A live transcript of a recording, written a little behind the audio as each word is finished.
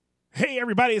Hey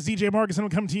everybody, it's DJMarcus and I'm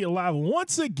coming to you live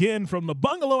once again from the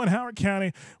bungalow in Howard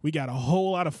County. We got a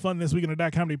whole lot of fun this week on the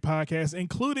 .comedy podcast,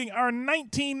 including our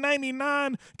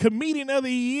 1999 Comedian of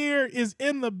the Year is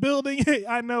in the building. Hey,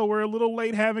 I know we're a little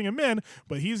late having him in,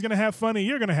 but he's going to have fun and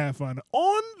you're going to have fun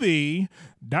on the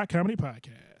 .comedy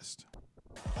podcast.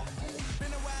 Been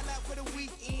a while out for the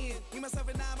weekend. Me, myself,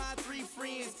 and I, my three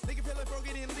friends. Nigga feel like broke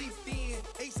it and leafed in.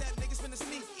 ASAP niggas finna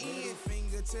sneak in.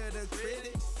 Finger to the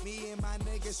critics. Me and my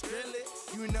niggas grill it.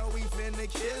 You know we finna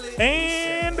kill it.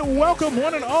 And welcome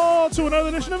one and all to another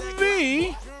edition of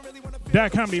the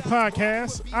 .comedy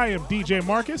podcast. I am DJ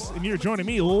Marcus and you're joining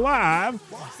me live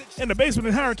in the basement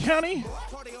in Howard County.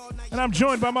 And I'm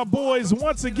joined by my boys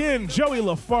once again, Joey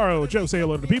LaFaro. Joe, say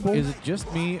hello to the people. Is it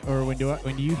just me, or when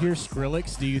you hear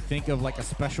Skrillex, do you think of like a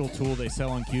special tool they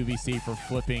sell on QVC for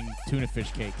flipping tuna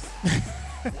fish cakes?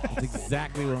 That's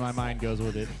exactly where my mind goes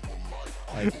with it.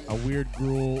 Like a weird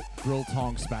grill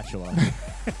tong spatula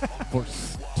for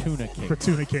tuna cakes. For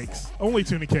tuna cakes. Only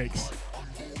tuna cakes.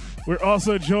 We're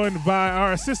also joined by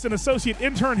our assistant associate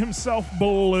intern himself,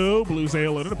 Blue. Blue, say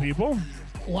hello to the people.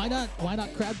 Why not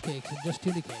crab cakes and just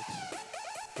tuna cakes?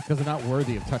 Because they're not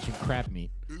worthy of touching crab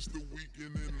meat.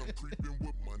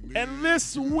 And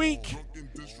this week,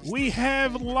 we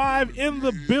have live in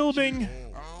the building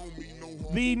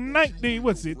the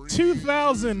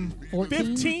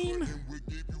 2015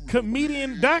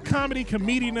 .comedy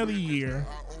Comedian of the Year,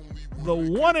 the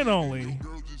one and only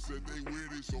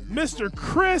Mr.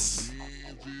 Chris.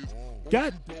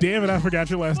 God damn it, I forgot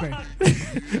your last name. I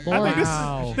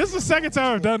think this is the second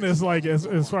time I've done this, like,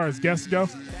 as far as guests go.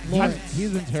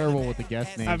 He's been terrible with the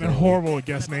guest names. I've been horrible with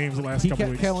guest names the last couple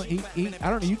weeks. I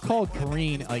don't know, you called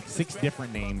Kareen like 6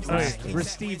 different names last week.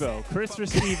 Restivo. Chris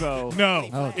Restivo.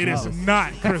 No, it is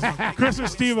not. Chris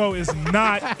Restivo is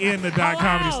not in the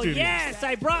 .comedy studio. Yes,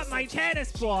 I brought my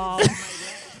tennis ball.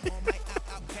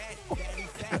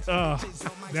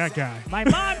 That guy. My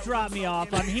mom dropped me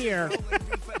off. I'm here.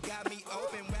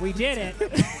 We did it.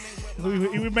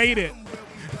 We made it.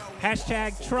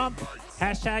 Hashtag Trump.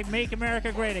 Hashtag Make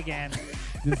America Great Again.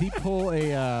 Does he pull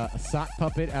a sock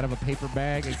puppet out of a paper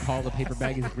bag and call the paper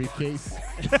bag his briefcase?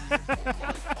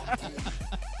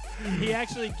 He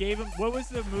actually gave him, what was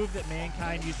the move that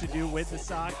Mankind used to do with the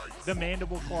sock? The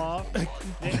mandible claw.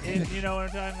 You know what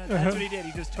I'm talking about? That's what he did.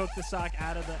 He just took the sock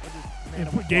out of the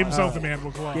mandible claw. Gave himself the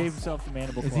mandible claw. Gave himself the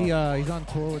mandible Is claw. he's on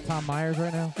tour with Tom Myers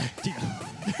right now?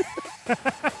 Oh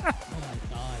my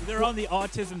God! They're on the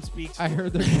Autism Speaks. I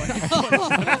heard they're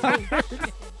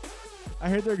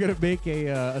gonna make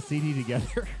a CD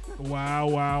together.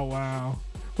 Wow.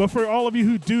 But for all of you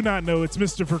who do not know, it's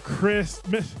Mr.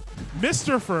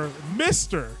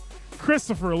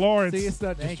 Christopher Lawrence. See, it's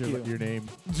not just your name.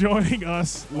 Joining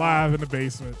us live in the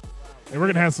basement, and we're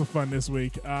gonna have some fun this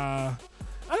week. I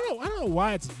don't know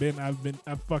why I've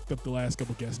fucked up the last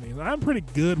couple guest names. I'm pretty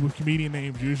good with comedian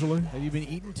names usually. Have you been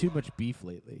eating too much beef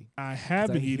lately? I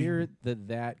have been eating. I hear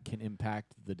that can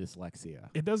impact the dyslexia.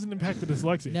 It doesn't impact the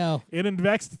dyslexia. No, it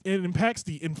impacts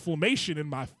the inflammation in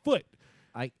my foot.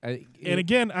 And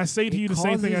again, I say to you the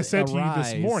same thing I said to you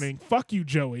this morning. Fuck you,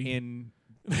 Joey. In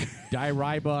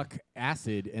diriboc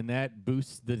acid, and that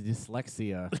boosts the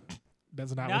dyslexia.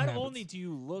 That's not what Not happens. only do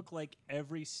you look like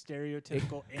every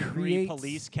stereotypical angry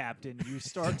police captain, you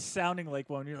start sounding like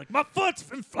one. You're like, my foot's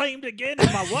inflamed again,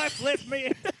 and my wife left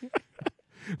me.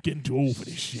 Getting too old for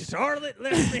this shit. Charlotte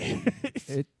left me.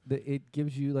 It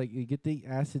gives you, like, you get the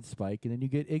acid spike, and then you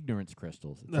get ignorance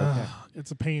crystals. It's okay.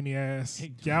 It's a pain in the ass.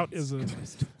 Gout is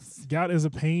a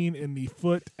pain in the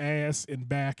foot, ass, and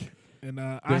back. And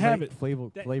I have it. Flavor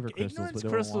crystals. Ignorance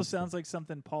crystals sounds like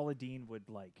something Paula Deen would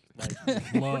like. Love.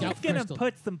 We're just gonna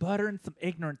put some butter and some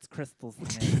ignorance crystals in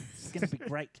there. It's gonna be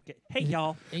great. Hey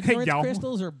y'all. ignorance y'all.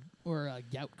 crystals or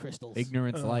gout crystals?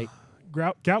 Ignorance light.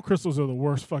 Gout crystals are the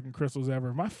worst fucking crystals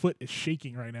ever. My foot is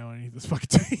shaking right now underneath this fucking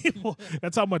table.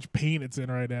 That's how much pain it's in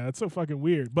right now. It's so fucking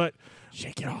weird. But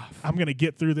shake it off. I'm going to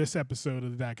get through this episode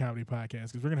of the .comedy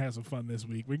podcast because we're going to have some fun this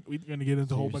week. We're going to get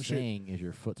into a whole bunch of shit. Saying is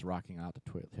your foot's rocking out to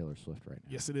Taylor Swift right now.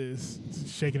 Yes, it is.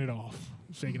 It's shaking it off.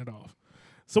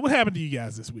 So what happened to you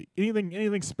guys this week?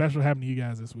 Anything special happened to you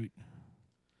guys this week?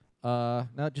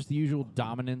 Not just the usual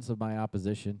dominance of my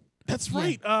opposition. That's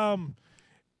right.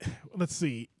 Let's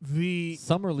see. The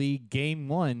Summer League Game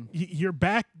 1. You're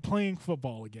back playing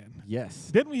football again. Yes.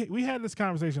 Didn't we had this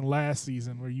conversation last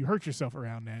season where you hurt yourself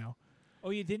around now?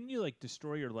 Oh, didn't you like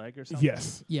destroy your leg or something?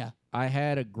 Yes. Yeah. I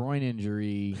had a groin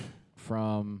injury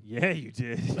from Yeah, you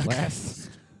did.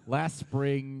 last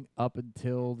spring up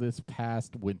until this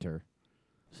past winter.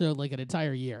 So like an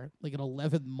entire year, like an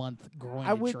 11-month groin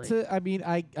I went injury. to. I mean,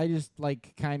 I just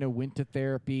like kind of went to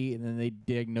therapy, and then they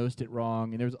diagnosed it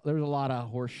wrong, and there was a lot of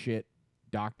horse shit,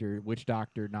 witch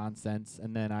doctor nonsense,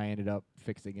 and then I ended up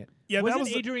fixing it. Yeah, that Wasn't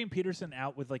was Adrian Peterson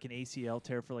out with like an ACL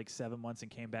tear for like 7 months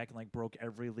and came back and like broke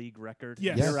every league record?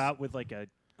 Yes. You're out with like a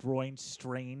groin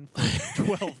strain for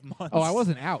 12 months. Oh, I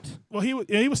wasn't out. well, he was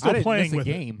I still didn't playing miss a with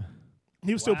it. game.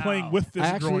 He was still playing Wow. with this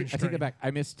I groin take strain. that back. I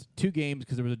missed 2 games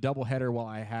because there was a doubleheader while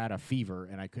I had a fever,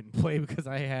 and I couldn't play because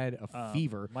I had a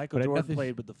fever. Michael But Jordan nothing-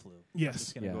 played with the flu. Yes.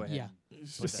 Just gonna Yeah. go ahead. Yeah. and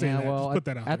Just put say that that. out. well, Just put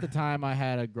that out at there. the time, I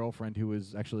had a girlfriend who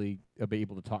was actually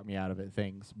able to talk me out of it.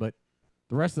 Things, but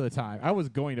the rest of the time, I was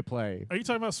going to play. Are you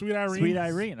talking about Sweet Irene? Sweet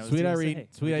Irene. I was Sweet gonna Irene, say.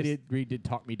 Sweet I just- Irene did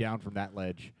talk me down from that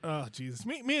ledge. Oh, Jesus.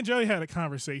 Me and Joey had a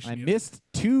conversation. I missed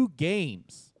 2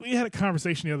 games. We had a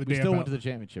conversation the other We day still about, went to the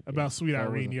championship game, about Sweet so I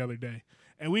Irene wasn't- the other day.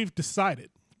 And we've decided,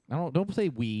 Don't say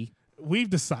we. we've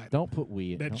decided Don't put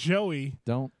we. that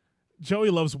Don't.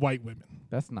 Joey loves white women.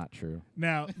 That's not true.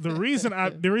 Now, the reason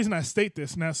I state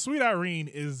this, now Sweet Irene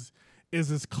is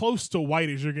as close to white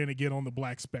as you're going to get on the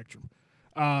black spectrum.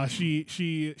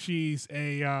 She's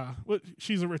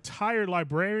a retired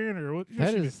librarian or what?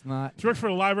 That she do? is not. She worked for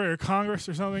the Library of Congress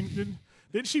or something.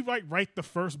 Didn't she write the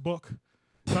first book?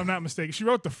 If I'm not mistaken, she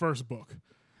wrote the first book,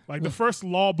 like the first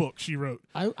law book she wrote.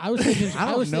 I was thinking. I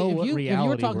don't was know thinking, what if you were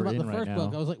reality talking we're about the in right first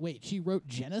book, now. I was like, wait, she wrote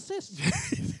Genesis?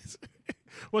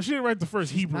 Well, she didn't write the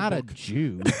first Hebrew Not a book.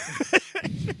 Jew.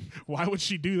 Why would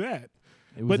she do that?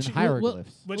 It was But in she-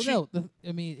 hieroglyphs. But well, she, no.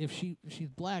 I mean, if she's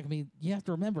black, I mean, you have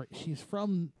to remember she's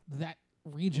from that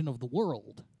region of the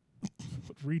world,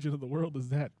 what region of the world is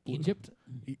that? Egypt.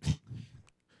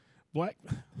 Black.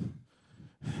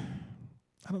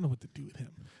 I don't know what to do with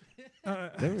him.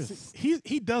 There was-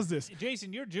 He does this.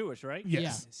 Jason, you're Jewish, right?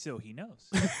 Yes. So he knows.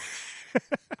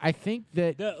 I think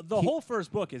that The whole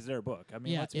first book is their book. I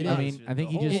mean, Yeah, let's it be is. honest. I mean, I think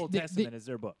the he whole just- Old The- Testament is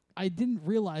their book. I didn't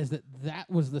realize that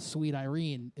was the Sweet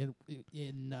Irene in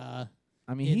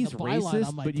I mean, in he's the byline racist,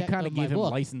 on my but you te- kind of of my gave him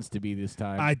book. license to be this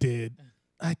time. I did.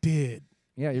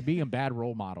 Yeah, you're being a bad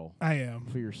role model I am.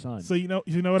 for your son. So you know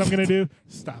what I'm gonna do?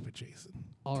 Stop it, Jason.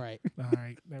 All right. All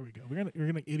right, there we go. We're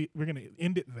gonna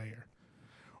end it there.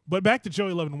 But back to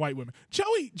Joey loving white women.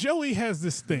 Joey has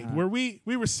this thing where we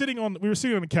were sitting on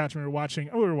the couch and we were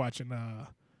watching the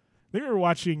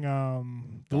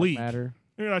Dark League. Matter,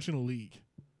 We were watching the League.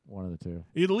 one of the two.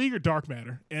 Either the League or Dark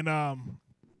Matter. And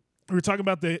we were talking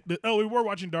about we were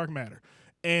watching Dark Matter.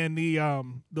 And the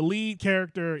lead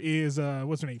character is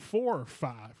what's her name? 4 or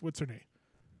 5? What's her name?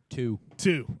 2.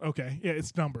 2. Okay. Yeah,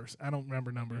 it's numbers. I don't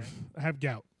remember numbers. I have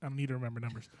gout. I don't need to remember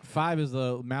numbers. 5 is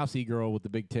the mousy girl with the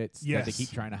big tits Yes. that they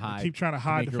keep trying to hide. Keep trying to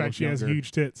hide make the her fact look she has younger.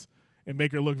 huge tits and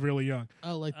make her look really young.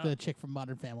 Oh, like the chick from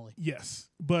Modern Family. Yes.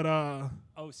 But Oh,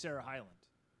 Sarah Hyland.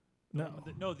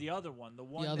 no. The other one. The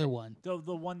one. The other one. The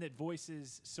one that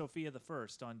voices Sophia the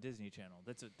First on Disney Channel.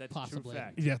 That's a Possibly. true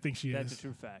fact. Yeah, I think she That's is. a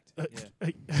true fact.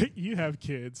 You have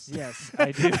kids. Yes,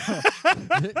 I do.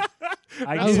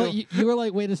 I was like, you were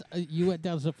like, wait a you went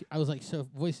down. I was like, so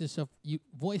voices,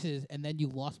 and then you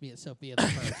lost me at Sophia the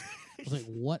First. I was like,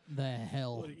 what the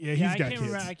hell? Yeah, he's yeah, got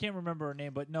kids. I can't remember her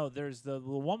name, but no, there's the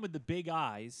one with the big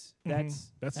eyes.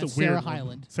 That's That's the Sarah weird one.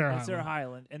 Hyland. Sarah That's Hyland. Sarah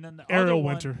Hyland, and then the Ariel other one,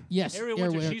 Winter. Yes, Ariel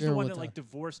Winter. She's the Ariel one that Winter. like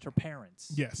divorced her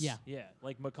parents. Yes. Yeah. Yeah,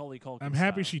 like Macaulay Culkin. I'm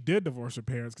happy style. she did divorce her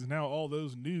parents because now all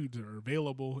those nudes are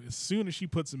available as soon as she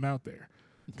puts them out there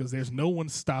because there's no one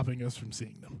stopping us from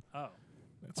seeing them. Oh,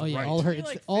 That's Oh yeah, right. all her Isn't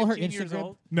she, like, all her 15 years Instagram.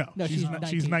 old? No, No, she's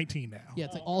she's 19 now. Yeah,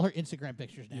 it's like all her Instagram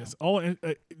pictures now. Yes,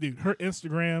 dude, her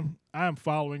Instagram. I'm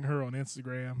following her on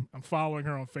Instagram. I'm following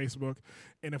her on Facebook.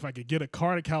 And if I could get a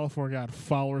car to California, I'd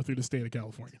follow her through the state of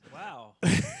California. wow.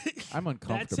 I'm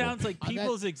uncomfortable. That sounds like that-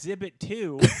 People's Exhibit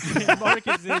 2 in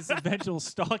Marcus's eventual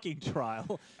stalking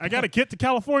trial. I got to get to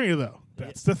California though.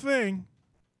 That's the thing.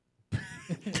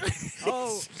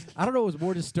 Oh, I don't know what was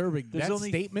more disturbing, There's that only-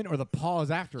 statement or the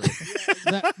pause after it.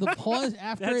 The pause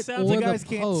after That it, sounds or You like guys the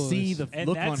can't pose. see the and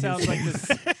look that on sounds his like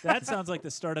face. that sounds like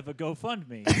the start of a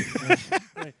GoFundMe.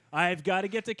 I've got to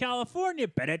get to California.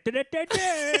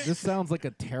 This sounds like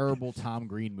a terrible Tom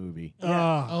Green movie. Oh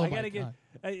I my gotta get.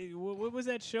 God. What was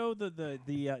that show? The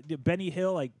Benny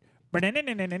Hill like.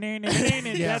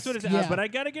 That's what it's. Yeah. But I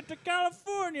gotta get to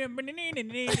California.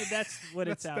 That's what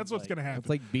it sounds. That's what's like. gonna happen. It's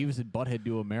like Beavis and Butthead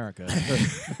do America.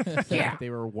 Yeah. They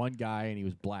were one guy and he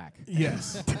was black.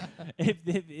 Yes.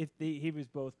 if he was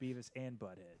both Beavis and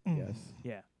Butthead. Yes.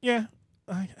 Yeah. Yeah.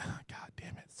 God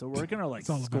damn it. So we're gonna like It's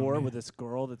all about score me. with this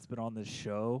girl that's been on this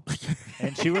show,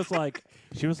 and she was like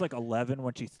 11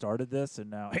 when she started this, and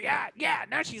now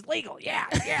now she's legal. Yeah.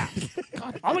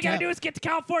 All we gotta do is get to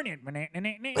California. Damn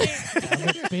it,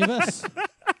 Beavis.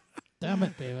 Damn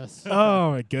it, Beavis.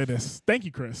 Oh my goodness. Thank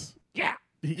you, Chris. Yeah.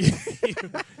 you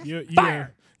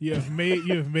have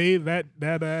made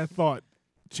that thought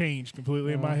change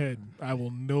completely in my head. I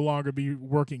will no longer be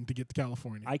working to get to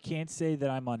California. I can't say that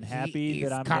I'm unhappy He that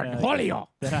is I'm Carnholio.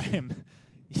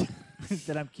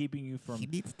 that I'm keeping you from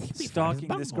needs to be stalking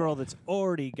this girl that's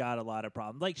already got a lot of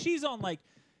problems. Like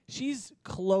she's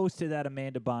close to that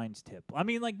Amanda Bynes tip. I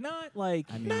mean, like not like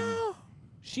no.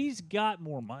 she's got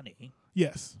more money.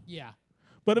 Yes. Yeah.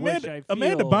 But Which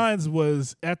Amanda feel- Bynes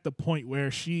was at the point where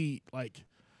she like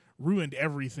ruined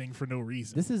everything for no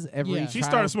reason. This is every. Yeah. She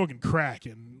child- started smoking crack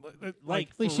and Like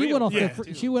She real went off crack,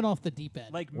 the she went off the deep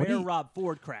end. like What do Mayor you- Rob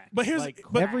Ford crack. But here's like,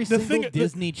 but Every the single thing,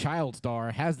 Disney child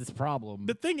star has this problem.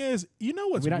 The thing is, you know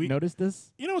what's Have we not weird? noticed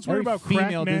this? You know what's Every weird about crack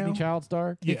female now? Disney child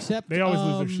star. Yeah, Except, they always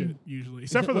lose their um, shit usually,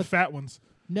 except it for the what- fat ones.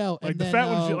 No, Like and the then, fat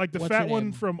ones, like the what's fat her one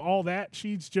name? from all that,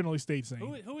 she's generally stayed sane.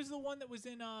 who is the one that was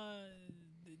in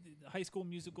the High School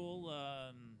Musical?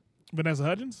 Vanessa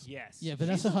Hudgens. Yes. Yeah, she's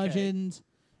Vanessa okay. Hudgens,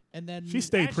 and then She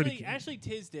stayed pretty cute. Ashley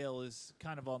Tisdale is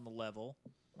kind of on the level.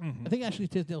 Mhm. I think Ashley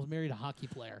Tisdale's married a hockey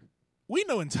player. We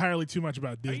know entirely too much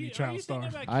about Are Disney you child thinking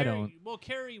stars. about I Carrie? don't. Well,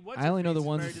 Carrie, what's I only know the married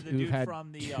ones to the who've dude had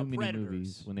from the too many Predators.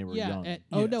 movies when they were Yeah. young. And,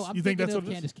 Yes. no, I'm You think thinking that's of what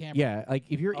it is? Candace Cameron. Yeah, like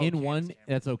if you're Oh, in Candace one, Cameron.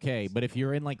 that's okay. But if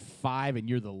you're in like 5 and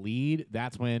you're the lead,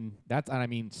 that's when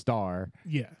star.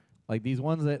 Yeah, Like these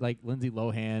ones that like Lindsay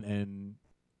Lohan and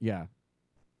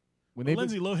when they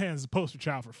Lindsay Lohan's the poster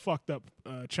child for fucked up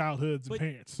childhoods and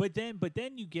parents. But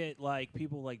then you get like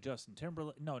people like Justin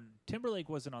Timberlake. No, Timberlake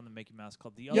wasn't on the Mickey Mouse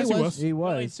Club. The Yes, other he was. was. he No,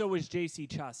 and was, so was J.C.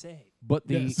 Chaussee. but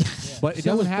the Yes. but it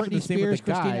So was doesn't happen the Britney same with Spears, the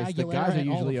Christina guys. The Aguilera, guys are and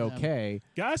all usually of them. okay.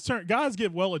 Guys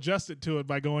get well adjusted to it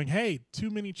by going, "Hey, too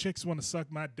many chicks want to suck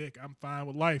my dick. I'm fine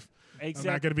with life. I'm not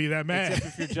Except, gonna be that mad." except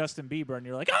if you're Justin Bieber and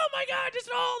you're like, oh my God, just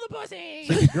all the pussy.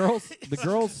 The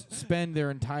girls spend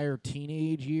their entire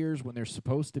teenage years when they're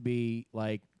supposed to be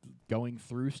like going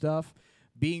through stuff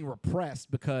being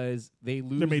repressed because they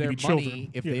lose made to their be money children.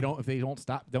 if Yeah. they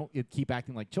don't keep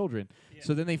acting like children.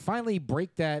 So then they finally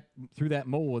break that through that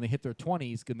mold and they hit their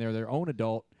 20s and they're their own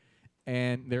adult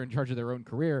and they're in charge of their own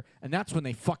career, and that's when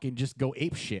they fucking just go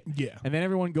ape shit. Yeah. And then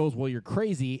everyone goes, "Well, you're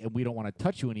crazy and we don't want to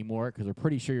touch you anymore because we're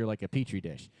pretty sure you're like a petri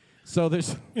dish." So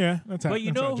there's Yeah, that's how. But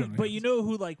you that's how know, it generally but you happens. know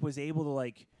who like was able to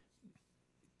like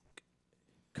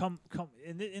come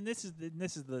and this is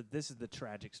the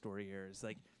tragic story here is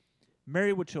like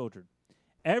Married with Children.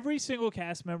 Every single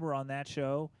cast member on that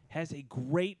show has a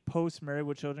great post Married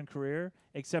with Children career,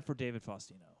 except for David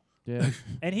Faustino. yeah.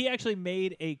 And he actually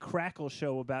made a Crackle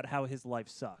show about how his life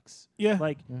sucks. Yeah.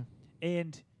 Like, Yeah.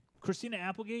 and Christina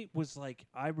Applegate was like,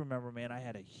 I remember, man, I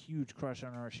had a huge crush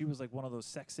on her. She was like one of those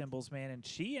sex symbols, man. And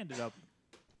she ended up,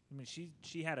 I mean,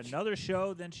 she had another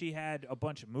show. Then she had a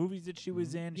bunch of movies that she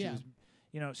was in. She Yeah. was,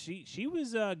 you know, she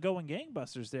was going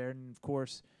gangbusters there. And of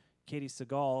course, Katie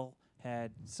Seagal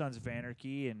had Sons of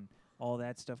Anarchy and all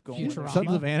that stuff going. with her. Futurama.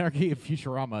 Sons of Anarchy and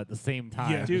Futurama at the same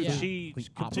time. Yeah. Dude, Yeah. she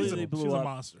Complete completely opposite. she's blew a up.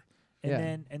 monster.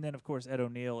 And Yeah. then of course Ed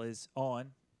O'Neill is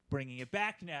on, bringing it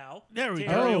back now. There we to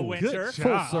go. Ariel Oh, Winter good Full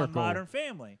job. on circle. Modern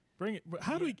Family. Bring it. But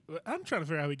how do we? I'm trying to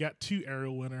figure out how we got to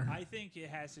Ariel Winter. I think it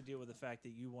has to deal with the fact that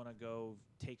you want to go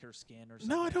take her skin or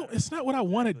something. No, I don't. It's not what I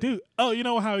want to do. Oh, you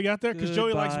know how we got there? Because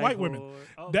Joey likes Goodbye, white women. whore.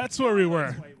 Oh, That's where we Joey were.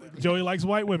 likes white women. Joey likes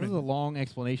white This is a women. long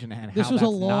explanation and This how was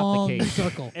that's a not long the case.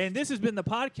 circle. And this has been the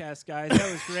podcast, guys.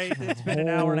 That was great. It's been an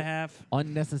hour and a half.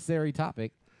 Unnecessary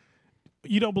topic.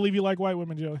 You don't believe you like white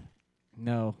women, Joey?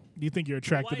 No. Do you think you're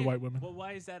attracted to Why- white women? Well,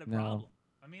 why is that a No. problem?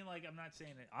 I mean, like, I'm not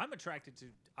saying that I'm attracted to.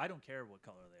 I don't care what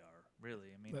color they are. Really,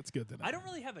 I mean, That's good. Then I don't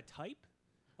really have a type.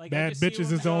 Like, I Bad just see bitches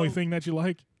them is the only go- thing that you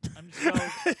like. I'm just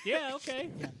so yeah,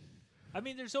 okay. Yeah. I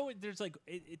mean, there's like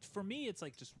it for me. It's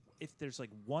like just if there's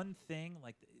like one thing,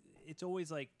 like it's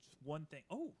always like one thing.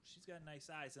 Oh, she's got nice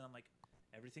eyes, and I'm like,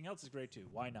 everything else is great too.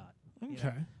 Why not? You know?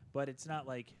 Okay. But it's not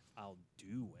like I'll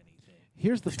do anything.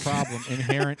 Here's the problem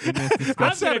inherent in this I'm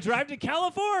discussion. gonna drive to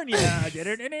California.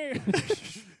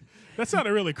 That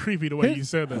sounded really creepy the way you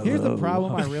said that. Here's the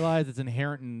problem I realize it's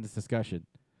inherent in this discussion.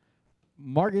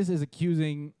 Marcus is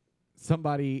accusing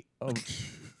somebody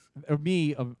of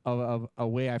me of a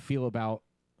way I feel about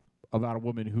a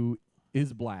woman who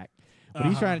is black. But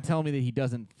he's trying to tell me that he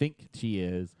doesn't think she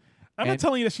is. I'm not And-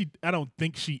 telling you that I don't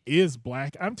think she is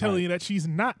black. I'm telling you that she's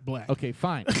not black. Okay,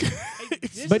 fine.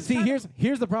 This But is see, kinda-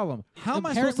 here's the problem. How am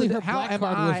I supposed Apparently to? her How black am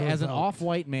card was I, as an revoked.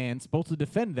 off-white man, supposed to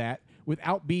defend that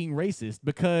without being racist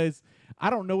because I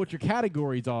don't know what your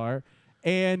categories are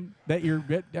and that your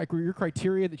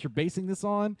criteria that you're basing this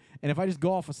on. And if I just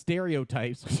go off of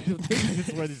stereotypes, which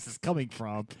is where this is coming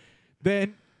from,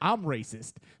 then I'm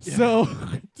racist. Yeah. So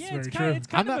it's kind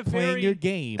I'm not playing your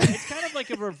game. It's kind of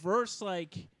like a reverse,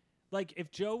 like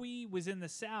if Joey was in the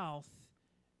South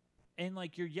and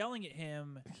like you're yelling at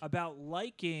him about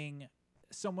liking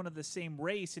someone of the same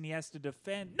race and he has to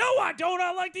defend, no,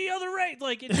 I like the other race.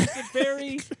 Like, it's just a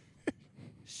very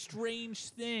strange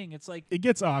thing. It's like it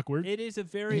gets awkward. It is a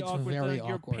very awkward thing.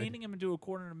 You're awkward. painting him into a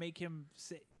corner to make him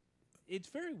say. It's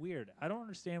very weird. I don't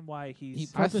understand why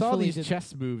he's. I saw these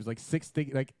chess moves, like 6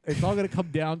 things. Like it's all gonna come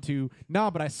down to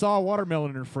but I saw a watermelon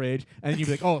in her fridge, and then you'd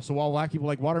be like, oh, so all black people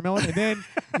like watermelon, and then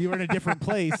you were in a different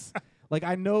place. Like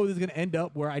I know this is gonna end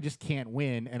up where I just can't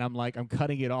win, and I'm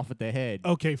cutting it off at the head.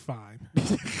 Okay, fine.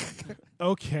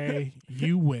 Okay,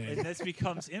 you win. And this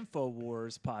becomes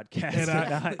InfoWars podcast.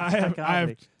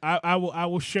 And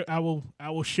I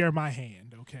will share my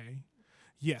hand. Okay.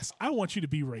 Yes, I want you to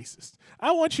be racist.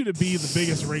 I want you to be the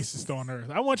biggest racist on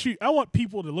earth. I want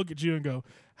people to look at you and go,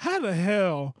 how the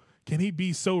hell can he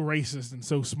be so racist and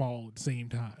so small at the same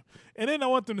time? And then I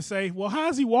want them to say, well, how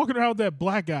is he walking around with that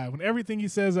black guy when everything he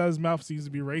says out of his mouth seems to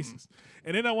be racist?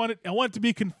 And then I want it to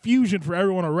be confusion for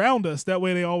everyone around us. That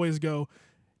way they always go,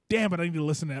 damn it, I need to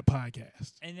listen to that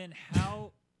podcast. And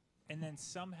then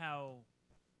somehow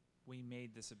we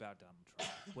made this about Donald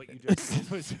Trump. What you just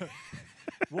did was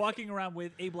walking around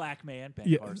with a black man,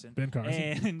 Ben Carson.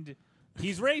 And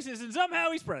he's racist, and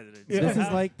somehow he's president. Yeah. This is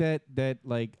like that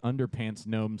like underpants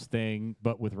gnomes thing,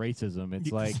 but with racism.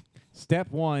 It's like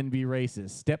step 1, be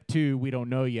racist. Step 2, we don't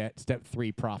know yet. Step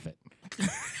 3, profit.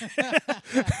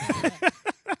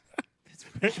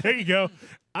 There you go.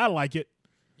 I like it.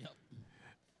 Yep.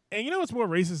 And you know what's more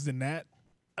racist than that?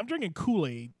 I'm drinking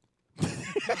Kool-Aid.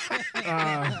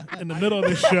 In the middle of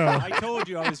this show. I told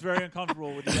you I was very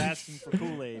uncomfortable with you asking for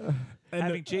Kool-Aid. And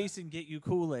having Jason get you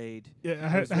Kool-Aid.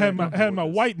 Yeah, I had my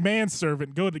white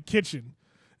manservant go to the kitchen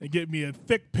and get me a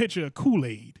thick pitcher of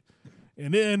Kool-Aid.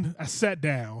 And then I sat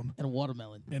down. And a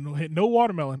watermelon. And no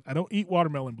watermelon. I don't eat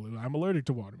watermelon blue. I'm allergic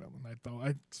to watermelon. I thought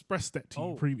I expressed that to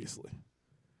you previously.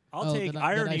 I'll take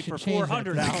irony for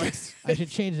 400, Alex. I should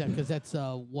change that because that's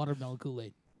watermelon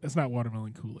Kool-Aid. That's not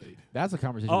watermelon Kool-Aid. That's a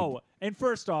conversation. Oh, and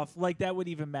first off, like that would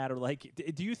even matter. Like,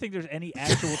 do you think there's any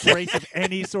actual trace of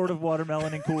any sort of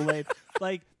watermelon in Kool-Aid?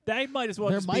 Like, that might as well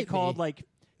just be called like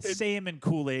salmon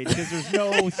Kool-Aid because there's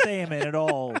no salmon at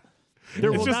all.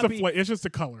 It's just a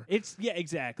color.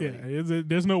 Exactly. Yeah,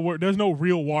 there's no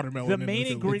real watermelon. The main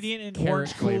ingredient in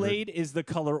orange Kool-Aid is the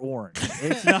color orange.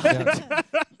 It's not.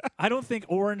 I don't think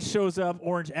orange shows up.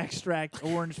 Orange extract,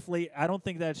 orange flavor. I don't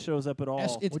think that shows up at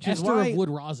all. It's ester of wood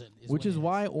rosin. Which is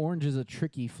why orange is a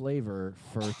tricky flavor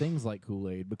for things like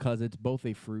Kool-Aid because it's both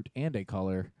a fruit and a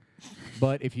color.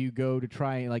 But if you go to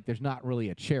try, there's not really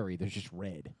a cherry. There's just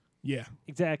red. Yeah,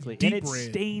 exactly. Deep and it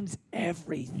red. Stains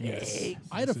everything. Yes.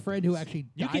 I had a friend who actually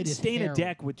dyed his hair. You can stain a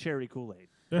deck with cherry Kool-Aid.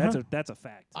 That's a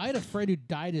fact. I had a friend who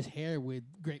dyed his hair with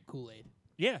grape Kool-Aid.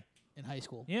 Yeah. In high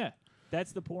school. Yeah.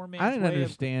 That's the poor man's I didn't way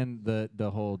understand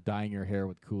the whole dyeing your hair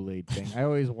with Kool-Aid thing. I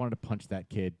always wanted to punch that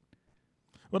kid.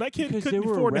 Well, that kid couldn't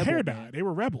afford the hair dye. They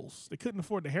were rebels. They couldn't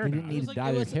afford the hair dye.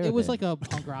 It was like a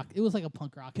punk rock. It was like a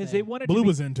punk rock. Because they wanted Blue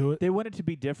was into it. They wanted to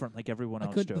be different, like everyone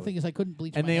else. The thing is, I couldn't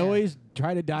bleach. And my they hair. always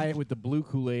try to dye it with the blue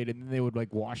Kool-Aid, and then they would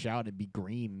wash out and be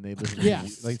green. And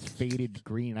they faded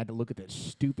green. I had to look at that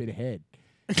stupid head.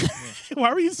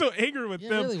 Why were you so angry with them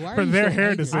really, for their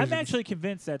hair decisions? I'm actually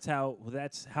convinced that's how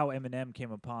Eminem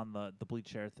came upon the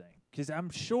bleach hair thing. Because I'm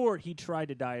sure he tried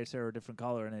to dye his hair a different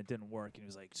color and it didn't work. And he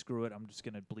was like, "Screw it, I'm just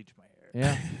gonna bleach my hair."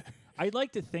 Yeah, I'd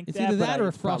like to think it's that. either that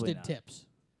or frosted frosted tips.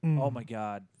 Oh my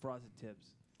God, frosted tips.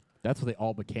 That's what they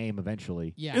all became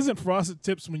eventually. Yeah. Isn't frosted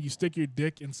tips when you stick your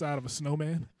dick inside of a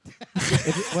snowman?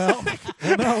 well,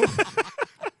 no.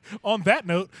 On that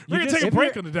note, we're going to take a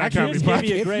break on the Dot Comedy Podcast. Podcast. Give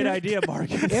me a great idea,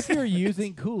 Marcus. If you're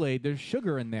using Kool-Aid, there's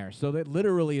sugar in there, so that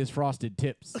literally is frosted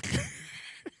tips.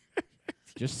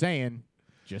 Just saying.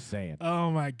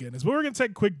 Oh, my goodness. Well, we're going to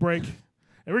take a quick break,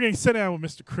 and we're going to sit down with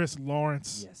Mr. Chris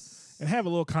Lawrence and have a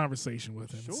little conversation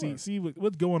with him. Sure. See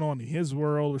what's going on in his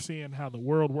world. We're seeing how the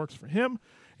world works for him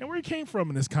and where he came from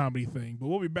in this comedy thing. But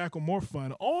we'll be back with more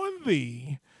fun on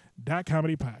the Dot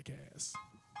Comedy Podcast.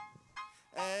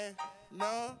 And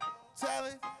no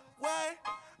telling what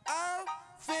I'm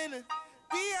finna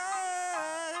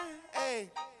beyond. Hey,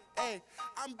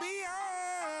 I'm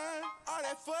beyond all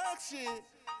that fuck shit.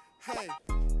 Hey,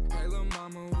 little mama.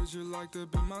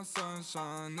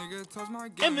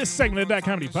 And this segment of Dot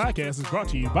Comedy Podcast is brought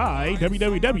to you by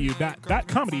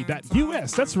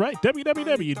www.dotcomedy.us. That's right,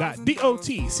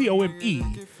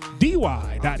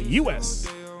 www.dotcomedy.us.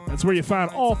 That's where you find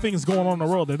all things going on in the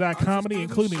world of Dot Comedy,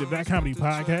 including the Dot Comedy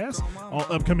Podcast, all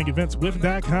upcoming events with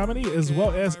Dot Comedy, as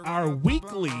well as our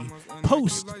weekly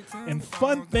posts and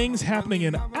fun things happening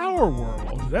in our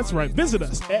world. That's right. Visit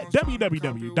us at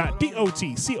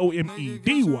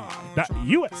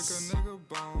www.dotcomedy.us.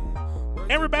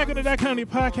 And we're back on the Dot Comedy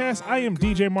Podcast. I am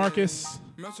DJMarcus,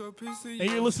 and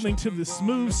you're listening to the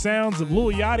smooth sounds of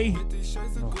Lil Yachty.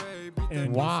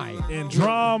 And why? And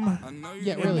drum.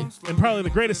 Yeah, really. And probably the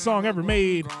greatest song ever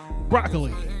made,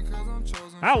 Broccoli.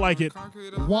 I like it.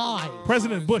 Why?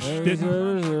 President Bush didn't.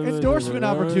 Endorsement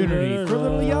opportunity for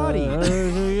Lil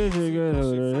Yachty.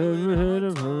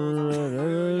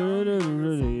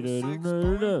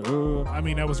 I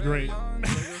mean, that was great.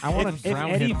 I want If to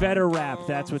drown Eddie him. Vedder rap,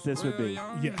 that's what this would be.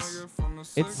 Yes.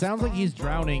 It sounds like he's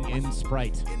drowning in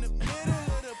Sprite,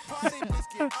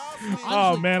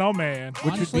 Oh man, oh man.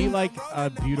 which would be like a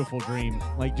beautiful dream.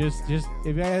 Like just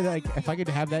if I could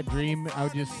have that dream, I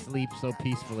would just sleep so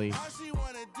peacefully.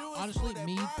 Honestly,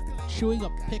 me chewing a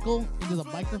pickle into the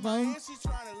microphone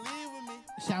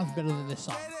sounds better than this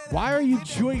song. Why are you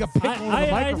chewing a pickle in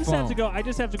the microphone? I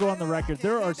just have to go on the record.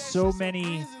 There are so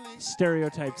many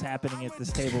stereotypes happening at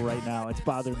this table right now. It's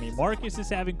bothering me. Marcus is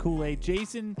having Kool-Aid.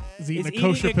 Jason He's eating is a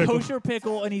kosher eating a pickle. kosher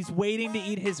pickle, and he's waiting to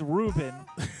eat his Reuben.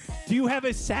 Do you have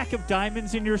a sack of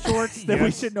diamonds in your shorts that we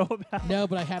Yes. should know about? No,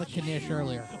 but I had a Knish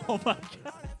earlier. Oh my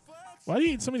God. Why do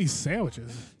you eat so many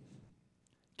sandwiches?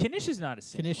 Knish is not a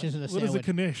sandwich, Knish isn't a What is sandwich.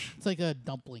 a knish? It's like a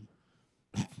dumpling.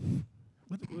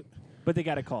 What, but they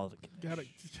got to call it a knish. gotta,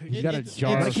 You got a It's-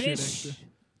 jar it's of a shit. Knish.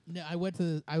 No, I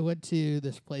went to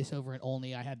this place over in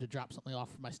Olney. I had to drop something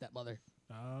off for my stepmother.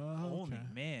 Oh, Holy okay.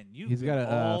 man, you've He's got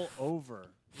been a, all over.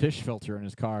 Fish filter in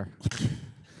his car.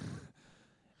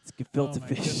 It's gefilte Oh, my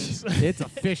fish. goodness. It's a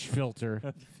fish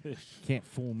filter. Can't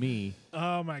fool me.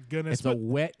 Oh my goodness. It's a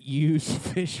wet used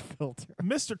fish filter.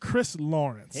 Mr. Chris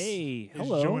Lawrence. Hey, is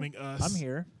hello. joining us. I'm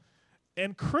here.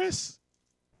 And Chris,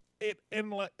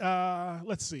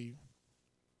 let's see,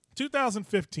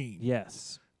 2015.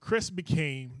 Yes. Chris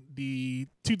became the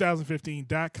 2015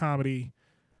 Dot Comedy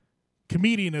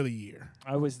Comedian of the Year.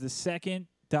 I was the second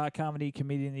Dot Comedy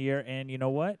Comedian of the Year, and you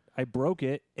know what? I broke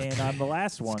it, and I'm the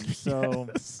last one. So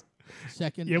Yes.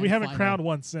 Second. Yeah, we and haven't final. crowned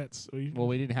one since. We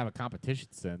didn't have a competition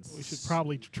since. should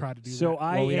probably try to do So that.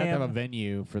 I we have to am. have a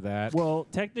venue for that. Well,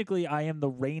 technically, I am the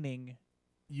reigning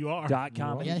You are. Dot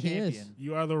Comedy Yeah, he is. champion.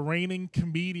 You are the reigning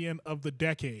comedian of the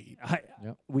decade.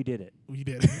 We did it. We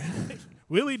did it.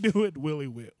 Willie do it, Willie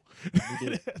will. We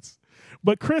did it. Yes.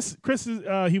 But Chris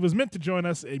is he was meant to join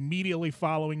us immediately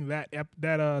following that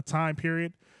time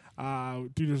period.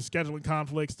 Due to scheduling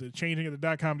conflicts, the changing of the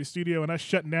Dot Comedy Studio, and us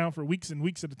shutting down for weeks and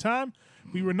weeks at a time,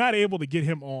 we were not able to get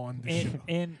him on the show.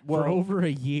 And for well, over a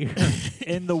year.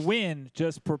 and the win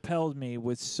just propelled me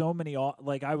with so many.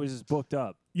 Like I was just booked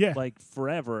up. Yeah. Like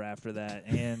forever after that,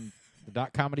 and The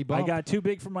Dot Comedy bump. I got too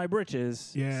big for my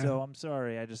britches. Yeah. So I'm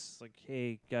sorry. I just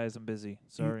hey guys, I'm busy.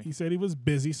 Sorry. He said he was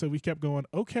busy, so we kept going,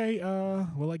 okay,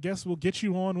 well, I guess we'll get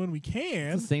you on when we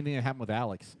can. It's the same thing that happened with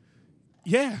Alex.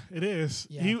 Yeah, it is.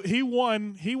 Yeah. He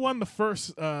won the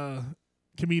first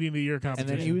Comedian of the Year And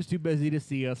competition. then he was too busy to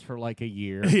see us for like a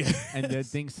year. Yeah. And then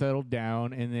things settled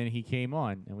down, and then he came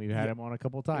on, and we've had him on a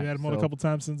couple times. We had him on a couple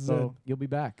times since then. So you'll be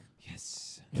back.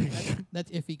 yes.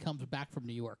 That's if he comes back from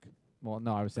New York. Well,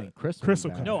 no, I was saying Chris. Chris be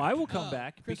will back. No, I will come Oh,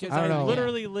 back Chris because will- I I, don't know.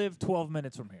 literally live 12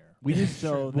 minutes from here. We just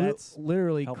So that's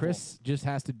literally helpful. Chris just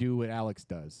has to do what Alex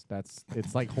does.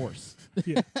 It's like horse.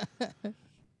 Yeah.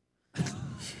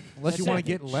 Unless you That's want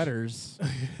to it. get letters.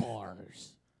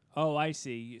 Bars. Oh, I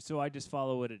see. So I just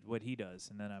follow what he does,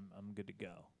 and then I'm good to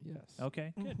go. Yes.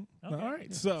 Okay, good. Okay. All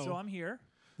right, So I'm here.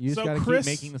 You just So got to keep Chris-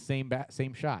 making the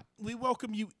same shot. We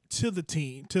welcome you to the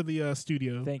team, to the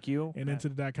studio. Thank you. And into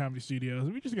the Dot Comedy Studios.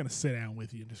 We're just gonna sit down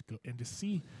with you and just go and just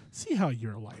see how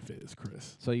your life is,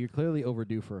 Chris. So you're clearly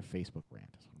overdue for a Facebook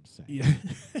rant. Is what I'm saying.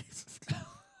 Yeah.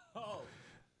 Oh.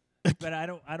 But I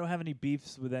don't have any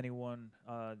beefs with anyone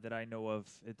that I know of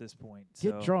at this point.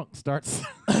 Get so. drunk. Starts.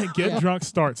 Get Yeah. drunk,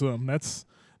 start some. That's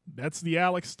the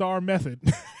Alex Starr method.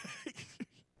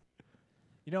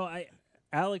 You know,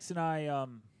 Alex and I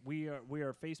we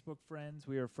are Facebook friends.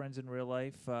 We are friends in real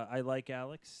life. I like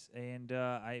Alex, and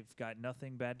I've got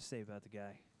nothing bad to say about the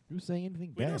guy. Who's saying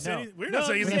anything We don't bad? say- we're not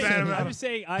saying I'm anything bad about I'm him. just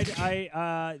saying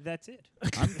I that's it.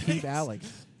 I'm Team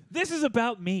Alex. This is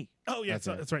about me. Oh yeah, That's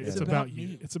right. that's right. Yeah. It's It's about about you.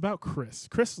 me. It's about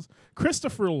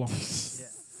Christopher Lawrence.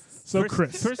 So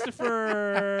Chris.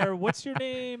 Christopher, what's your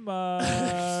name?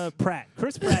 Pratt.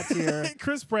 Chris Pratt's here.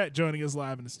 Chris Pratt joining us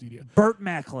live in the studio. Burt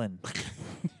Macklin,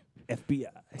 FBI.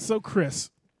 So Chris,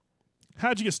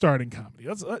 how'd you get started in comedy?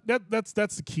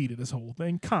 That's the key to this whole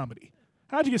thing. Comedy.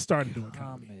 How'd you get started doing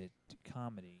comedy?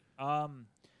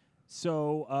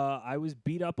 So I was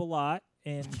beat up a lot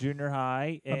in junior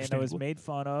high, and I was made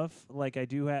fun of. Like I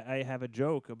have a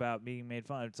joke about being made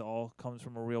fun of. It all comes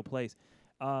from a real place.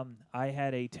 I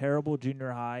had a terrible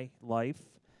junior high life.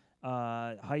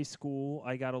 High school,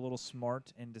 I got a little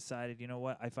smart and decided, you know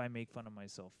what? If I make fun of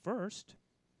myself first,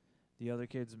 the other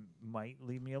kids might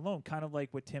leave me alone. Kind of like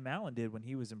what Tim Allen did when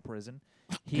he was in prison.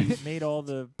 He made all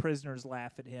the prisoners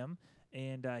laugh at him.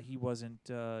 And he wasn't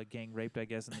gang raped, I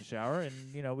guess, in the shower.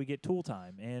 And, you know, we get Tool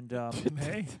Time. And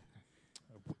hey,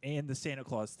 and the Santa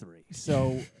Claus 3.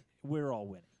 So we're all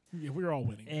winning. Yeah, we're all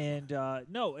winning. And,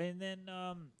 and then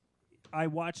I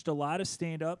watched a lot of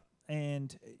stand-up.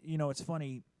 And, you know, it's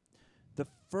funny. The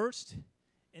first,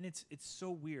 and it's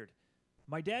so weird.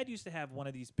 My dad used to have one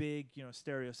of these big, you know,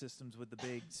 stereo systems with the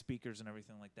big speakers and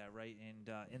everything like that, right? And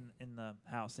in the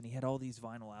house. And he had all these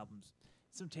vinyl albums,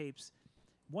 some tapes.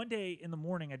 One day in the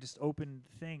morning, I just opened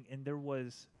the thing, and there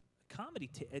was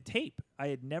a tape I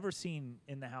had never seen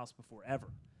in the house before, ever.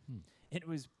 And it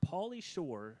was Pauly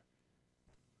Shore,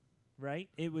 right?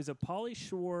 It was a Pauly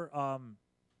Shore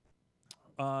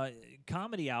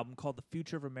comedy album called The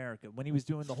Future of America when he was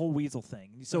doing the whole Weasel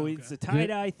thing. So it's a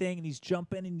tie-dye thing, and he's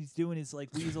jumping, and he's doing his, like,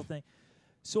 Weasel thing.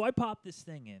 So I popped this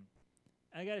thing in.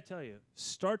 I got to tell you,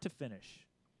 start to finish,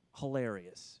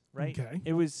 hilarious, right? Okay.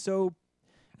 It was so...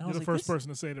 You're the first person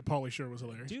to say that Pauly Shore was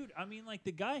hilarious. Dude, I mean, like,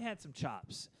 the guy had some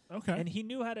chops. Okay. And he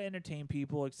knew how to entertain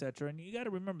people, etc. And you got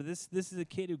to remember, this is a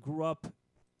kid who grew up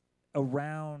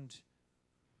around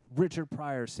Richard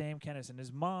Pryor, Sam Kinison.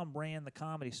 His mom ran the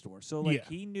Comedy Store. So, like,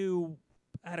 he knew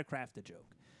how to craft a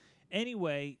joke.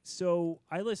 Anyway, so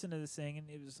I listened to this thing, and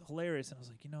it was hilarious. And I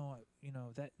was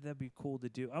like, that'd be cool to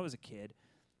do. I was a kid.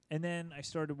 And then I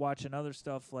started watching other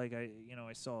stuff. Like, I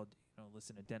saw...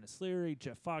 listen to Dennis Leary,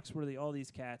 Jeff Foxworthy, all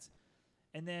these cats.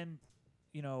 And then,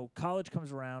 college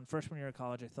comes around. Freshman year of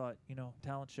college, I thought,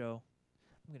 talent show,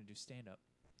 I'm going to do stand-up.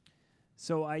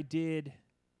 So I did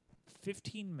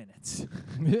 15 minutes.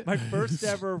 My first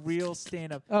ever real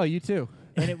stand-up. Oh, you too.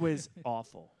 And it was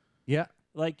awful. Yeah.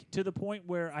 Like, to the point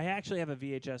where I actually have a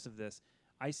VHS of this.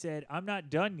 I said, I'm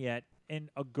not done yet. And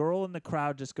a girl in the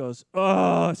crowd just goes,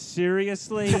 oh,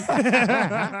 seriously?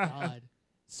 God.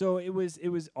 So it was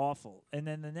awful. And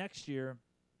then the next year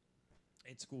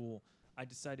at school, I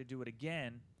decided to do it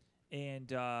again.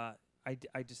 And I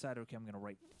decided, okay, I'm going to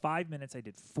write 5 minutes. I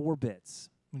did 4 bits.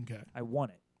 Okay. I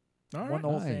won it. All won the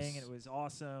whole Nice. thing, and it was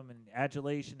awesome, and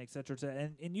adulation, et cetera, et cetera.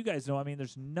 And you guys know, I mean,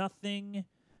 there's nothing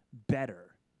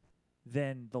better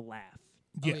than the laugh.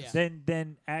 Yes. yeah.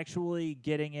 Than actually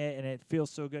getting it, and it feels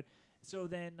so good. So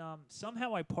then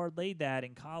somehow I parlayed that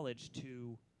in college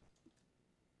to,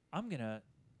 I'm going to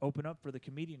open up for the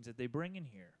comedians that they bring in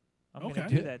here. I'm going to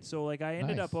do that. So, like, I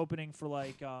ended up opening for,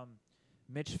 like,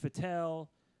 Mitch Fatel,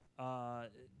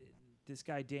 this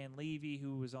guy Dan Levy,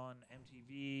 who was on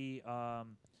MTV.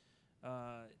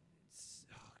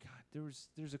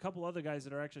 There's a couple other guys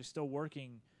that are actually still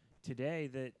working today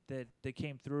that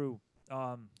came through.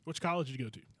 Which college did you go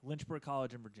to? Lynchburg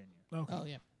College in Virginia. Okay. Oh,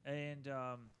 yeah. And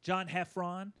John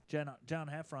Heffron,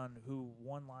 who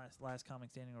won last Comic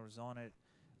Standing or was on it.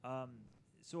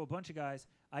 So a bunch of guys.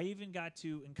 I even got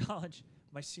to, in college,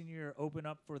 my senior year, open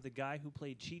up for the guy who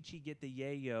played Chi-Chi Get the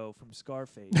Yayo from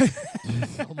Scarface.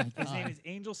 Oh, my God. His name is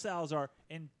Angel Salazar,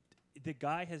 and the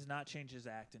guy has not changed his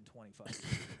act in 25 years.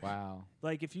 Wow.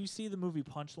 Like, if you see the movie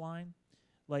Punchline,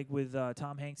 like with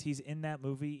Tom Hanks, he's in that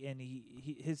movie, and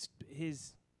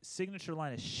his signature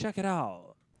line is "Shuck it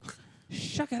out,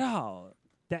 shuck it out."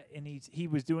 That, and he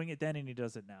was doing it then, and he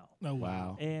does it now. Oh,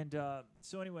 Wow. And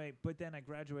so anyway, but then I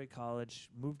graduated college,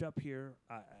 moved up here,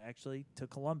 actually to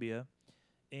Columbia,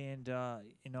 and I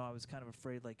was kind of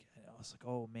afraid. Like, I was like,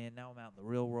 oh man, now I'm out in the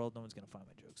real world. No one's gonna find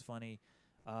my jokes funny.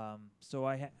 So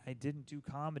I didn't do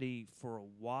comedy for a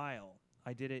while.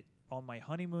 I did it on my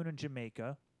honeymoon in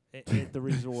Jamaica at the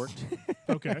resort.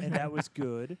 Okay. And that was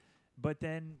good. But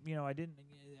then, I didn't.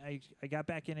 I got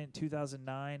back in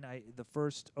 2009. The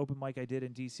first open mic I did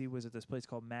in D.C. was at this place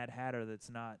called Mad Hatter that's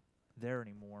not there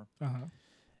anymore. Uh-huh.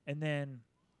 And then...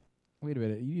 Wait a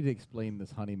minute. You need to explain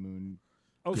this honeymoon.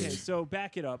 Okay, so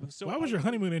back it up. So why was your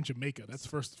honeymoon in Jamaica? That's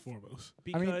first and foremost.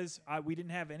 Because we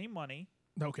didn't have any money.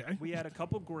 Okay. We had a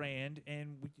couple grand,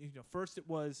 and first it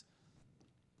was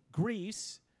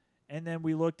Greece, and then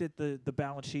we looked at the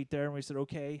balance sheet there, and we said,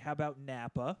 okay, how about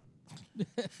Napa?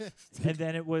 And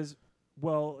then it was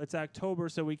well, it's October,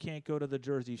 so we can't go to the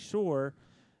Jersey Shore.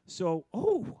 So,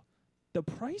 the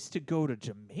price to go to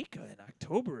Jamaica in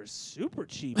October is super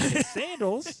cheap. And it's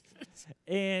sandals.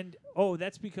 And,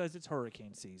 that's because it's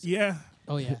hurricane season. Yeah.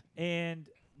 Oh, yeah.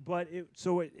 But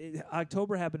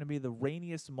October happened to be the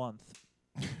rainiest month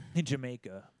in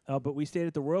Jamaica. But we stayed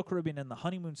at the Royal Caribbean in the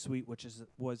honeymoon suite, which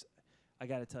was, I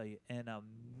got to tell you, an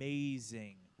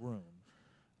amazing room.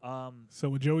 So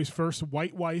when Joey's first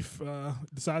white wife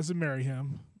decides to marry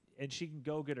him. And she can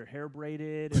go get her hair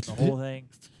braided and the whole thing.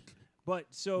 But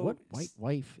so What white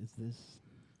wife is this?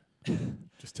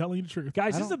 Just telling you the truth.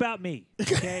 guys, this is about me,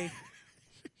 okay?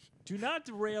 Do not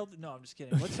derail. No, I'm just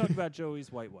kidding. Let's talk about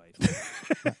Joey's white wife.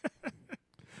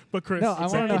 But Chris, No, I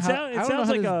want to know how, it I wanna know sounds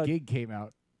how like this a- gig came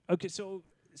out. Okay, so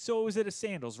it was at a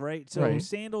Sandals, right? So Right.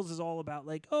 Sandals is all about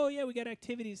like, oh yeah, we got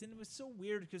activities, and it was so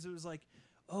weird because it was like,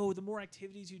 oh, the more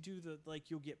activities you do,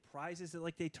 you'll get prizes.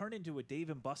 That they turn into a Dave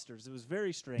and Buster's. It was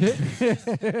very strange.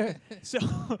 So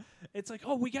it's like,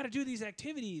 oh, we got to do these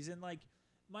activities, and like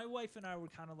my wife and I were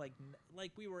kind of like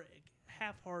we were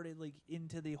half-hearted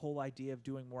into the whole idea of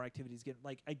doing more activities.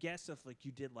 I guess if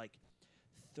you did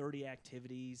 30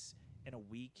 activities in a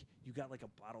week, you got a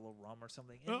bottle of rum or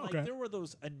something. And okay. there were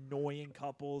those annoying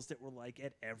couples that were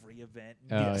at every event.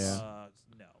 Oh, yeah.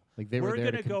 No. They were We're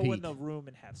there gonna to go in compete. the room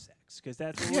and have sex because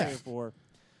that's what we're here for.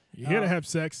 you're here to have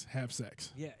sex, have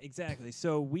sex. Yeah, exactly.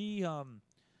 So we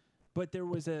but there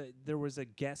was a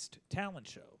guest talent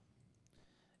show.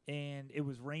 And it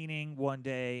was raining one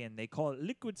day, and they call it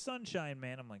liquid sunshine,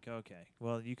 man. I'm like, okay,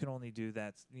 well, you can only do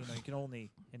that. You can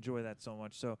only enjoy that so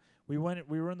much. So we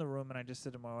were in the room, and I just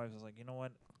said to my wife, I was like, you know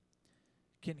what?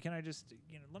 Can I just,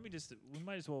 we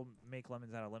might as well make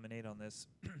lemons out of lemonade on this.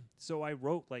 So I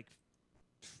wrote like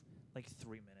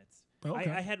 3 minutes. Okay.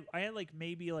 I had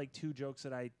maybe 2 jokes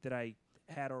that I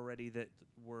had already that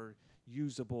were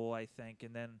usable, I think,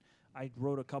 and then I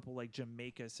wrote a couple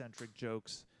Jamaica-centric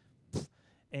jokes.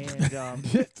 And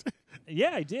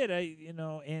yeah, I did.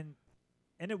 And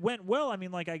it went well. I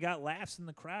mean, I got laughs in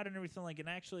the crowd and everything. And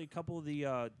actually, a couple of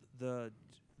the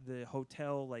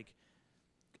hotel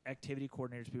activity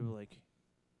coordinators, people were like,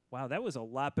 "Wow, that was a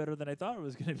lot better than I thought it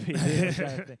was going to be." Kind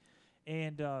of thing.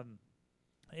 And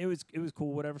it was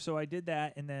cool, whatever. So I did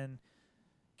that, and then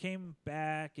came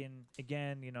back, and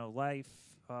again, life,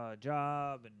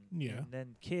 job, and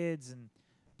then kids, and.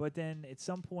 But then at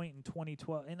some point in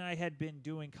 2012, and I had been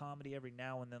doing comedy every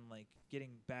now and then,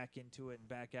 getting back into it and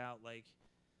back out. I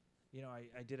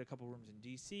did a couple rooms in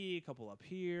D.C., a couple up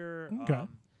here. Okay.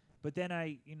 But then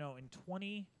in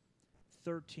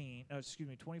 2014,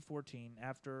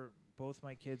 after both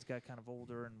my kids got kind of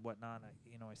older and whatnot,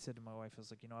 I said to my wife, I was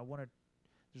like, I want to.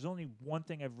 There's only one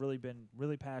thing I've really been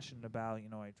really passionate about.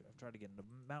 I've tried to get into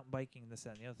mountain biking and this,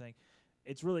 that, and the other thing.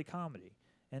 It's really comedy.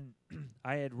 And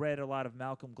I had read a lot of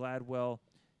Malcolm Gladwell,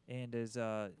 and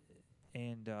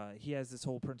he has this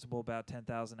whole principle about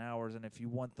 10,000 hours. And if you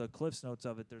want the Cliff's Notes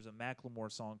of it, there's a Macklemore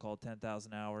song called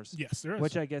 10,000 Hours. Yes, there is.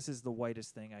 Which I guess is the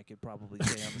whitest thing I could probably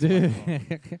say on this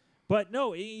microphone. But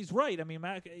no, he's right. I mean,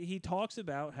 he talks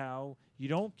about how you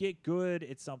don't get good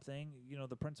at something.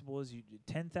 The principle is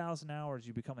 10,000 hours,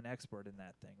 you become an expert in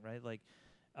that thing, right?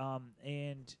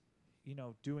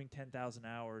 Doing 10,000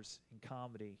 hours in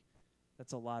comedy,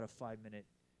 that's a lot of 5-minute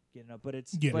getting up. But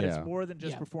it's more than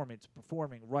just performing. It's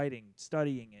performing, writing,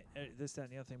 studying it, this, that,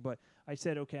 and the other thing. But I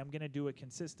said, okay, I'm going to do it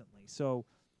consistently. So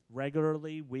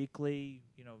regularly, weekly,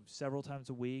 several times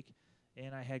a week.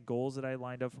 And I had goals that I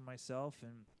lined up for myself.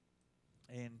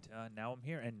 And now I'm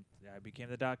here. And I became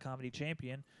the .comedy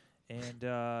champion. And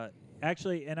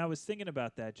actually, I was thinking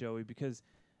about that, Joey, because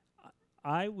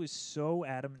I was so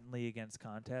adamantly against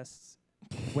contests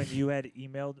when you had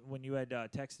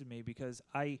texted me, because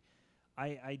I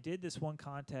did this one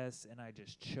contest and I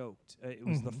just choked. It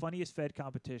was the funniest Fed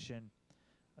competition,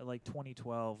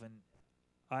 2012, and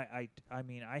I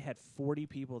mean I had 40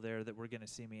 people there that were going to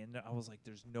see me, and I was like,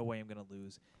 "There's no way I'm going to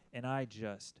lose," and I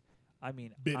choked.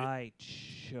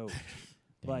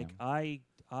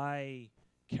 I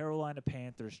Carolina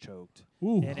Panthers choked.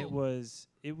 Ooh. And it was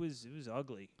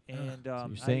ugly. And So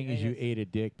you're saying you ate a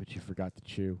dick, but you forgot to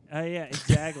chew. Yeah,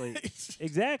 exactly,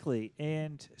 exactly.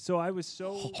 And so I was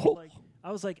so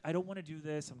I was like, I don't want to do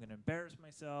this. I'm going to embarrass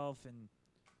myself, and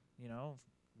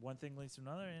one thing leads to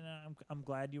another. And I'm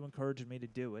glad you encouraged me to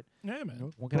do it. Yeah,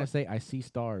 man. What can I say? I see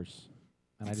stars,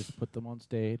 and I just put them on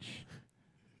stage.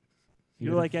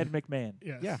 You're like Ed McMahon.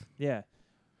 Yes. Yeah.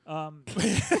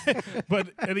 But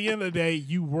at the end of the day,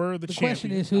 you were the champion.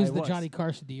 question is, who's I the was. Johnny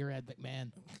Carson to your Ed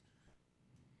McMahon?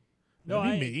 No,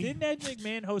 That'd be me. didn't Ed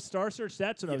McMahon host Star Search?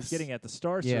 That's what I was Yes. getting at. The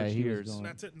Star Yeah, Search he was years. going-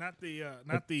 That's it. Not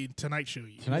the Tonight Show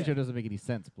year. Tonight Show doesn't make any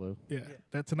sense, Blue. Yeah,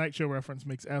 that Tonight Show reference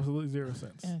makes absolutely zero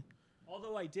sense.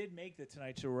 Although I did make the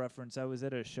Tonight Show reference, I was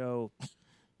at a show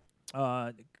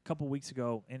a couple weeks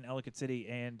ago in Ellicott City,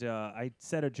 and I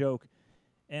said a joke.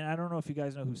 And I don't know if you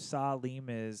guys know who Salim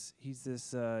is. He's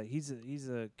this. He's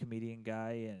a comedian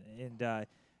guy, and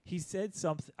he said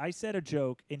something. I said a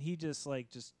joke, and he just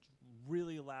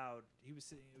really loud. He was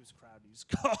sitting. It was crowded. He was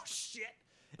oh shit,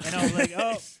 and I was like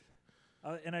oh.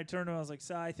 And I turned to him. I was like,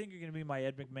 "Sa, I think you're gonna be my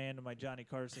Ed McMahon and my Johnny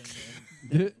Carson."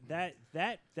 And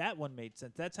that one made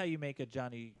sense. That's how you make a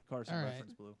Johnny Carson All right.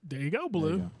 reference, Blue. There you go, Blue.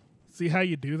 There you go. See how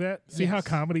you do that? See how Yes.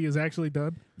 comedy is actually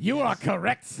done? You are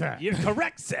correct, sir. You're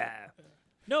correct, sir.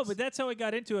 No, but that's how I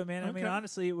got into it, man. I mean, Okay.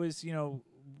 honestly, it was,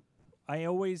 I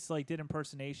always did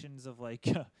impersonations of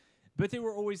but they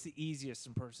were always the easiest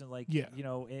in person. Yeah.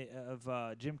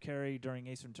 Of Jim Carrey during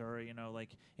Ace Ventura.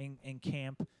 In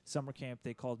camp, summer camp,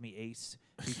 they called me Ace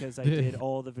because I did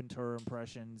all the Ventura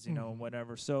impressions, and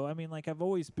whatever. So I mean, I've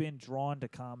always been drawn to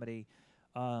comedy,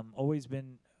 always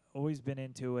been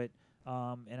into it.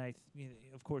 And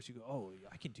of course, you go, oh,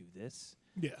 I can do this.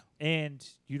 Yeah. And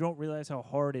you don't realize how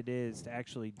hard it is to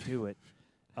actually do it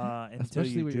until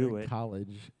Especially you when do you're in it.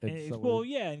 college. Well,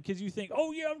 yeah, because you think,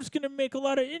 oh yeah, I'm just gonna make a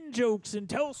lot of in jokes and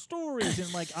tell stories,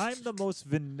 and I'm the most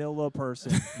vanilla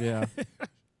person yeah.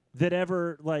 that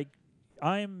ever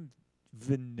I'm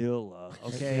vanilla,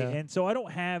 okay, Yeah. and so I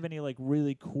don't have any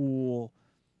really cool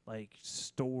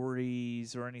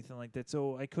stories or anything like that.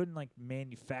 So I couldn't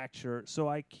manufacture. So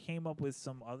I came up with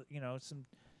some other, some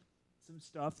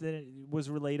stuff that was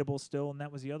relatable still, and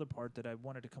that was the other part that I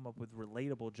wanted to come up with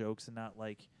relatable jokes and not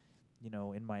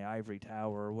in my ivory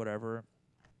tower or whatever.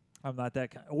 I'm not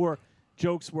that kind. Or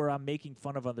jokes where I'm making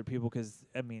fun of other people because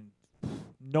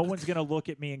no one's gonna look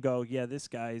at me and go, yeah, this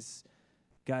guy's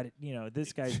got it.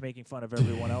 This guy's making fun of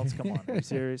everyone else. Come on, are you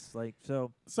serious?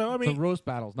 So I So mean, roast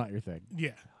battle's not your thing.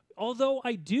 yeah. Although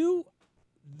I do,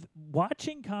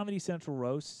 watching Comedy Central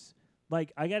roasts,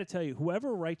 I got to tell you,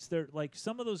 whoever writes their,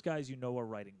 some of those guys are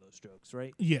writing those jokes,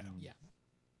 right? Yeah. Yeah.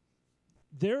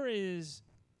 There is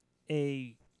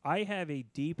I have a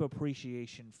deep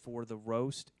appreciation for the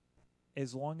roast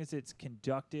as long as it's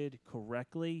conducted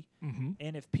correctly Mm-hmm.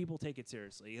 and if people take it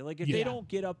seriously. If Yeah. they don't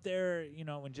get up there,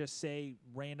 and just say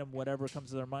random whatever comes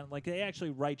to their mind, they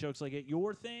actually write jokes at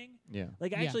your thing. Yeah. I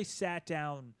Yeah. actually sat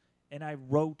down and I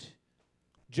wrote,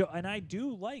 and I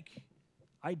do like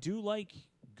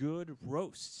good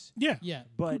roasts. Yeah. Yeah.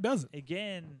 But Who doesn't?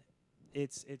 again,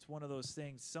 it's one of those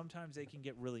things. Sometimes they can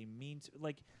get really mean.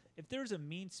 If there's a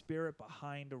mean spirit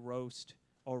behind a roast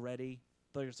already,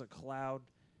 there's a cloud.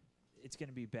 It's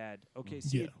gonna be bad. Okay.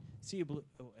 See you, Blue.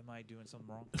 Oh, am I doing something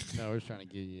wrong? No, we're just trying to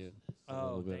give you a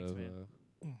Oh, little bit thanks, of man.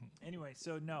 Anyway,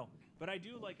 so no, but I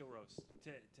do like a roast.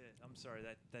 I'm sorry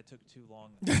that took too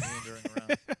long meandering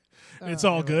around. It's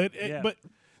all good. Yeah. But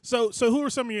so who are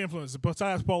some of your influences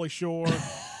besides Pauly Shore?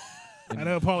 I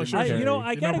know Pauly Shore. I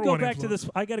Carey. got to go back to this.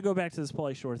 I got to go back to this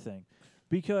Pauly Shore thing,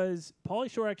 because Pauly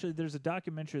Shore actually, there's a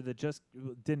documentary that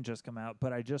didn't just come out,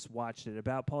 but I just watched it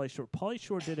about Pauly Shore. Pauly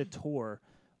Shore did a tour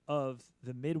of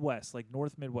the Midwest,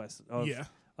 North Midwest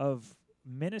of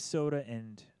Minnesota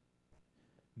and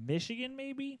Michigan,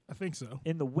 maybe I think so.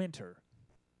 in the winter.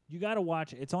 You got to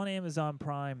watch it. It's on Amazon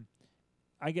Prime.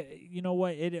 You know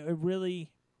what? It really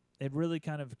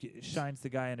kind of shines the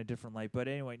guy in a different light. But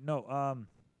anyway, no.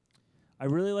 I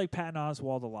really like Patton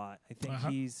Oswalt a lot. I think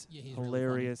he's Yeah, he's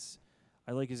hilarious.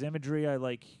 I like his imagery. I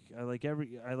like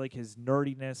his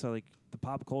nerdiness. I like the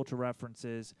pop culture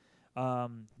references. I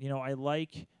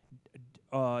like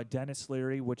Dennis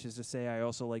Leary, which is to say I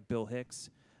also like Bill Hicks.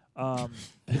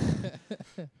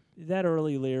 That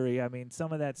early Leary,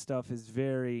 some of that stuff is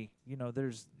very,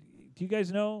 there's. Do you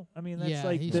guys know? That's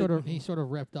Yeah, he sort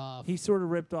of ripped off. He sort of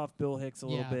ripped off Bill Hicks a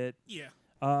little Yeah. bit.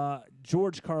 Yeah.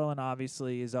 George Carlin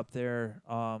obviously is up there.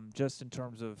 Just in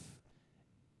terms of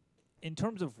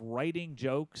writing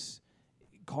jokes,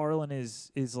 Carlin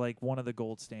is one of the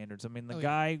gold standards. The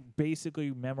guy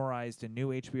basically memorized a new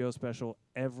HBO special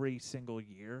every single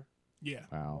year. Yeah.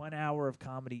 Wow. 1 hour of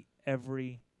comedy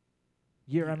every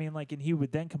year. And he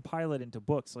would then compile it into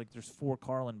books. There's 4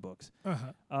 Carlin books.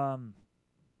 Uh-huh.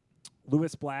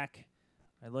 Louis Black.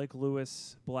 I like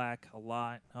Louis Black a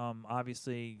lot.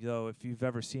 Obviously, though, if you've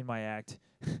ever seen my act,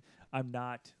 I'm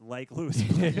not like Louis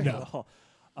Black at all.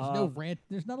 There's no rant.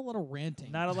 There's not a lot of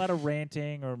ranting. Not a lot of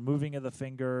ranting or moving of the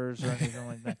fingers or anything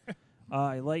like that.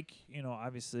 I like,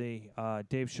 obviously,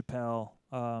 Dave Chappelle.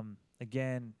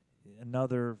 Again,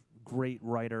 another great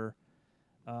writer.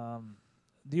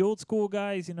 the old school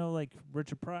guys, like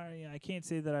Richard Pryor. I can't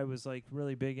say that I was like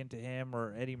really big into him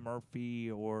or Eddie Murphy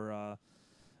or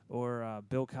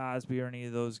Bill Cosby or any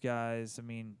of those guys. I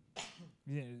mean,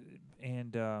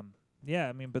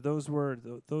 but those were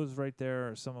those right there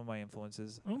are some of my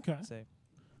influences. Okay. I'd say.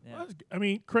 Yeah. Well, I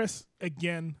mean, Chris,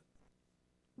 again,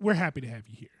 we're happy to have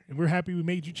you here, and we're happy we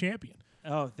made you champion.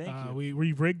 Oh, thank you.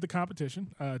 We rigged the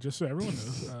competition, just so everyone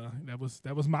knows.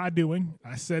 That was my doing.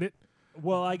 I said it.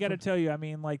 Well, I got to tell you, I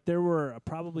mean, like there were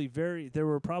probably 3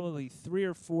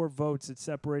 or 4 votes that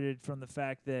separated from the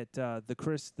fact that the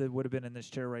Chris that would have been in this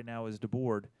chair right now is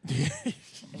DeBoard.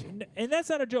 and that's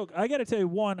not a joke. I got to tell you,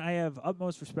 one, I have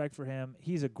utmost respect for him.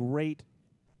 He's a great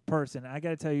person. I got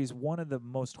to tell you, he's one of the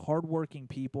most hardworking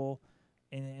people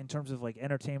in terms of like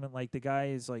entertainment. Like the guy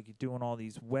is like doing all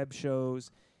these web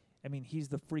shows. I mean, he's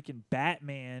the freaking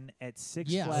Batman at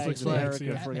Six Flags America,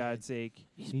 yeah. for God's sake.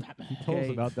 He told us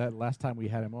about that last time we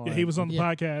had him on. Yeah, he was on the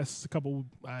podcast a couple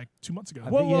 2 months ago.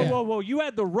 Whoa! You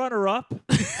had the runner-up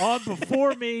on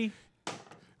before me.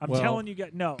 I'm telling you guys.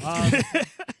 No, I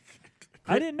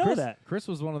didn't know that. Chris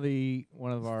was one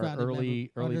of our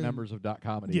early members of Dot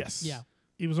Comedy. Yes. Yeah.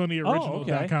 He was on the original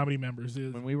Dot Comedy members.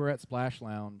 When we were at Splash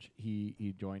Lounge,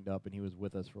 he joined up and he was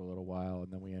with us for a little while,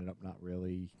 and then we ended up not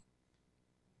really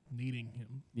needing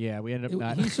him. Yeah, we ended up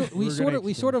not.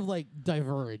 We sort of like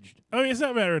diverged. I mean, it's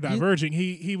not a matter of diverging.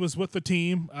 He was with the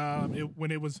team. When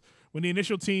the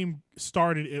initial team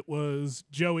started, it was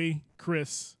Joey,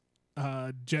 Chris,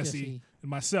 Jesse,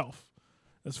 and myself.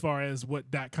 As far as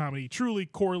what Dot Comedy truly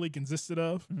corely consisted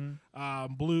of,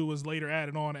 Blue was later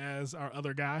added on as our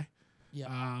other guy.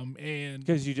 Yeah. And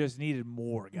because you just needed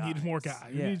more guys. Needed more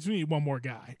guys. Yeah. We needed one more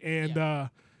guy, and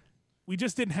we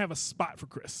just didn't have a spot for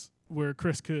Chris where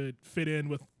Chris could fit in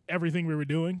with everything we were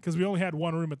doing because we only had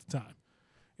one room at the time.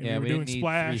 And we were doing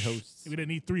Splash. We didn't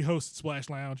need 3 hosts at Splash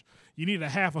Lounge. You needed a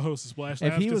half a host at Splash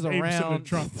Lounge. If he was around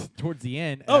towards the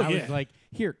end, I was like,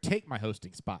 "Here, take my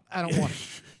hosting spot. I don't want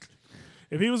it."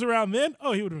 If he was around then,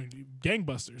 he would have been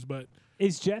gangbusters. But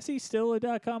is Jesse still a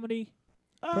Dot Comedy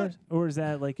person, or is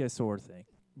that like a sore thing?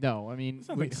 No, I mean, he's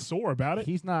not like sore about it.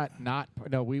 He's not. No, I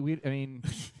mean,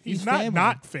 he's he's family.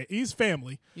 He's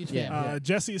family.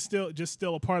 Jesse is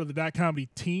still a part of the Dot Comedy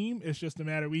team. It's just a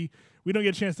matter we don't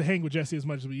get a chance to hang with Jesse as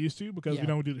much as we used to because we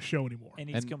don't do the show anymore. And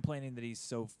he's complaining that he's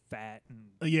so fat. And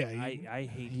I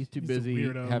hate. He's too busy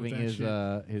having his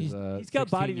he's got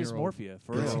body dysmorphia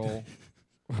for real.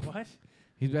 What?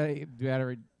 He's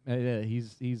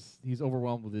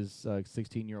overwhelmed with his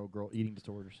 16-year-old girl eating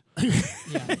disorders. Yeah.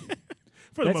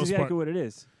 For That's the most exactly part. what it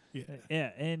is. Yeah.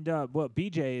 Yeah. And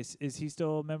BJ, is he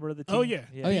still a member of the team? Oh, yeah.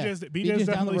 BJ's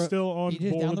definitely still on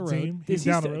board with the team. He's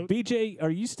down the road. BJ, are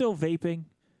you still vaping?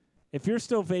 If you're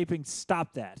still vaping,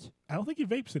 stop that. I don't think he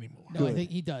vapes anymore. No, I think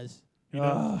he does.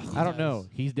 I don't know.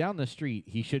 He's down the street.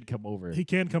 He should come over. He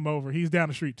can come over. He's down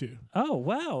the street, too. Oh,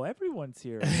 wow. Everyone's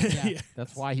here. Yeah.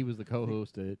 That's why he was the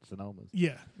co-host at Sonoma's.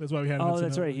 Yeah. That's why we had him at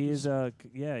that's Sonoma. right. He is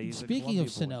he's Speaking of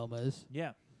Sonoma's.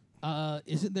 Yeah.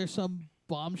 Isn't there some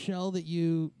bombshell that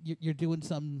you're doing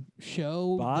some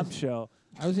show? Bombshell.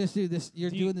 I was going to do this. You're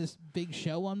doing this big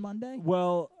show on Monday?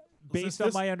 Well, based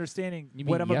on my understanding,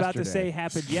 what I'm about to say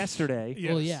happened yesterday.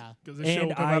 Yes, well, yeah.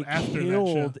 And I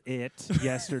killed it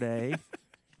yesterday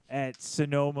at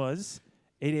Sonoma's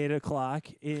at 8 o'clock.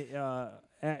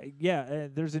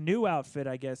 There's a new outfit,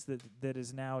 I guess, that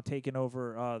is now taking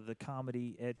over the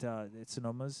comedy at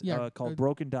Sonoma's called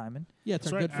Broken Diamond. Yeah, it's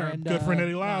our good friend. Good friend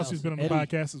Eddie Lyles, who's been on the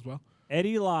podcast as well.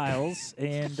 Eddie Lyles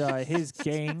and his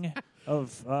gang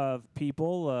of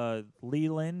people,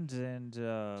 Leland and...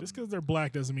 just because they're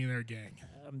black doesn't mean they're a gang.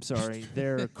 I'm sorry.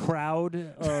 Their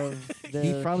crowd of...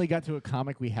 He finally got to a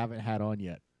comic we haven't had on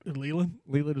yet. Leland?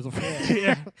 Leland was the first,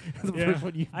 the first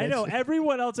one you mentioned. I know.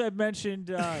 Everyone else I've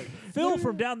mentioned, Phil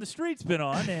from down the street's been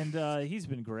on, and he's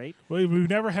been great. Well, we've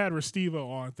never had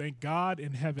Restivo on. Thank God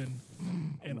in heaven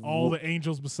and all the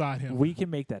angels beside him. We can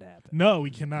make that happen. No, we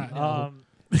cannot.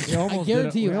 I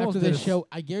guarantee you after this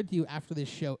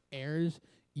show airs,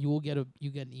 you get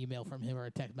an email from him or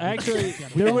a text message. Actually,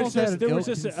 there was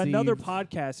just another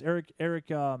podcast. Eric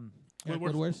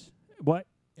Woodworth. What?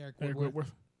 Eric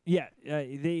Woodworth. Yeah,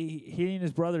 he and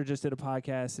his brother just did a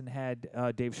podcast and had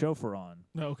Dave Schofer on.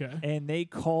 Okay. And they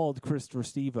called Chris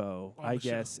Restivo, I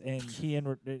guess, show. and he and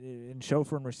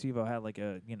Schofer and Restivo had like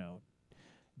a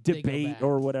debate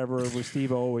or whatever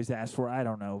Restivo always asked for. I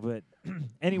don't know, but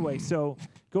anyway. So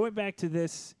going back to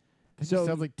this,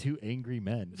 sounds like two angry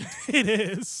men. It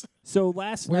is. So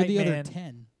last Where night, are the other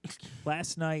 10?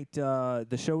 Last night,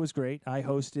 the show was great. I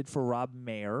hosted for Rob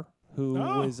Mayer, who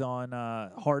was on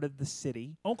Heart of the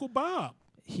City. Uncle Bob.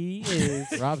 He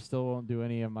is. Rob still won't do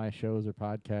any of my shows or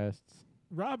podcasts.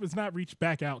 Rob has not reached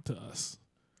back out to us.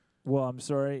 Well, I'm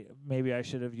sorry. Maybe I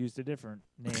should have used a different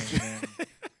name.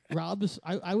 Rob's.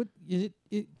 I would. Would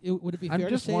it be fair I'm to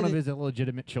just say one of that- his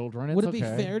illegitimate children. Would It's it be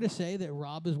okay. fair to say that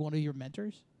Rob is one of your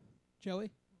mentors,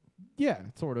 Joey? Yeah,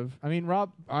 sort of. I mean,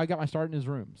 Rob, I got my start in his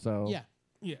room, so Yeah.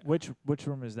 Yeah. Which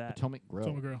room is that? Potomac Grill.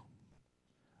 Tell my girl.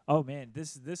 Oh man,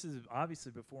 this is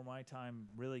obviously before my time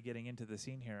really getting into the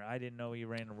scene here. I didn't know he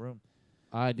ran a room.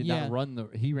 I did Yeah. not run the.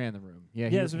 He ran the room. Yeah,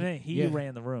 Yeah, that's what I'm saying. He yeah.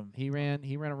 ran the room. He ran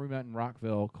a room out in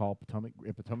Rockville called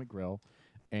Potomac Grill,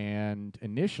 and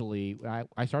initially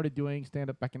I started doing stand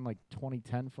up back in like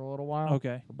 2010 for a little while.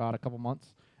 Okay. For about a couple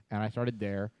months, and I started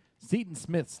there. Seton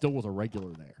Smith still was a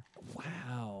regular there,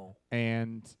 Wow.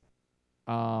 and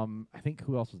I think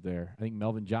who else was there? I think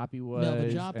Melvin Joppy was.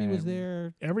 Melvin Joppy was and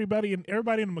there. Everybody in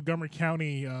the Montgomery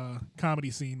County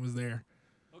comedy scene was there.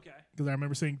 Okay. Because I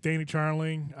remember seeing Danny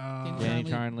Charling, Danny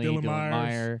Charnley, Charnley, Dylan Dylan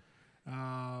Meyer.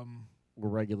 Meyer were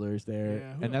regulars there,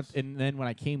 Yeah, who and else? and then when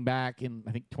I came back in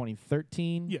I think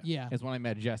 2013, Yeah. Yeah. is when I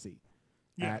met Jesse.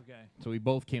 Yeah. At- Okay. So we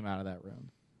both came out of that room.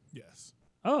 Yes.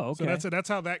 Oh, okay. So that's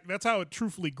how it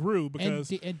truthfully grew because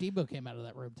And Debo came out of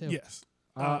that room too. yes,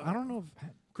 I don't know if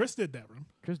Chris did that room.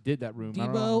 Chris did that room. I don't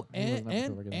Debo know. He wasn't up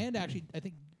for regular. and actually I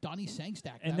think Donnie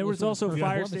Sangstack. and that there was one of his also first Fire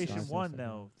performances. Station Station 1, One.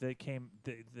 though, that came.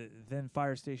 Then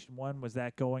Fire Station 1, was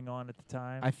that going on at the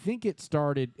time? I think it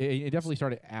started. It definitely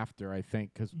started after. I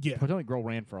think because Yeah. Potomac Grill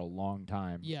ran for a long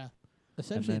time. Yeah,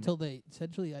 essentially then- until they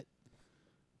essentially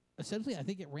I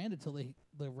think it ran until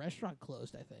the restaurant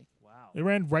closed. I think. wow. It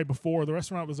ran right before the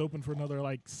restaurant was open for another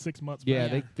like 6 months. Yeah,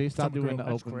 Yeah. they stopped Potomac doing the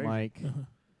Grill. That's open crazy. mic Uh-huh.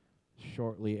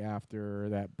 shortly after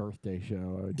that birthday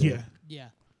show. I did. Yeah. Yeah.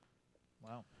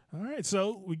 Wow. All right,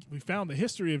 so we found the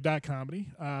history of dot comedy.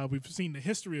 We've seen the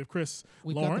history of Chris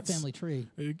We've Lawrence, got the family tree.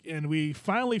 and we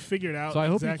finally figured out. So I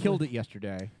hope exactly, you killed it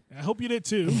yesterday. I hope you did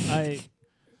too.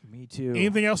 Me too.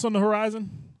 Anything else on the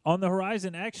horizon? On the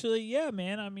horizon, actually, yeah,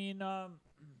 man. I mean, I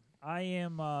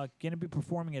am going to be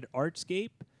performing at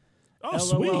Artscape. Oh, LOL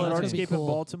sweet! at That's gonna be Artscape cool. in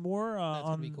Baltimore That's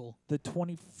gonna on be cool. the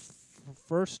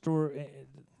 21st. Or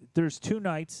there's 2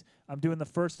 nights. I'm doing the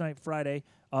first night Friday.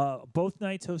 Both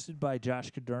nights hosted by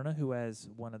Josh Caderna, who has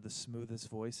one of the smoothest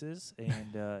voices,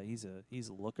 and he's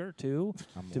a looker too.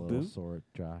 I'm a To little boot? sore,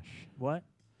 Josh. What?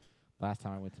 Last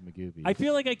time I went to Magooby. I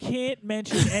feel like I can't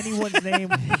mention anyone's name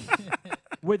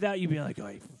without you being like, "Oh,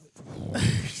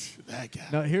 That guy.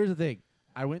 No, here's the thing.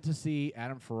 I went to see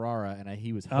Adam Ferrara, and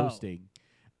he was Oh. hosting.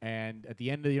 And at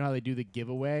the end of how they do the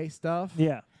giveaway stuff.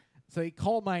 yeah, So he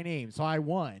called my name, so I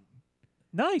won.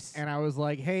 nice." And I was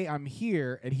like, "Hey, I'm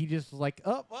here," and he just was like,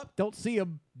 "Up, don't see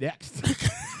him next."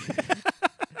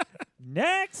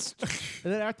 Next.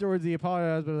 And then afterwards, he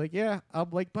apologized, but like, "Yeah, I'm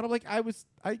like, I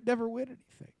never win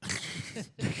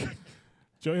anything."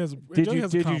 Joey has. Did Joey you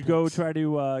has did you go compliments. try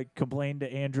to complain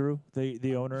to Andrew,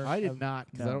 the owner? I did not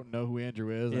because I no. don't know who Andrew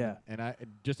is. Yeah. And I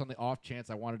just on the off chance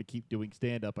I wanted to keep doing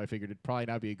stand up, I figured it'd probably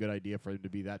not be a good idea for him to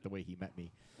be that the way he met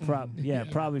me. Yeah,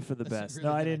 probably for the That's a best. really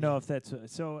No, I good didn't know idea. if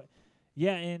that's so.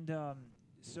 Yeah, and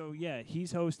so yeah,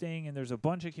 he's hosting, and there's a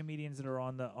bunch of comedians that are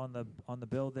on the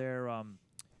bill there.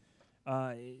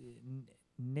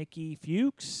 Nikki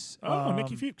Fuchs. Oh,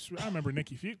 Nikki Fuchs. I remember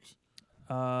Nikki Fuchs.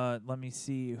 Let me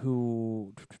see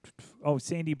who. Oh,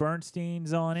 Sandy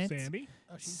Bernstein's on it. Sandy.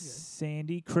 Oh, she's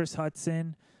Sandy, Chris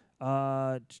Hudson,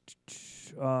 Dan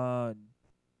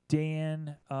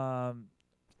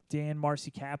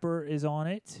Marcy Capper is on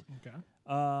it. Okay.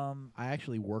 I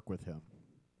actually work with him.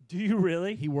 Do you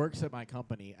really? He works at my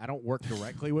company. I don't work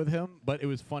directly with him, but it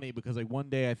was funny because like one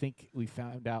day I think we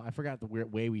found out. I forgot the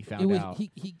weird way we found It was out.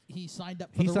 he signed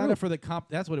up for He the signed room. up for the comp.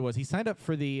 That's what it was. He signed up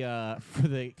for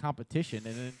the competition,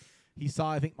 and then he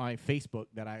saw I think my Facebook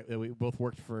that we both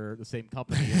worked for the same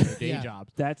company in their day Yeah.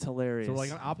 jobs. That's hilarious. So we're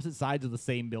like on opposite sides of the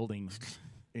same building.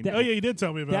 In- That- Oh yeah, you did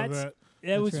tell me about That's- that. It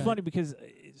That's was right. funny because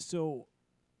so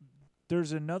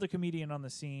there's another comedian on the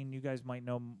scene. You guys might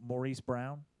know Maurice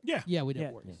Brown. Yeah. Yeah, we did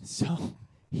Yeah. work. So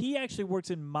he actually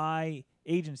works in my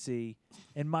agency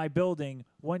in my building.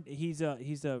 He's a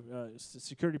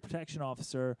security protection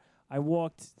officer. I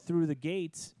walked through the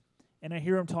gates and I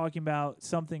hear him talking about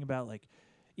something about like,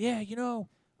 I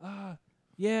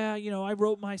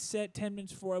wrote my set 10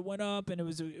 minutes before I went up and it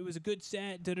was a good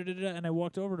set. Da, da, da, da. And I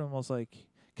walked over to him. I was like,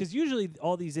 because usually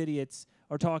all these idiots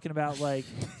are talking about like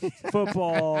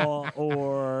football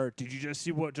or did you just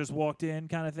see what just walked in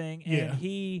kind of thing. Yeah.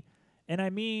 And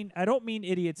I don't mean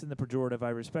idiots in the pejorative. I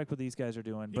respect what these guys are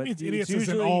doing, He but means it's idiots as in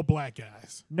usually all black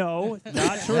guys. no,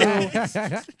 not true.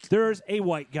 There's a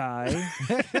white guy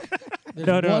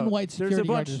There's one white security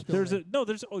guard.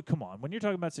 Come on. When you're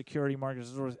talking about security,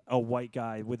 Marcus, there's a white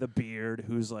guy with a beard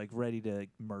who's like ready to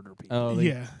murder people. Oh,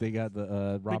 Yeah. They got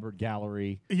the Robert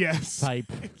Gallery Yes.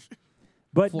 type.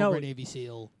 But Former no, Navy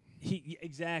SEAL.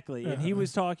 exactly. And he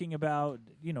was talking about,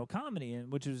 comedy,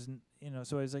 and which was,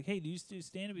 so I was like, hey, do you do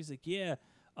stand-up? He's like, yeah.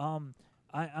 I'm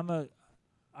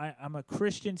a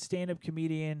Christian stand-up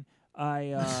comedian.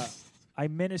 I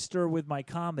minister with my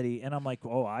comedy, and I'm like,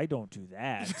 oh, I don't do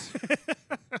that.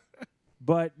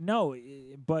 But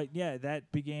yeah,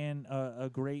 that began a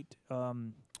great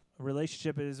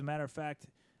relationship. As a matter of fact,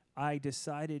 I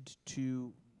decided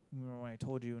to, when I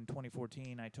told you in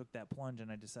 2014, I took that plunge and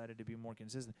I decided to be more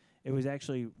consistent. It was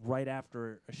actually right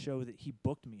after a show that he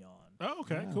booked me on. Oh,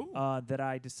 okay, cool. That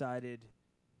I decided,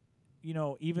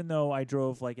 even though I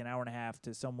drove like an hour and a half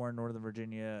to somewhere in Northern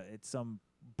Virginia, it's some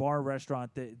bar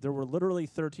restaurant, there were literally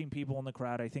 13 people in the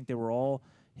crowd. I think they were all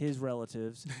his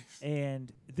relatives.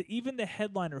 And even the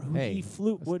headliner who he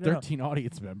flew... 13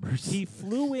 audience members. He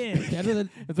flew in... better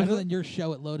than your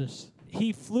show at Lotus.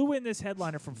 He flew in this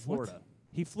headliner from Florida. What?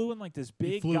 He flew in like this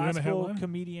big gospel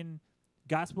comedian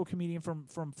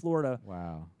from Florida.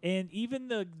 Wow. And even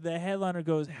the headliner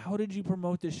goes, how did you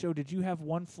promote this show? Did you have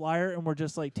one flyer? And we're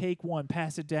just like, take one,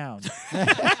 pass it down.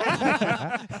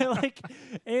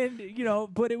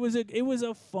 But it was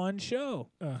a fun show.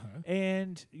 Uh-huh.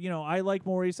 And, I like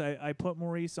Maurice. I put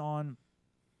Maurice on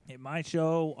at my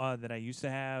show that I used to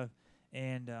have.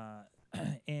 And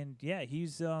yeah,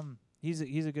 he's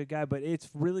a good guy, but it's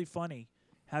really funny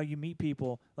how you meet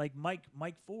people like Mike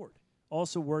Ford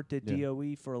also worked at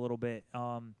DOE for a little bit,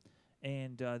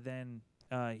 and then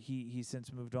he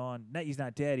since moved on. He's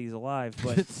not dead; he's alive.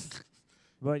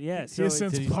 But yeah, so he's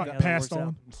since passed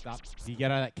on. Stop. Do you get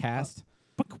out of that cast?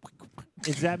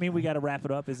 Does that mean we got to wrap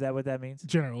it up? Is that what that means?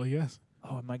 Generally, yes.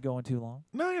 Oh, am I going too long?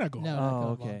 No, you're not going. No,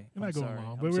 long. Okay. You're not going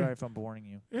long. I'm sorry if I'm boring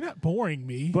you. You're not boring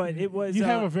me. But it was. You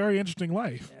have a very interesting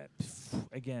life.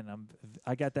 Again,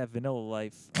 I got that vanilla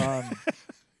life.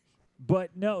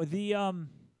 But no, that's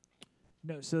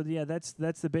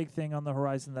the big thing on the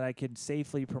horizon that I can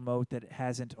safely promote that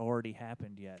hasn't already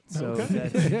happened yet. So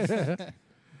okay.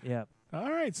 Yeah.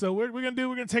 All right, so we're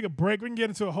gonna take a break. We can get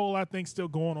into a whole lot of things still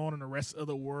going on in the rest of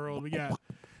the world. We got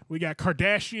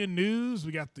Kardashian news.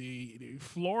 We got the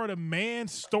Florida man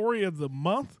story of the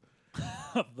month.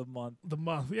 The month.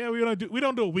 Yeah, we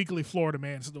don't do a weekly Florida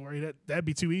man story. That'd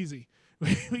be too easy.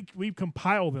 We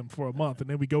compile them for a month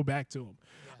and then we go back to them.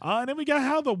 And then we got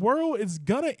how the world is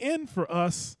gonna end for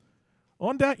us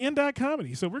on in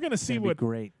comedy. So we're gonna see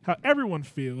how everyone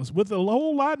feels with a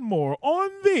whole lot more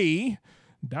on the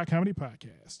Dot Comedy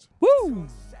Podcast. Woo!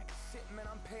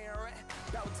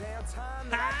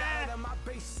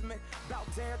 About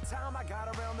damn time I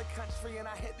got around the country and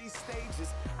I hit these stages.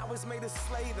 I was made to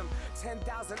slay them.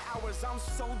 10,000 hours, I'm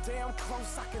so damn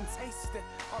close I can taste it.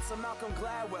 Also Malcolm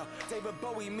Gladwell, David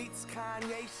Bowie meets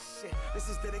Kanye shit. This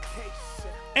is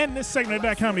dedication. And this segment of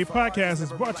Dot Comedy Podcast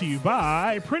is brought to you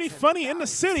by Pretty Funny in the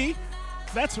City.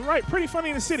 That's right, Pretty Funny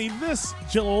in the City. This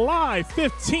July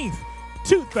 15th,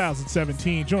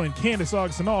 2017. Join Candace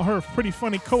August and all her Pretty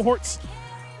Funny cohorts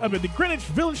up at the Greenwich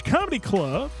Village Comedy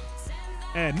Club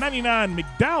at 99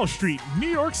 McDowell Street, New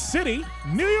York City,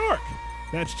 New York.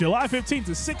 That's July 15th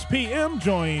at 6 p.m.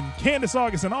 Join Candace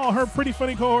August and all her Pretty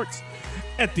Funny cohorts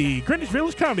at the Greenwich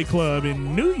Village Comedy Club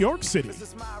in New York City.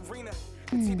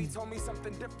 And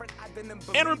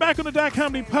we're back on the Dot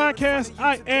Comedy Podcast.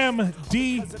 I am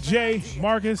DJ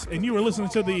Marcus, and you are listening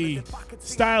to the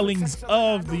stylings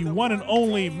of the one and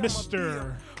only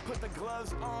Mr.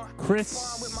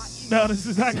 Chris. No, this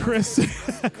is not Chris.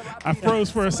 I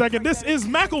froze for a second. This is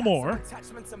Macklemore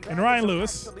and Ryan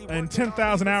Lewis and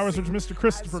 10,000 Hours, which Mr.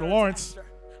 Christopher Lawrence.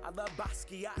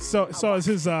 So is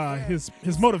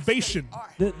his motivation.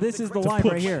 This is the line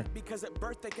push. right here.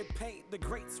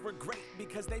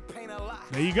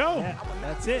 There you go. Yeah,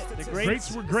 that's it. The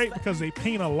Greats were great because they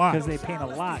paint a lot. Because they paint a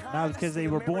lot, not because they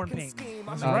were born painting.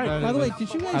 That's right. By the way,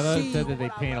 did you I guys thought see? it said that they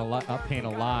paint a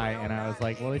lie, and I was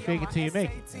like, well, they fake it till you make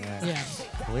it. Yeah.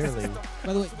 Clearly.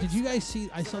 By the way, did you guys see?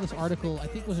 I saw this article. I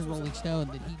think it was in Rolling Stone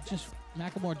that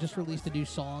Macklemore just released a new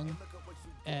song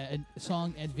and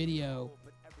video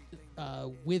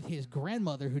with his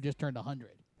grandmother who just turned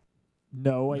 100.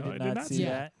 No, I did not see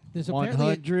that. There's apparently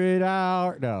 100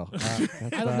 hours. No, I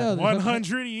don't know.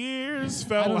 100 years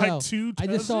felt like 2 I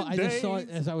just saw days. it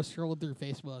as I was scrolling through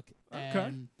Facebook.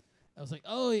 And I was like,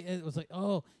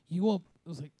 you won't. It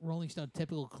was like Rolling Stone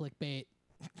typical clickbait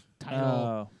title.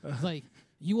 Oh. It's like,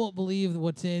 you won't believe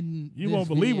what's in. You this won't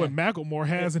believe video. what Macklemore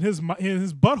has in his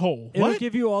butthole. It'll What?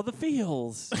 give you all the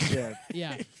feels. Yeah.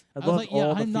 Yeah. I was love like, yeah,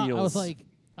 all the I'm not. I was feels. like,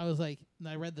 I was like, and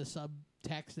I read the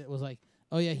subtext. It was like,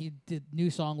 oh yeah, he did new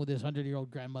song with his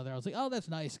 100-year-old grandmother. I was like, oh, that's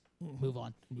nice. Move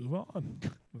on. Move on.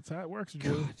 That's how it works.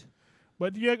 Drew.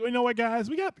 But yeah, you know what, guys?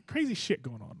 We got crazy shit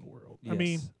going on in the world. I Yes.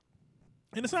 mean,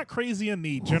 and it's not crazy in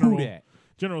the Who dat?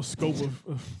 general scope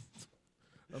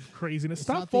of craziness. It's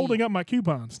Stop not folding up my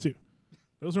coupons too.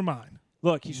 Those are mine.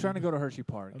 Look, he's trying to go to Hershey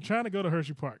Park. I'm trying to go to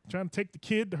Hershey Park. I'm trying to take the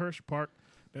kid to Hershey Park.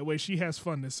 That way she has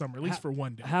fun this summer, at least for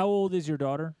one day. How old is your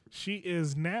daughter? She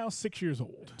is now 6 years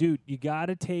old. Dude, you got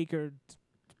to take her.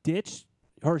 Ditch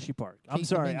Hershey Park. I'm Keep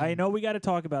sorry. them in. I know we got to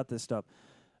talk about this stuff.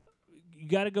 You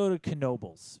got to go to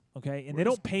Knoebels, okay? And they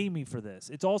Where's don't pay me for this.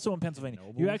 It's also in Pennsylvania.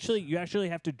 You actually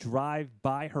have to drive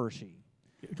by Hershey.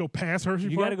 Go past Hershey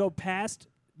You Park. got to go past,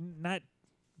 not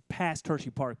past Hershey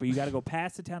Park, but you got to go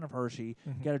past the town of Hershey.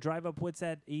 Mm-hmm. You got to drive up. What's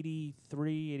that?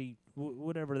 83, 80,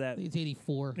 whatever I that. think it's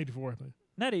 84. 84, I think.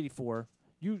 Not 84.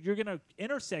 You're gonna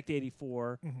intersect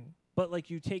 84, but like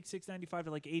you take 695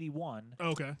 to like 81.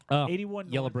 Okay.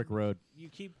 81 Yellow north, Brick Road. You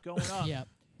keep going up. Yeah.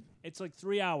 It's like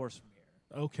 3 hours from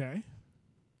here. Okay.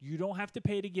 You don't have to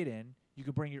pay to get in. You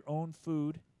can bring your own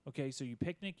food. Okay, so you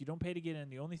picnic. You don't pay to get in.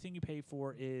 The only thing you pay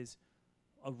for is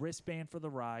a wristband for the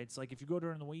rides. Like if you go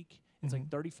during the week, it's like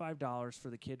 $35 for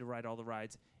the kid to ride all the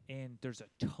rides. And there's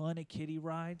a ton of kiddie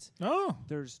rides. Oh.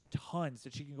 There's tons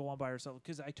that she can go on by herself.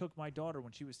 Because I took my daughter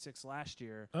when she was 6 last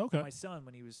year. Okay. My son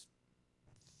when he was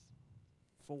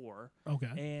 4. Okay.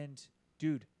 And,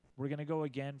 dude, we're going to go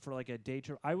again for like a day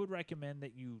trip. I would recommend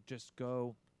that you just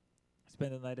go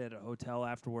spend the night at a hotel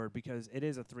afterward because it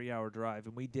is a 3-hour drive.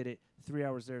 And we did it 3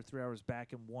 hours there, 3 hours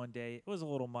back in one day. It was a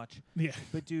little much. Yeah.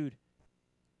 But, dude,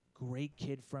 great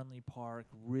kid-friendly park,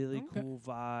 really cool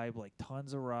vibe, like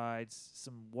tons of rides,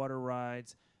 some water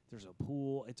rides. There's a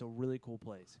pool. It's a really cool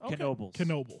place. Okay. Knoebels.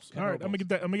 Knoebels. All right, I'm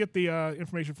gonna get the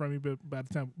information from you, by the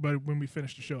time, but when we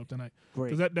finish the show up tonight, Great.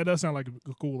 because that does sound like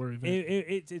a cooler event.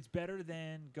 It's better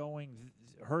than going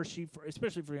Hershey,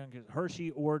 especially for young kids.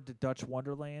 Hershey or the Dutch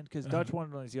Wonderland, because Dutch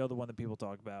Wonderland is the other one that people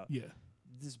talk about. Yeah.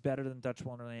 This is better than Dutch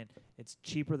Wonderland. It's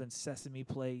cheaper than Sesame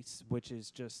Place, which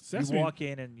is just Sesame- you walk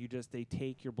in and they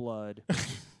take your blood.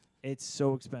 It's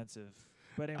so expensive.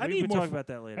 But I we need can more talk fr- about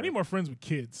that later. I need more friends with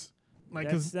kids. Like,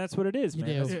 cause That's what it is, You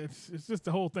man. do. yeah, it's just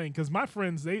the whole thing. Because my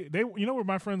friends, they you know where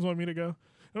my friends want me to go?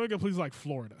 They want to go places like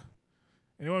Florida.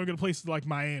 And they want me to go to places like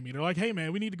Miami. They're like, hey,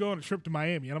 man, we need to go on a trip to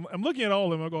Miami. And I'm looking at all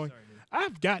of them. I'm going,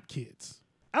 I've got kids.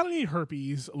 I don't need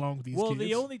herpes along with these kids. Well,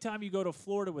 the only time you go to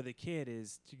Florida with a kid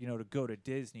is to go to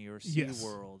Disney or Yes.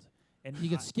 SeaWorld. And You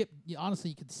could skip. Honestly,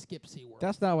 you could skip SeaWorld.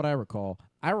 That's not what I recall.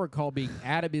 I recall being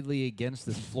adamantly against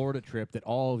this Florida trip that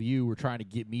all of you were trying to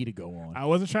get me to go on. I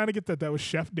wasn't trying to get that. That was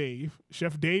Chef Dave.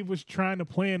 Chef Dave was trying to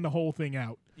plan the whole thing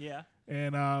out. yeah.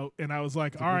 And I was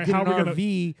like, all We'll right, get how an are we gonna?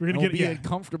 RV, we're gonna and we'll get- be yeah.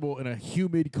 uncomfortable in a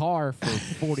humid car for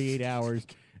 48 hours.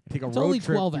 Take a It's road only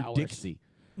trip 12 through hours. Dixie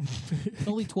It's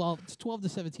only 12. It's 12 to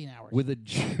 17 hours. with a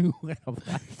Jew and a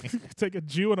black man. Take a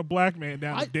Jew and a black man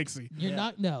down I- to Dixie. You're Yeah.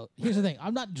 not. No. Here's the thing.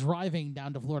 I'm not driving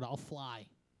down to Florida. I'll fly.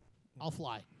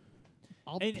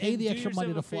 I'll pay the do extra money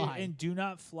to yourself a favor fly. and do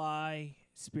not fly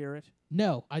Spirit.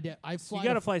 No, I So fly. you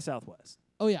got to fly Southwest.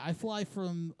 Oh yeah, I fly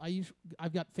from.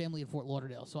 I've got family in Fort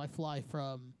Lauderdale, so I fly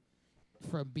from.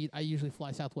 I usually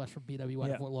fly Southwest from BWI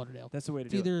Yeah. to Fort Lauderdale. That's the way to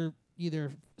It's do it.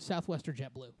 either Southwest or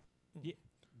JetBlue.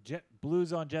 Jet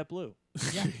Blues on JetBlue.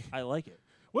 Yeah, I like it.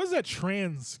 What is that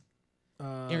trans?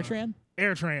 AirTran.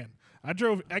 AirTran. I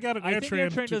got an I think AirTran.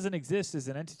 AirTran doesn't exist as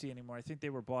an entity anymore. I think they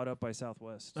were bought up by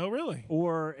Southwest. Oh, really?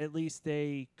 Or at least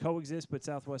they coexist, but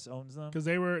Southwest owns them. Because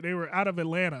they were out of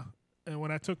Atlanta, and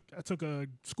when I took a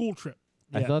school trip.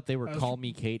 I Yeah. thought they were I was- Call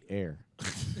Me Kate Air.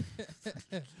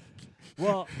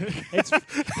 Well, it's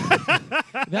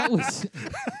That was.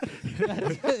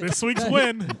 This week's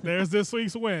win. There's this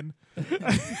week's win.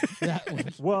 that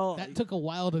was. well That took a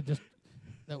while to just.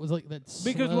 That was like that.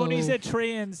 because when he slow- said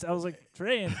trans, I was like,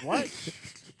 trans what?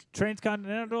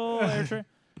 Transcontinental AirTran?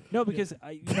 No, because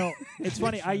it's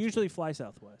funny. I usually fly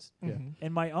Southwest,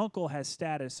 and my uncle has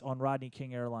status on Rodney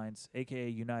King Airlines, aka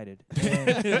United.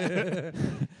 And,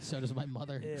 So does my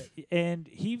mother. and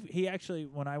he actually,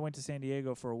 when I went to San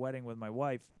Diego for a wedding with my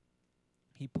wife,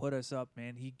 he put us up.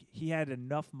 Man, he had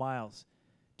enough miles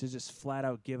to just flat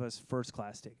out give us first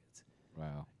class tickets.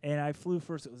 Wow. And I flew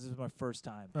first. This was my first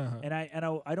time, Uh-huh. and I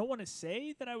don't want to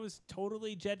say that I was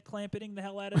totally Jed clampeting the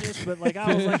hell out of this, but like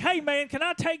I was like, "Hey man, can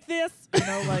I take this?" And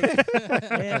I was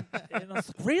like,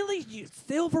 "Really, you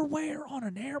silverware on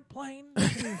an airplane?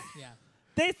 Yeah.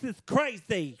 This is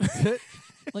crazy.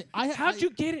 Like How'd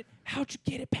you get it? How'd you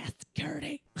get it past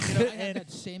security?" I had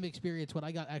that same experience when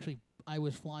I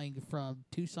was flying from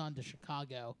Tucson to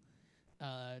Chicago,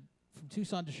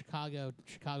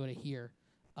 Chicago to here.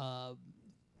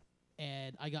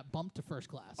 and I got bumped to first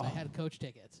class. I had coach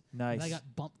tickets. Nice. And I got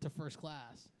bumped to first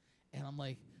class, and I'm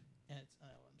like, and I'm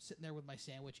sitting there with my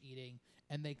sandwich eating,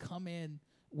 and they come in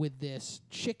with this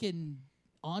chicken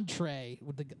entree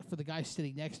for the guy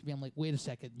sitting next to me. I'm like, wait a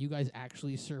second, you guys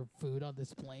actually serve food on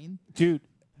this plane? Dude,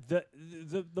 the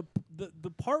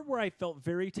part where I felt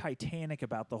very Titanic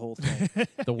about the whole thing.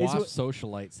 The WASP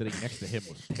socialite sitting next to him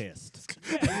was pissed.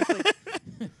 Yeah, he was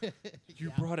like,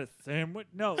 you brought a sandwich?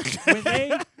 No,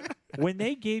 when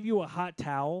they gave you a hot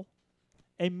towel,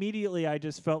 immediately I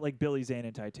just felt like Billy Zane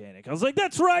in Titanic. I was like,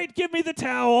 that's right, give me the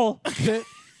towel.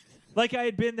 Like I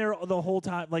had been there the whole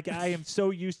time. Like I am so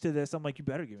used to this. I'm like, you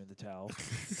better give me the towel.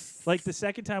 Like the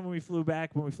second time when we flew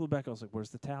back, I was like, where's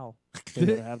the towel? They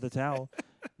better have the towel.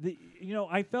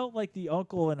 I felt like the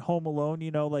uncle in Home Alone,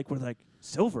 like we're like,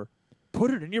 Silver,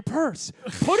 put it in your purse.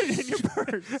 Put it in your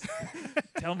purse.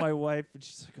 Tell my wife, and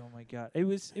she's like, oh my God. It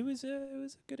was a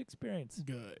good experience.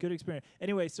 Good experience.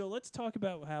 Anyway, so let's talk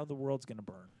about how the world's gonna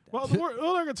burn. Well,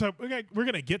 we're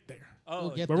gonna get there. Oh, We'll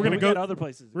get but there. we're gonna go other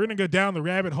places. We're gonna go down the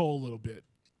rabbit hole a little bit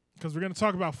because we're gonna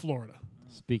talk about Florida.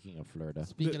 Speaking of Florida.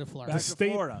 Speaking of Florida. Back to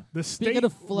Florida. The Speaking state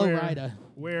of Florida.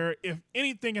 where if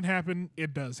anything can happen,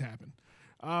 it does happen.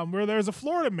 Where there's a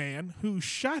Florida man who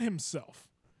shot himself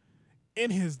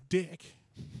in his dick.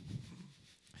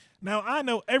 Now, I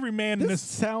know every man in This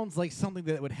this... sounds like something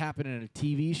that would happen in a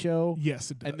TV show. Yes,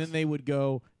 it does. And then they would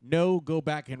go, no, go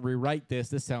back and rewrite this.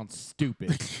 This sounds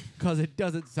stupid because it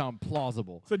doesn't sound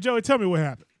plausible. So, Joey, tell me what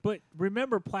happened. But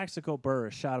remember, Plaxico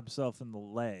Burress shot himself in the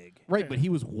leg Right, but he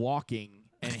was walking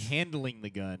and handling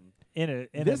the gun. in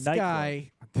a This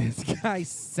nightclub. guy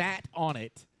sat on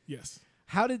it. Yes.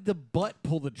 How did the butt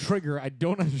pull the trigger? I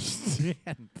don't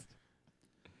understand.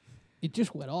 It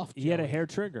just went off. He had a Joey. hair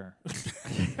trigger.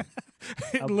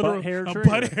 Literal- butt hair a trigger.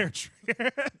 butt hair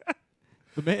trigger.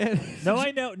 The man. No,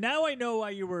 I know. Now I know why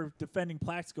you were defending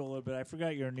Plaxico a little bit. I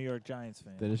forgot you're a New York Giants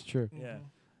fan. That is true.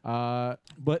 Yeah.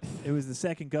 But It was the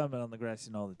second gunman on the grassy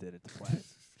knoll that did it to Plax.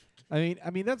 I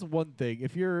mean that's one thing.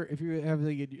 If you have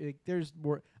there's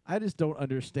more. I just don't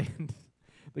understand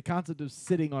the concept of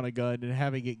sitting on a gun and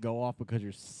having it go off because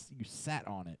you sat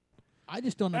on it. I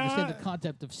just don't understand the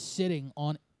concept of sitting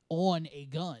on a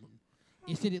gun.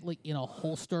 You sit it like in a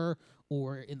holster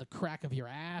or in the crack of your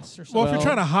ass or something. Well, if you're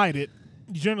trying to hide it,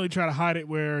 you generally try to hide it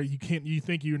where you can't. You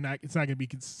think it's not going to be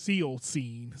concealed,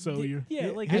 seen. So you're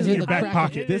like it's in your back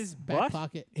pocket. This back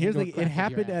pocket. Here's and the or thing. It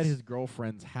crack of your happened at ass. his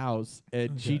girlfriend's house,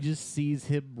 and she just sees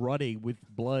him running with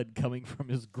blood coming from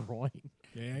his groin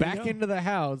There you back go. into the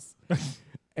house,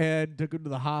 and took him to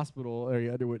the hospital, or he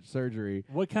underwent surgery.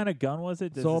 What kind of gun was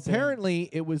it? Does So it say? apparently,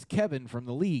 it was Kevin from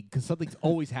the league because something's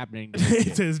always happening. To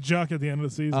It's his junk at the end of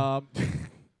the season.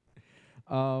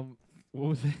 What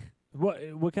was it?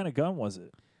 What kind of gun was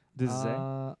it? Does it say?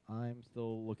 I'm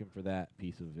still looking for that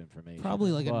piece of information.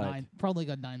 Probably like But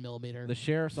a 9mm. The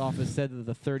sheriff's office said that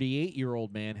the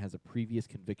 38-year-old man has a previous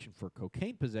conviction for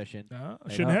cocaine possession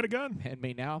Shouldn't have had a gun. and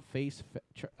may now face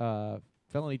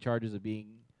felony charges of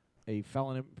being a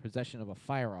felon in possession of a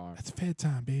firearm. That's Fed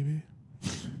time, baby.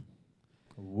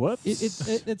 Whoops.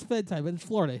 It's Fed time, but it's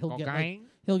Florida. He'll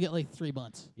get like 3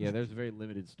 months. Yeah, there's a very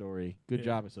limited story. Good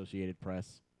job, Associated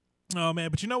Press. Oh man,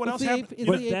 but you know what else happened? It's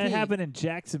but the that AP. happened in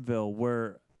Jacksonville,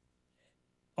 where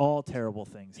all terrible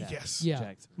things happen. Yes. in Yeah.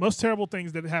 Jacksonville. Most terrible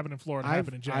things that happen in Florida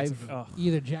happen in Jacksonville. Oh,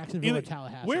 Either Jacksonville or Either-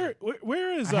 Tallahassee.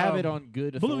 Where is? I have it on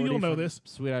good Blue, authority you'll know from this.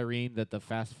 Sweet Irene that the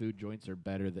fast food joints are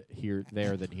better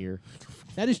there than here.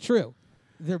 That is true.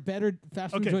 They're better.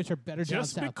 Fast food Okay, joints are better down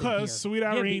just south than because here. Sweet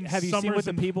Yeah, Irene have you seen summers what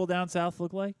the and- people down south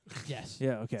look like? Yes.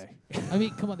 Yeah. Okay. I mean,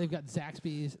 come on. They've got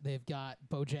Zaxby's. They've got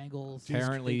Bojangles.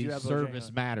 Apparently, do have service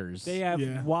Bojangles. matters. They have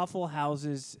Yeah. Waffle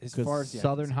Houses as far as the eye can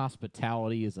Southern see.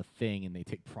 hospitality is a thing, and they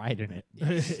take pride in it,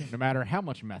 no matter how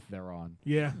much meth they're on.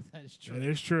 Yeah, That is true. that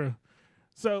is true.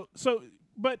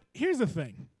 But here's the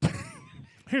thing.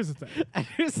 Here's the thing. I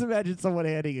just imagine someone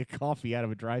handing a coffee out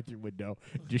of a drive-through window,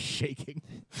 just shaking.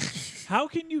 How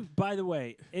can you? By the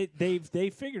way, they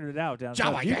figured it out down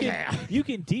south. You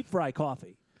can deep fry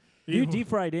coffee. You deep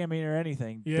fry damn near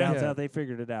anything Yeah. down Yeah. south. They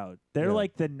figured it out. They're Yeah.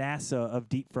 like the NASA of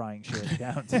deep frying shit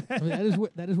down south. I mean,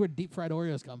 that is where deep fried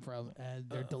Oreos come from, and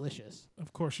they're delicious.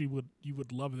 Of course, you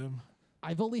would love them.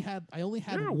 I only had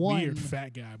You're a one. weird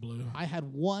fat guy, Blue. I had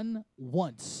one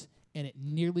once, and it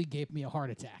nearly gave me a heart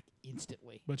attack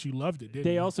instantly. But you loved it, didn't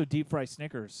They you? also deep fry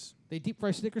Snickers. They deep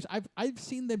fry Snickers. I've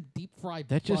seen them deep fry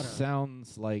That butter. just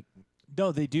sounds like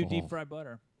No, they do Oh. deep fry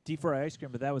butter. deep fry ice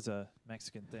cream, but that was a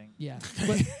Mexican thing. Yeah.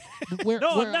 But where,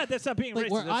 No, where, I'm not. That's not being like,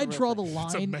 racist. where That's I a real draw the thing.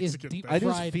 It's a line is Mexican deep thing. I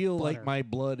fried just feel butter. like my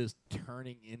blood is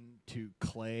turning into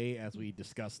clay as we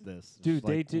discuss this. Dude, It's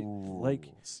they like, do like.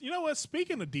 You know what?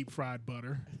 Speaking of deep fried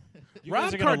butter, You Rob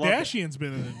guys are gonna love it. Kardashian's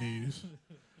been in the news.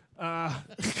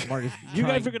 Marcus, You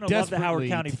guys trying are gonna love the Howard desperately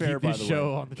County to Fair, keep by this the show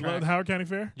way. on the You love track. the Howard County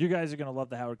Fair? You guys are gonna love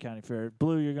the Howard County Fair.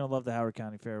 Blue, you're gonna love the Howard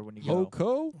County Fair when you go.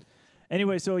 Hoko?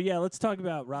 Anyway, so yeah, let's talk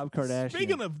about Rob Kardashian.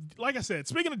 Speaking of, like I said,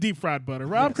 speaking of deep fried butter,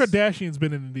 Rob Yes. Kardashian's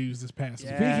been in the news this past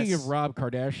week. Yeah. Speaking Yes. of Rob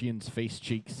Kardashian's face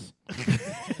cheeks,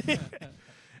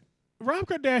 Rob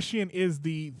Kardashian is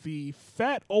the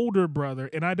fat older brother,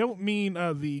 and I don't mean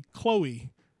the Chloe.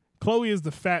 Chloe is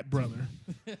the fat brother.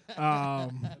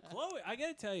 Chloe, I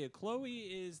gotta tell you, Chloe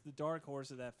is the dark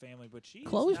horse of that family, but she's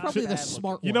Chloe's not probably the bad looking.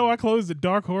 smart You know why Chloe's the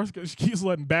dark horse? Because she keeps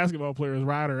letting basketball players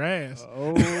ride her ass.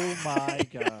 Oh my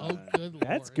god. Oh, good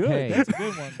That's Lord. good. Hey. That's a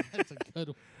good one. That's a good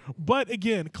one. But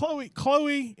again, Chloe,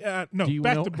 no, Do you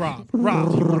back know- to Rob. do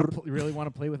Rob, you really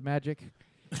want to play with magic?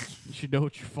 You should know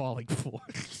what you're falling for.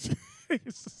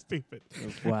 it's so stupid.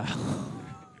 Wow.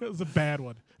 That was a bad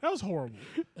one. That was horrible.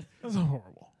 That was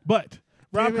horrible. But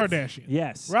Rob Damn it. Kardashian.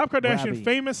 Yes. Rob Kardashian Robbie.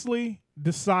 famously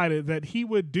decided that he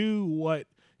would do what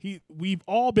we've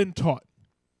all been taught.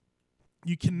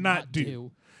 You cannot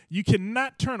do. You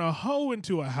cannot turn a hoe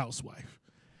into a housewife.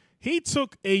 He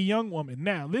took a young woman.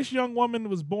 Now, this young woman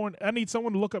was born. I need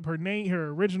someone to look up her name, her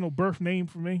original birth name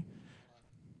for me.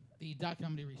 The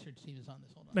comedy research team is on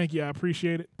this. Hold on. Thank you. I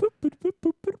appreciate it.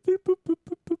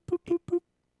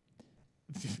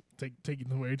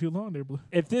 Taking way too long there, Blue.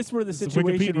 If this were the This is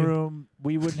Situation Wikipedia. Room,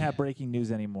 we wouldn't have breaking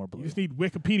news anymore, You Blue. just need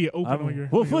Wikipedia open I'm- on your.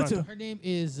 Well, on your what's laptop. Her name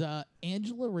is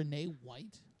Angela Renee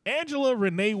White. Angela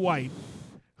Renee White,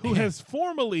 who has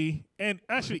formally and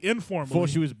actually informally Before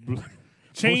she was before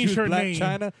she changed was her Black name.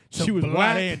 China, to she was Black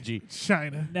White Angie.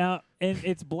 China. Now, and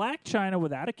it's Black China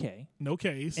without a K No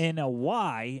case. and a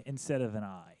Y instead of an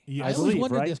I. Yes. I I always believe,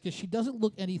 wondered right? this because she doesn't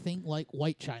look anything like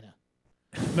White China.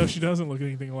 No, she doesn't look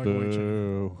anything like White China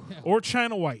Boo. or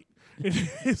China White.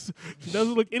 She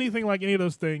doesn't look anything like any of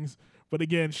those things. But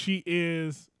again, she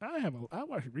is. I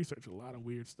watch research a lot of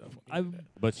weird stuff. On the internet.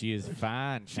 But she is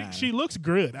fine. China. She looks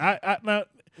good. I now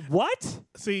What?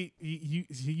 see you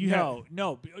No, have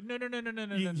no,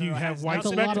 You have Has white nothing- That's a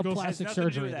lot of spectacles. plastic has nothing to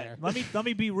do surgery with there. that. Let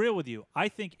me be real with you. I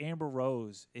think Amber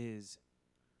Rose is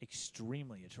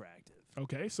extremely attractive.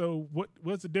 Okay, so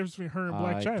what's the difference between her and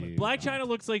Black I China? do. Black China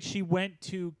looks like she went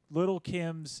to Little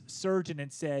Kim's surgeon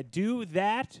and said, "Do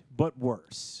that, but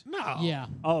worse." No. Yeah.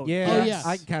 Oh, Yeah, Oh, yeah.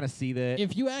 I can kind of see that.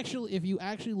 If you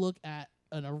actually look at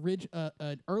an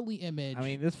early image, I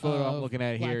mean, this photo I'm of looking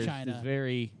at Black here is China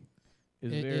very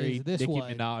is this Nicki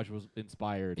one. Minaj was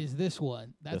inspired. is this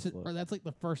one. That's This it, look. or that's like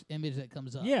the first image that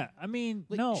comes up. Yeah, I mean,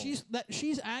 Like, no.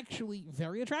 she's actually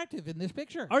very attractive in this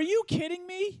picture. Are you kidding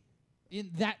me? In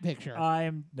that picture,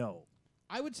 I'm no.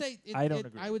 I would say I don't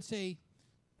agree. I would say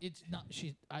it's not.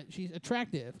 She's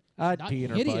attractive. I'd not pee in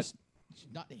her hideous. She's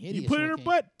not hideous. You put it in her looking.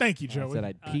 butt. Thank you, I Joey. said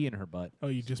I'd pee in her butt. Oh,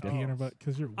 you just pee in her butt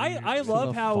because you're. I weird.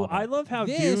 love full how of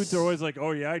dudes This- are always like,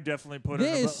 "Oh yeah, I definitely put her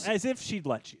in her This- butt," as if she'd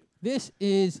let you. This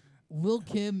is Lil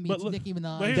Kim But meets look- Nicki but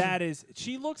Minaj. here's- That is,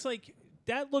 she looks like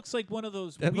that looks like one of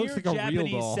those That weird looks like a real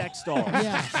Japanese doll. sex dolls.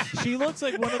 Yeah. She looks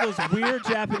like one of those weird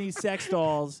Japanese sex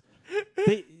dolls.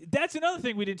 That's another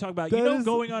thing we didn't talk about.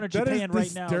 Going on in Japan that is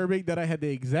right now. disturbing that I had the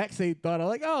exact same thought. I'm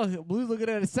like, oh, Blue's looking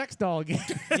at a sex doll again.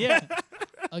 Yeah.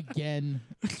 Again,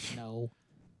 no.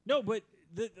 No, but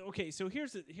okay. So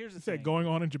here's the Said thing. going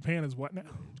on in Japan is what now?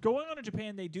 Going on in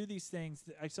Japan, they do these things.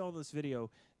 I saw this video.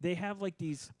 They have like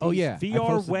these Oh, yeah, I VR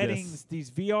posted weddings, this.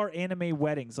 these VR anime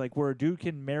weddings, like where a dude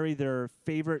can marry their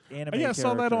favorite anime. Oh, yeah, I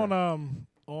saw that character. on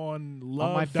On my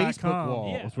love.com. Facebook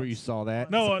wall Yeah. was where you saw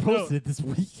that. No, I no. posted it this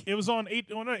week. It was on an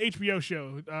HBO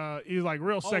show. He's like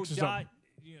real sex or something.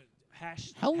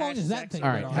 How long is that sex thing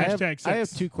All been right, on? I have, Hashtag I have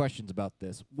sex. two questions about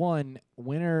this. One,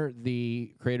 when are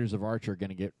the creators of Archer going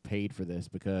to get paid for this?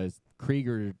 Because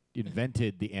Krieger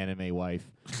invented the anime wife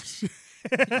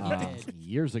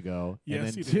years ago.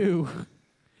 Yes, and he then did. two,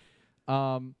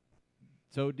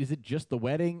 so is it just the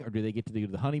wedding, or do they get to do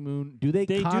the honeymoon? Do they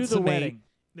They do consummate? the wedding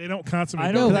They don't consummate.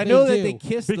 I that. know. Because I They know that do. they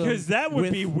kiss because them that would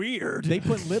with- be weird. They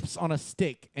put lips on a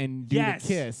stick and do Yes. the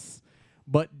kiss,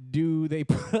 but do they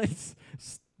put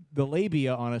the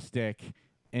labia on a stick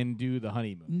and do the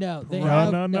honeymoon? No, they No,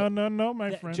 have no,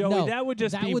 my friend. Joey, No, that would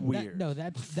just be weird.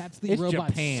 That's the It's robot.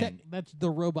 Japan. That's the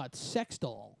robot sex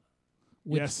doll,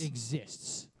 which Yes.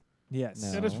 exists. Yes.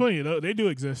 No. Yeah, there's plenty of those. They do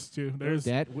exist too. There's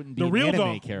That wouldn't be the an real anime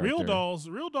doll. character.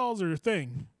 Real dolls are a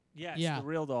thing. Yes, Yeah. the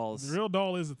real dolls. The real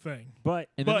doll is a thing. But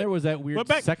And then there was that weird but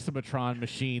back- Sexamatron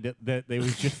machine that they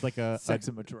was just like a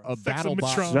Sexamatron. battle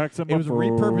bot. Sexamatron. It was a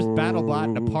repurposed battle bot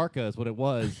in a parka is what it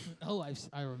was. Oh,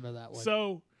 I remember that one.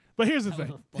 So, but here's the That was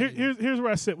thing. a funny one. Here's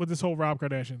where I sit with this whole Rob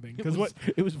Kardashian thing. Because what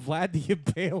It was Vlad the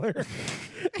Impaler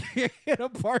in a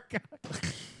parka.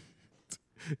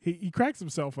 he cracks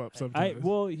himself up sometimes.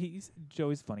 He's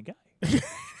Joey's a funny guy.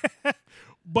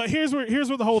 But here's where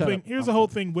the whole Shut thing. up. Here's the whole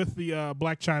thing with the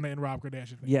Black China and Rob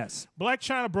Kardashian thing. Yes. Black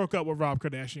China broke up with Rob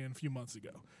Kardashian a few months ago.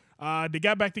 They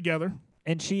got back together,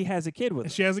 And she has a kid with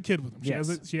and him. she has a kid with him.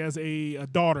 Yes. She has a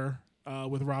daughter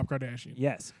with Rob Kardashian.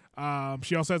 Yes.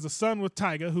 She also has a son with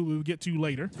Tyga, who we'll get to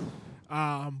later.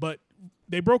 But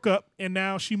they broke up, and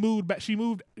now she moved back. She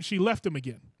left him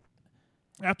again.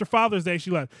 After Father's Day, she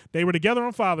left. They were together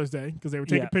on Father's Day because they were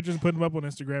taking Yeah. pictures and putting them up on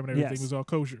Instagram, and everything Yes. was all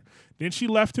kosher. Then she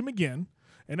left him again,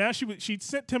 and now she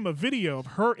sent him a video of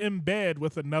her in bed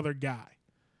with another guy.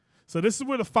 So this is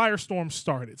where the firestorm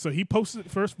started. So he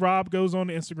posted first. Rob goes on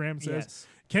to Instagram and says, Yes.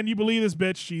 "Can you believe this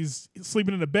bitch? She's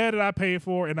sleeping in the bed that I paid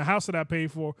for, in the house that I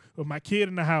paid for, with my kid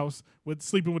in the house, with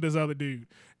sleeping with this other dude."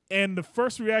 And the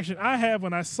first reaction I had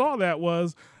when I saw that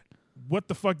was, "What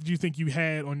the fuck did you think you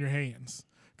had on your hands?"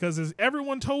 Because as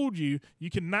everyone told you, you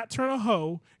cannot turn a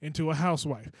hoe into a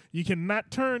housewife. You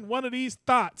cannot turn one of these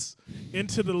thoughts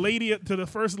into the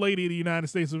first lady of the United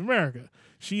States of America.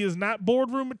 She is not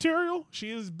boardroom material. She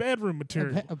is bedroom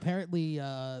material. Apparently,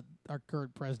 our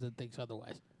current president thinks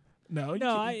otherwise. No,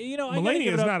 I gotta Melania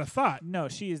give it is up. not a thought. No,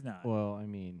 she is not. Well, I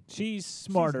mean, She's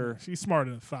smarter. She's smarter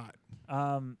than a thought.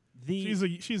 She's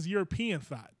a European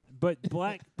thought. But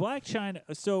Black China.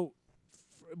 So,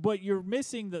 but you're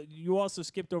missing you also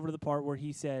skipped over to the part where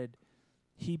he said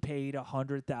he paid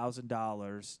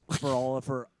 $100,000 for all of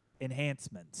her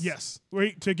enhancements. Yes,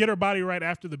 to get her body right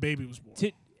after the baby was born.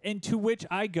 To which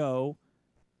I go,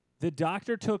 the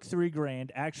doctor took $3,000,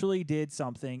 actually did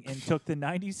something, and took the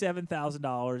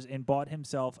 $97,000 and bought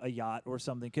himself a yacht or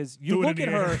something. Because you Threw it look in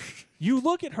at the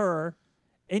air. her,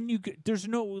 and there's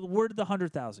no, where did the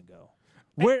 $100,000 go?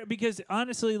 Where, because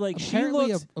honestly, like Apparently,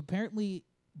 she looks. apparently,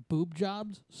 boob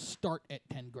jobs start at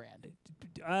 $10,000.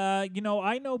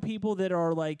 I know people that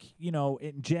are like,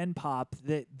 in Gen Pop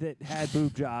that had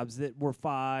boob jobs that were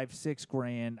 $5-6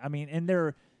 grand. I mean, and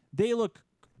they look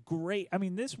great. I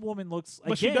mean, this woman looks.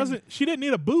 But again, she didn't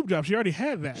need a boob job. She already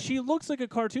had that. She looks like a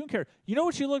cartoon character. You know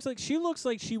what she looks like? She looks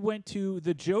like she went to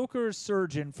the Joker's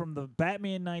surgeon from the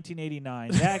Batman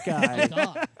 1989. That guy.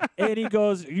 God. And he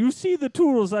goes, "You see the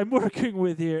tools I'm working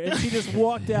with here." And she just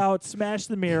walked out, smashed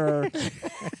the mirror,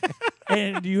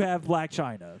 and you have Black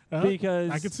China.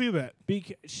 Because I could see that.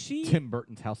 Because she. Tim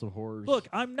Burton's House of Horrors. Look,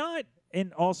 I'm not.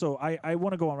 And also, I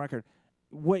want to go on record.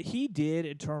 What he did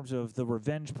in terms of the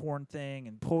revenge porn thing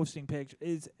and posting pictures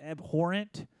is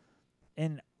abhorrent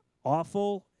and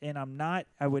awful. And I'm not.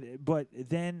 But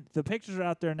then the pictures are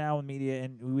out there now in media,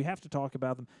 and we have to talk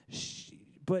about them.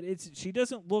 But she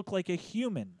doesn't look like a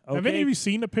human. Okay? Have any of you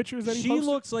seen the pictures that he She posted?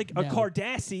 looks like a No.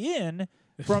 Kardashian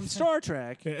from Star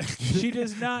Trek. She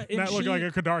does not. And Not looking she- like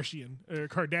a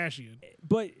Kardashian.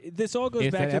 But this all goes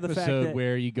it's back that to the fact episode that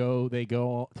where they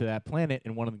go to that planet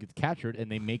and one of them gets captured and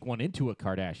they make one into a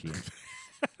Kardashian.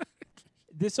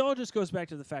 this all just goes back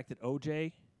to the fact that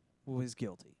OJ was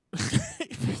guilty.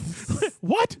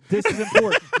 What? This is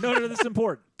important. No, this is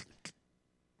important.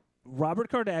 Robert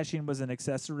Kardashian was an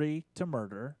accessory to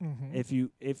murder. Mhm.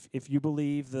 If you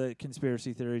believe the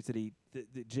conspiracy theories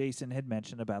that Jason had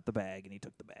mentioned about the bag, and he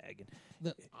took the bag,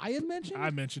 and I had mentioned. I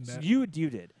mentioned that. you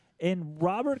did. And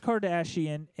Robert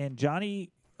Kardashian and Johnny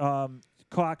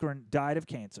Cochran died of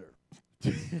cancer,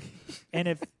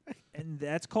 and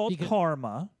that's called Because-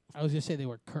 karma. I was gonna say they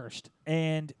were cursed.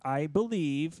 And I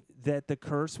believe that the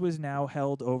curse was now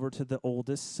held over to the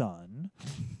oldest son,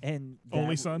 and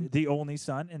Only son? the only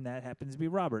son, and that happens to be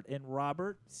Robert. And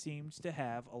Robert seems to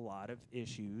have a lot of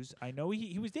issues. I know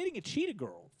he was dating a cheetah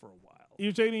girl for a while. He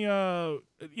was dating he was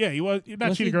not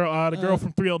Was Cheetah he- Girl, the girl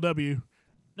from 3LW.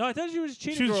 No, I thought she was a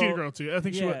cheetah She was girl. a Cheetah Girl too. I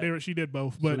think Yeah. she did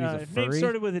both. But he's a Name furry?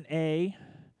 started with an A.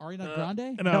 Ariana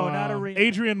Grande. No, not Arena.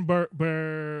 Adrian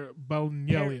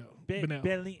Balniello.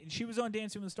 She was on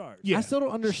Dancing with the Stars. Yeah. I still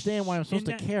don't understand why I'm supposed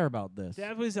to Isn't that- care about this.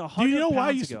 That was Do 100 you know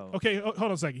why pounds you? ago. Okay, hold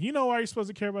on a second. You know why you're supposed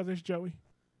to care about this, Joey?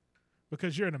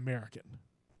 Because you're an American,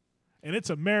 and it's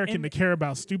American And- to care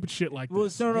about stupid shit like Well,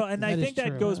 this. no, and I That is think that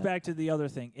true. goes back to the other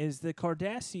thing: is the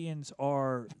Kardashians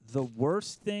are the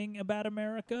worst thing about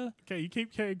America, Okay, you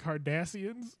keep saying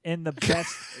Kardashians. and the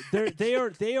best. they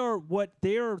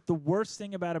are the worst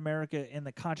thing about America in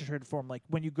the concentrated form. Like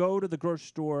when you go to the grocery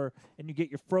store and you get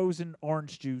your frozen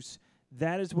orange juice,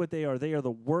 That is what they are. They are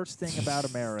the worst thing about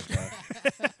America.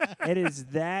 It is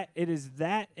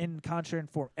that in contrary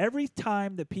form. Every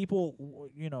time that people,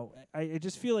 I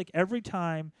just feel like every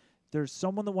time there's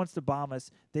someone that wants to bomb us,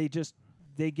 they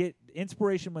get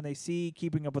inspiration when they see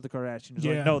Keeping Up with the Kardashians.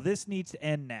 Yeah. Like, no, this needs to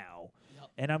end now,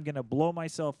 and I'm gonna blow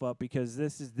myself up because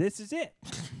this is it.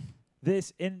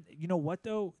 This, and you know what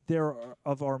though? They're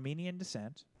of Armenian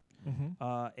descent,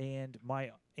 and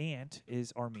my aunt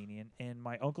is Armenian, and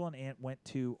my uncle and aunt went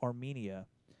to Armenia,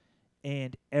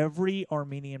 and every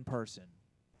Armenian person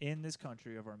in this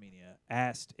country of Armenia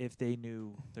asked if they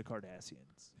knew the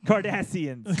Kardashians.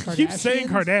 Kardashians. Keep saying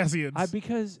Kardashians.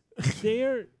 Because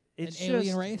they're An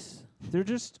alien race? They're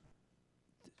just.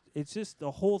 It's just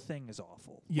the whole thing is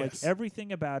awful. Yes. Like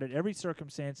everything about it, every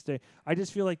circumstance. I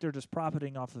just feel like they're just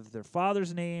profiting off of their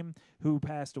father's name, who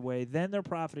passed away. Then they're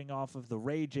profiting off of the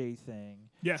Ray J thing.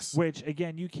 Yes. Which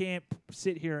again, you can't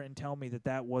sit here and tell me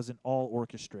that wasn't all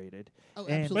orchestrated. Oh,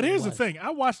 And- absolutely. But here's the was. thing.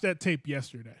 I watched that tape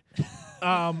yesterday.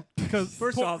 Because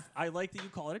First off, I like that you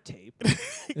call it a tape.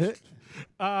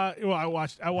 well, I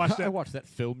watched that. I watched that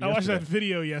film. I watched that yesterday.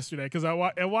 video yesterday because I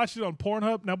watched it on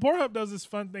Pornhub. Now, Pornhub does this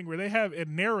fun thing where they have a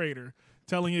narrator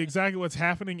telling you exactly what's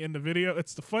happening in the video.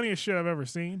 It's the funniest shit I've ever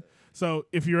seen. So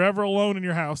if you're ever alone in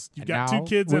your house, you've got now, two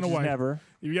kids and which a is wife. never.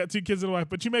 You've got 2 kids and a wife,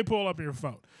 but you may pull it up on your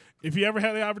phone. If you ever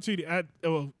had the opportunity,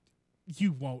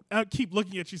 you won't. I'll keep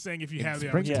looking at you saying if you In have the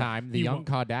opportunity. springtime, the You young won't.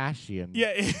 Kardashian.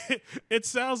 Yeah, it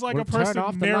sounds like We'll a person turn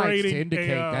off the lights to narrating indicate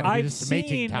that I've It's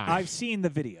mating time. I've seen the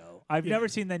video. I've Yeah. never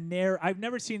seen I've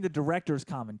never seen the director's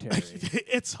commentary.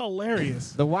 It's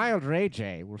hilarious. The wild Ray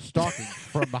J were stalking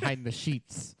from behind the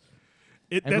sheets.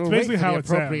 And That's we'll basically wait for how the it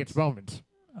appropriate sounds. moment.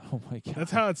 Oh my god.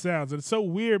 That's how it sounds. And it's so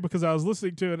weird because I was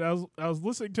listening to it. I was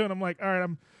listening to it. And I'm like, all right,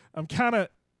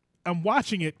 I'm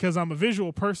watching it because I'm a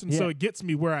visual person, so Yeah. it gets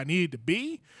me where I need to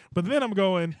be. But then I'm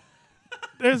going,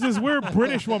 there's this weird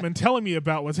British woman telling me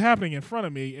about what's happening in front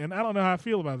of me, and I don't know how I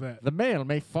feel about that. The male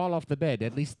may fall off the bed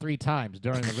at least 3 times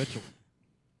during the ritual.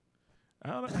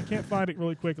 I can't find it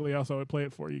really quickly. Also, I would play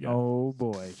it for you guys. Oh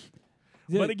boy.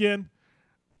 But again,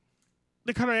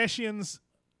 the Kardashians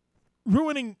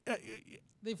ruining.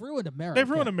 They've ruined America. They've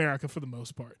ruined America for the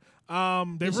most part.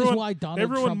 They've This is ruined, why Donald they've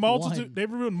ruined Trump multitude. won.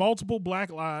 They've ruined multiple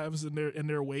black lives in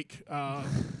their wake.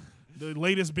 The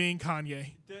latest being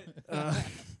Kanye.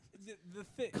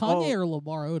 Kanye or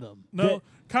Lamar Odom? No,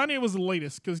 Kanye was the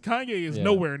latest because Kanye is Yeah.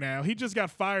 nowhere now. He just got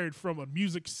fired from a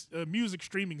music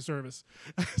streaming service.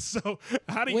 So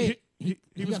how do Wait, you?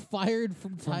 he got fired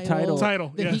from Tidal. Tidal,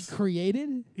 that yes. he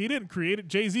created? He didn't create it.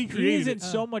 Jay-Z He's created in it.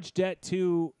 so much debt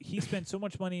too. He spent so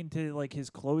much money into like his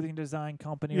clothing design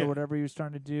company Yeah. or whatever he was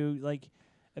trying to do. Like,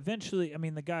 eventually, I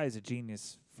mean, the guy is a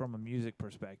genius from a music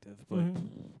perspective, but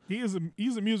He's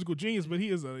a musical genius, but he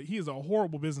is a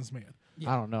horrible businessman.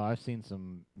 I don't know. I've seen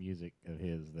some music of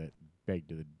his that beg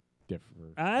to differ.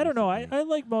 I don't know. I recently.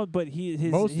 like Mode, but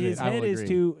Most of his it, I head will is agree.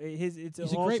 too. It's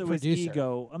He's a also great his producer.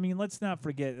 ego. I mean, let's not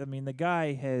forget. I mean, the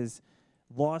guy has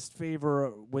lost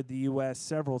favor with the U.S.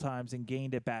 several times and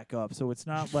gained it back up. So it's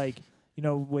not like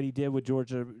what he did with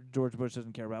George Bush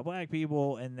doesn't care about black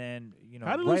people, and then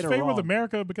How did he right lose or favor wrong. with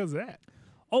America because of that?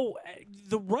 Oh,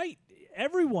 the right.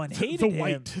 Everyone hated The him.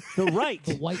 white. The right.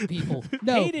 The white people.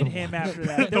 No. hated him after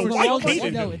that. That's There The was white so wrong, much-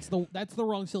 hated no, him. that's the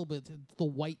wrong syllable. It's the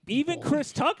white people. Even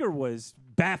Chris Tucker was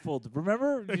baffled.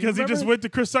 Remember? Do you Because he just remember? went to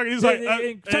Chris Tucker. He's And- like,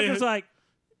 and Tucker's like,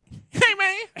 hey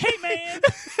man, "Hey man,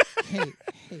 Hey,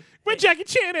 where Jackie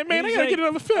Chan at, man? And I he's gotta like, get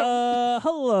another film.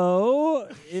 hello."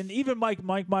 And even Mike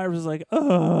Myers was like,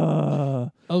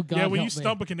 oh God, Yeah, when you help me.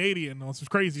 stump a Canadian on some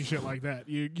crazy shit like that,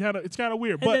 it's kind of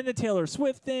weird. And But then the Taylor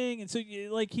Swift thing, and so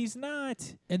he's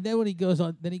not. And then when he goes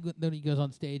on, then he goes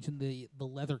on stage in the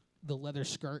leather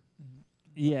skirt,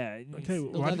 Yeah. Okay, the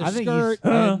Well, leather I think skirt,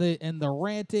 he's- and the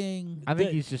ranting. I think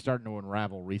the- he's just starting to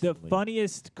unravel The recently.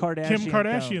 funniest Kardashian. Kim film-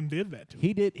 Kardashian did that to him.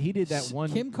 He did that one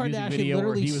Kim music Kardashian video where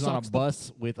literally he was on a sucks the-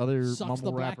 bus with other Sucks mumble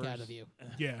the black rappers. out of you.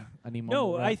 Yeah. Any No,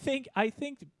 mumble I rap. think,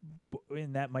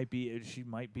 and that might be. She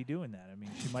might be doing that. I mean,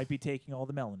 she might be taking all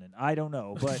the melanin. I don't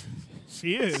know, but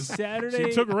She is. Saturday.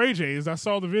 She took Ray J's. I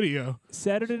saw the video.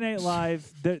 Saturday Night Live,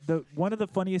 the one of the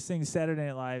funniest things Saturday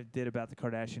Night Live did about the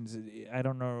Kardashians. I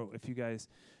don't know if you guys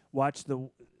watched the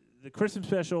Christmas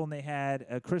special, and they had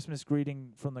a Christmas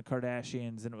greeting from the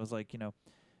Kardashians, and it was like,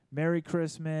 Merry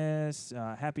Christmas,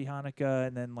 Happy Hanukkah,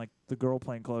 and then like the girl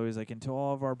playing Chloe is like, and to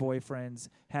all of our boyfriends,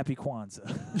 Happy Kwanzaa.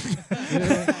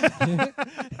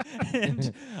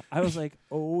 And I was like,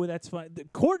 oh, that's fine.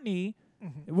 Courtney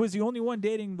was the only one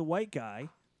dating the white guy.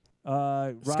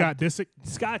 Rob, Scott Disick.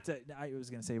 Scott, I was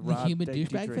gonna say The Rob. human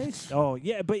Dietrich. douchebag face? Oh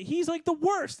yeah, but he's like the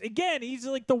worst. Again, he's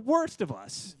like the worst of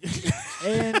us.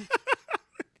 And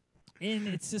And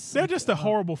it's just They're just a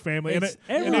horrible family, and, it's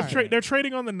they're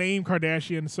trading on the name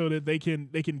Kardashian so that they can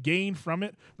gain from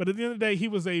it. But at the end of the day, he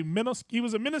was a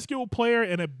minuscule player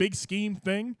in a big scheme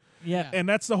thing. Yeah. And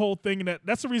that's the whole thing.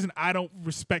 That's the reason I don't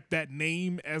respect that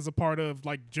name as a part of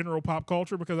like general pop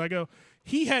culture, because I go,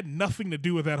 he had nothing to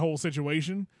do with that whole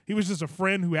situation. He was just a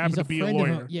friend who happened to be a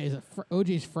lawyer. He's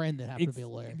OJ's friend that happened to be a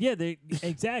lawyer. Yeah,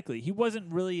 exactly. He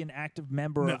wasn't really an active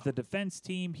member of the defense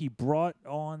team. He brought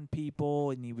on people,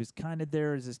 and he was kind of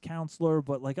there as his counselor.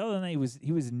 But like other than that,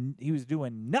 he was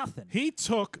doing nothing. He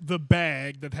took the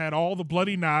bag that had all the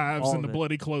bloody knives and the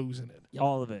bloody clothes in it. Yep.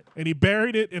 All of it. And he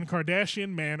buried it in Kardashian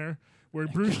manner, where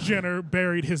Bruce Jenner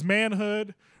buried his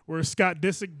manhood, where Scott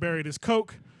Disick buried his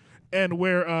coke, and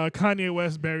where Kanye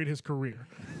West buried his career.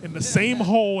 In the same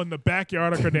hole in the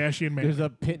backyard of Kardashian manor. There's a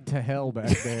pit to hell back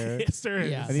there. Yes, there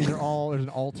is. Yeah. And these are all, there's an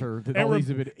altar. That all these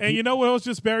have been, And you know what else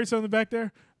just buried something back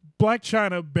there? Black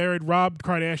China buried Rob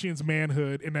Kardashian's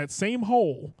manhood in that same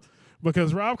hole,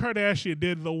 because Rob Kardashian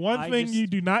did the one thing you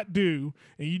do not do,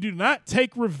 and you do not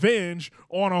take revenge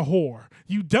on a whore.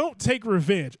 You don't take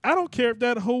revenge. I don't care if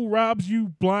that hoe robs you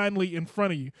blindly in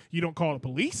front of you. You don't call the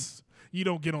police. You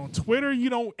don't get on Twitter. You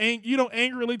don't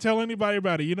angrily tell anybody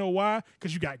about it. You know why?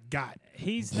 Because you got.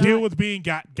 Deal with being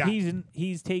got.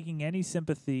 He's taking any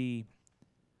sympathy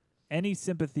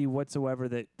whatsoever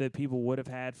that people would have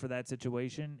had for that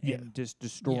situation and just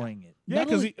destroying it. Yeah,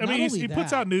 because he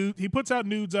puts out nudes. He puts out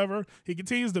nudes of her. He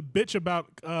continues to bitch about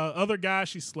other guys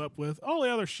she slept with. All the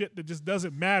other shit that just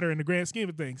doesn't matter in the grand scheme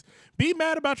of things. Be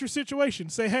mad about your situation.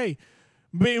 Say, hey,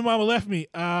 baby mama left me.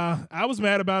 I was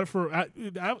mad about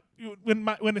it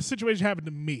when the situation happened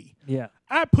to me. Yeah.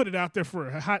 I put it out there for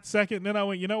a hot second, and then I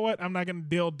went, you know what? I'm not going to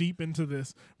delve deep into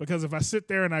this, because if I sit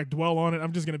there and I dwell on it,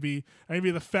 I'm going to be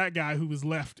the fat guy who was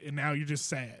left, and now you're just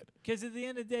sad. Because at the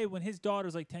end of the day, when his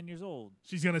daughter's like 10 years old,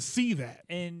 she's going to see that.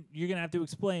 And you're going to have to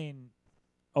explain,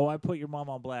 oh, I put your mom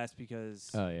on blast because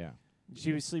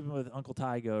she was sleeping with Uncle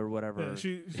Tyga or whatever.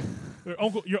 Yeah,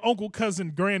 your uncle,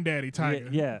 cousin, granddaddy Tyga.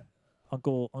 Yeah.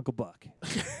 Uncle Buck.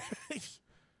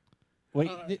 Wait,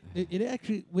 it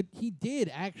actually, what he did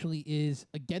actually is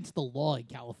against the law in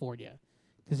California,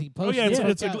 because he posted. Oh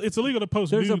yeah, it's illegal to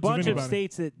post. There's nudes a bunch of of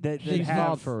states that She's have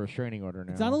filed for a restraining order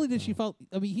now. It's not only did she file.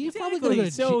 I mean, he's Exactly. probably going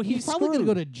to So he's he's probably going to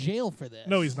go screwed. to jail for this.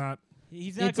 No, he's not.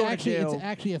 He's not going to jail. It's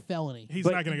actually a felony. He's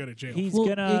But not going to go to jail. He's Well,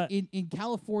 gonna. in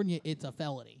California, it's a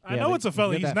felony. I know it's a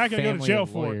felony. He's not going to go to jail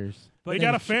for it. But They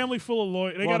got a family full of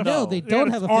lawyers. They got they don't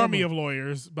an have a army family. of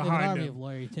lawyers They have an behind army them. of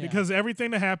lawyers, yeah. Because everything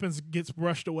that happens gets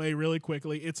brushed away really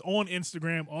quickly. It's on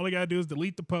Instagram. All they gotta do is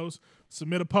delete the post,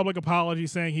 submit a public apology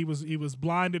saying he was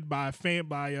blinded by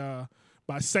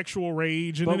sexual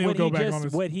rage, and But then he'll what go he back just- on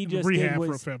his what he just rehab did for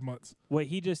was- 5 months. What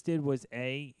he just did was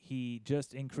he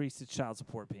just increased his child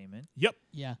support payment. Yep.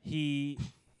 Yeah. He's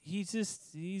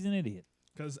an idiot.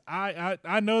 Because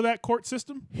I know that court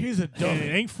system. He's a And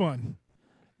it ain't fun.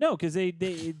 No, because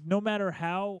they no matter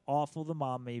how awful the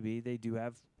mom may be, they do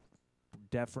have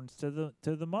deference to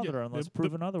the mother Yeah, unless the-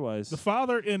 proven otherwise. The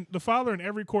father in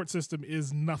every court system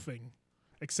is nothing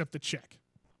except a check.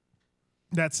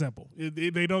 That simple.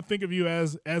 They don't think of you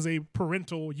as a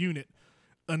parental unit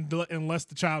unless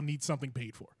the child needs something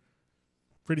paid for.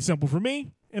 Pretty simple for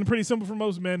me, and pretty simple for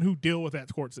most men who deal with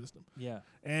that court system. Yeah.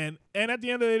 And at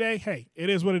the end of the day, hey, it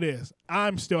is what it is.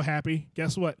 I'm still happy.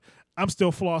 Guess what? I'm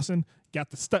still flossing. Got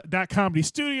the comedy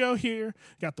studio here.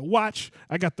 Got the watch.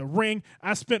 I got the ring.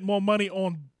 I spent more money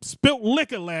on spilt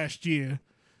liquor last year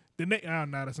than they. Oh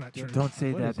no, that's not true. Don't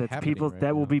say What that. is That's happening people. right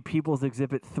that will now? be People's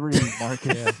Exhibit 3,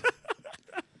 Marcus.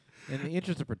 In the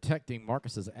interest of protecting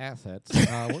Marcus's assets, we're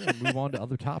going to move on to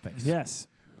other topics. Yes.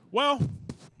 Well,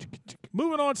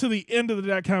 moving on to the end of the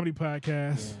Dot Comedy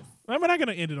Podcast. I'm not going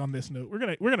to end it on this note. We're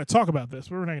gonna talk about this,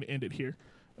 but we're not going to end it here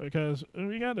because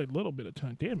we got a little bit of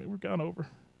time. Damn it, we're gone over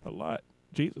a lot.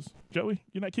 Jesus, Joey,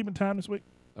 you're not keeping time this week.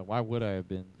 Why would I have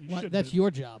been? You What? should That's be.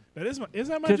 your job. That is that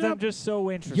my Because job? I'm just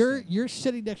so interested. You're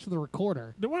sitting next to the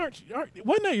recorder. Then why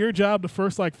wasn't that your job the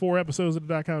first 4 episodes of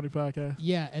the Dot Comedy Podcast?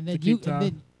 Yeah, and then To keep time. and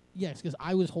then yes, because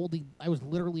I was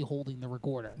literally holding the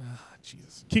recorder.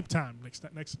 Jesus, keep time.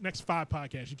 Next 5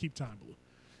 podcasts, you keep time, Blue.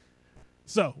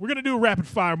 So we're gonna do a rapid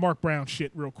fire Mark Brown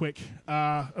shit real quick.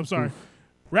 I'm sorry,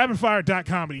 rapid fire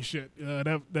 .comedy shit.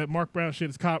 That Mark Brown shit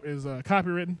is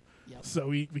copywritten. Yep. So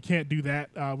we can't do that.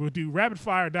 We'll do rapid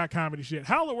fire .comedy shit.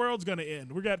 How the world's gonna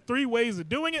end? We got 3 ways of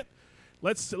doing it.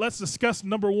 Let's discuss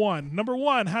number one. Number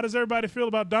one, how does everybody feel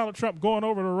about Donald Trump going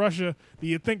over to Russia? Do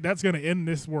you think that's gonna end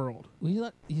this world?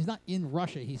 Well, he's not in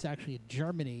Russia. He's actually in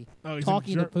Germany Oh, he's in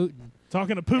talking to Putin.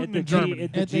 Talking to Putin the in G- Germany.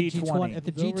 at the G20. At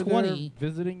the He's over there G20.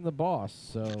 visiting the boss.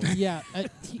 So Yeah,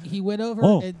 he went over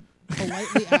Oh. and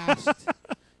politely asked.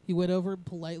 He went over and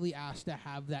politely asked to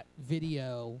have that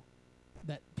video,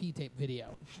 that P-tape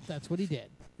video. That's what he did.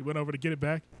 He went over to get it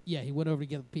back. Yeah, he went over to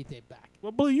get the P-tape back.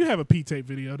 Well, Blue, you have a P-tape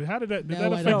video. How did that? Did No,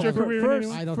 that I affect don't your have a- career? First, in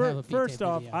any way? I don't have a P-tape first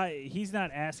off, video. he's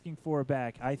not asking for it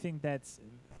back. I think that's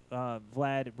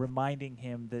Vlad reminding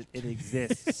him that it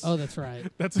exists. Oh, that's right.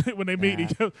 That's it. When they meet, he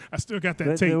Nah. goes, "I still got that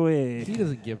But tape." the way- He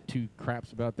doesn't give two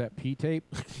craps about that P-tape.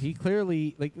 He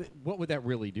clearly, like, what would that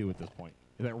really do at this point?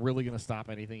 Is that really going to stop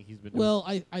anything he's been doing? Well,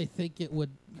 I think it would.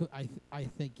 I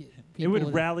think It people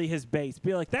would rally his base.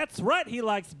 Be like, that's right, he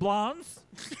likes blondes.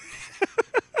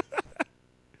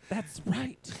 That's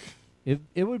right.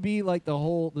 It would be like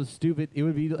the stupid. It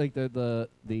would be like the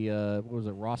what was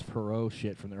it, Ross Perot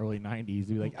shit from the early '90s. He'd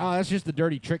be like, oh, that's just the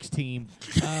Dirty Tricks team.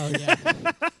 Oh yeah.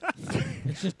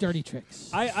 It's just dirty tricks.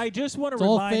 I just want It's to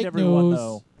all remind fake everyone news.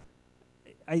 though.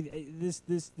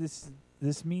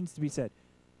 This means to be said.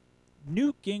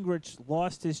 Newt Gingrich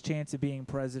lost his chance of being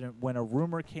president when a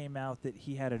rumor came out that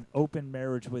he had an open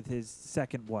marriage with his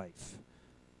second wife.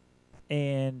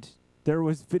 And there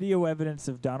was video evidence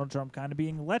of Donald Trump kind of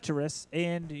being lecherous,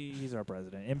 and he's our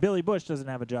president. And Billy Bush doesn't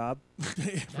have a job.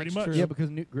 Pretty That's much. true. Yeah, because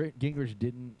Newt Gingrich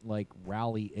didn't like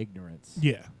rally ignorance.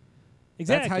 Yeah.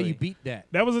 Exactly. That's how you beat that.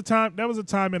 That was a time. That was a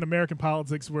time in American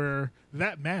politics where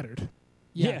that mattered.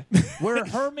 yeah. Where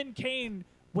Herman Cain,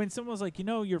 when someone was like,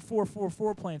 your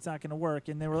 444 plan's not going to work,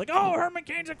 and they were like, oh, Herman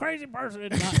Cain's a crazy person.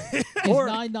 His Or-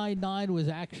 999 was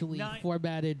actually Nine-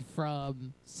 formatted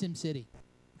from SimCity.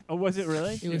 Oh, was it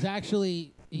really? It was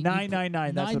actually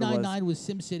 999, that's what it was. 999 was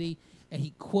SimCity, and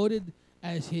he quoted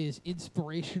as his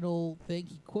inspirational thing.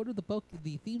 He quoted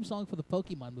the theme song for the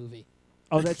Pokemon movie.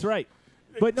 Oh, that's right.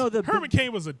 But no, the Herman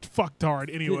Cain was a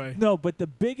fucktard anyway. No, but the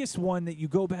biggest one that you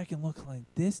go back and look like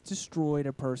this destroyed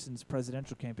a person's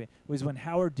presidential campaign was when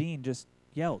Howard Dean just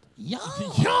yelled. Yeah.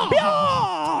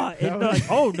 Yeah! And they're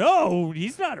like, oh no,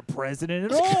 he's not a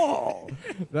president at all.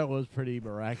 That was pretty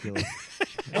miraculous.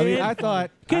 I mean, I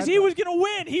thought Because he was going to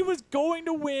win. He was going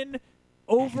to win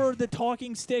over the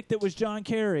talking stick that was John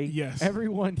Kerry. Yes.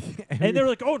 everyone. And they were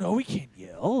like, oh no, we can't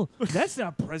yell. That's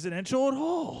not presidential at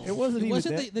all. It wasn't It even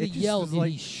wasn't that, that it he just yelled was and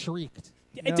like he shrieked.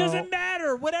 It No. doesn't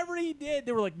matter. Whatever he did,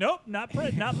 they were like, nope, not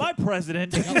my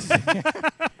president.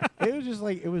 it was just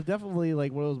like it was definitely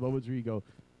like one of those moments where you go,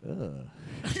 ugh.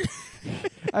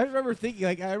 I remember thinking,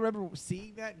 like, I remember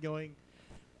seeing that and going,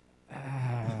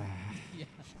 ah. Yeah.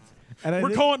 And I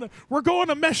We're going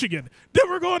to Michigan. Then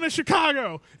we're going to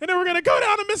Chicago. And then we're going to go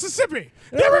down to Mississippi.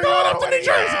 Then we're going up to New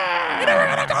Jersey. And then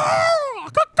we're going to go.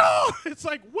 It's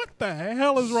like, what the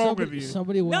hell is wrong with you?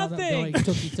 Somebody wound up Nothing. going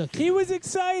tookie. He was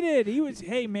excited. He was,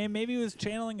 hey man, maybe he was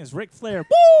channeling his Ric Flair.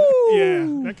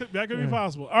 Yeah, that could be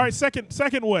possible. All right, second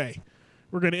way,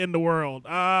 we're going to end the world.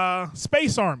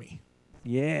 Space Army.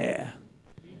 Yeah.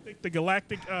 You think the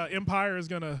Galactic Empire is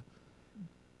going to...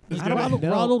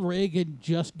 Ronald Reagan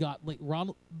just got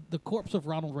the corpse of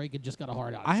Ronald Reagan just got a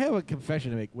hard on. I have a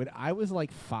confession to make. When I was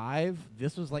like 5,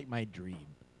 this was like my dream.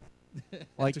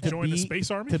 Like To join the Space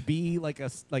Army? To be like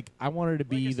I wanted to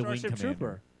be Like a the wing Starship commander.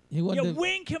 Trooper. He wanted Yeah, to-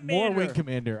 wing commander. More wing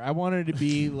commander. I wanted to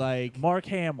be like Mark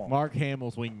Hamill. Mark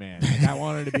Hamill's wingman. Like, I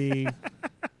wanted to be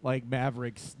like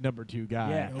Maverick's #2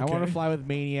 guy. Yeah. I want Okay. to fly with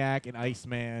Maniac and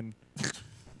Iceman.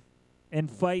 And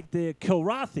fight the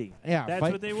Kilrathi. Yeah, That's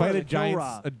fight, what they fight were. a the giant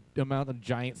Kilrath. amount of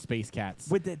giant space cats.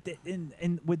 With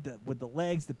with the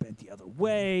legs that bent the other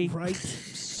way. Right.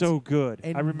 So good.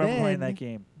 And I remember playing then- that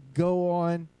game. Go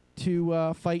on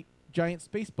to fight giant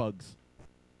space bugs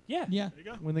Yeah. yeah. There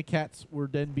you go. when the cats were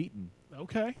then beaten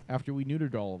Okay. after we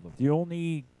neutered all of them. The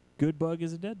only good bug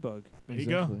is a dead bug. There you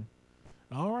go.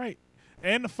 All right.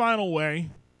 And the final way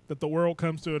that the world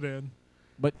comes to an end.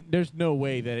 But there's no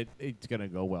way that it's going to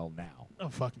go well now. Oh,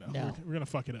 fuck no. No. We're going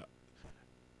to fuck it up.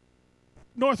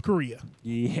 North Korea.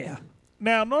 Yeah.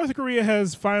 Now, North Korea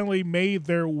has finally made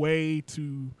their way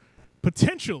to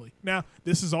potentially. Now,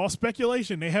 this is all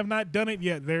speculation. They have not done it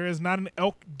yet. There is not an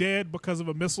elk dead because of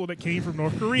a missile that came from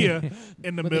North Korea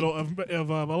in the But middle of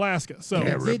Alaska. So,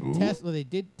 They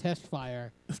did test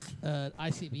fire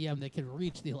ICBM that could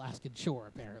reach the Alaskan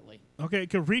shore. Apparently, okay, it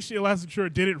could reach the Alaskan shore.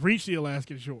 Did it reach the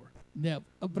Alaskan shore? no.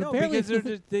 But No, apparently,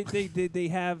 because they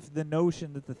have the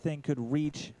notion that the thing could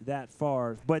reach that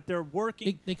far, but they're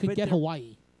working. they could but get they're-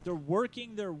 Hawaii. They're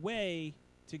working their way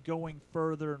to going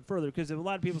further and further because a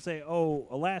lot of people say, "Oh,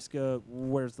 Alaska,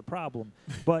 where's the problem?"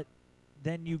 But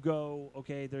then you go,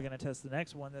 "Okay, they're going to test the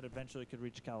next one that eventually could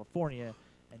reach California,"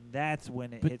 and that's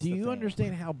when it But hits do the you fan.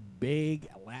 understand how big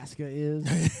Alaska is?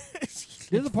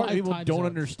 There's a part 5 people time don't zones.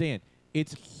 understand.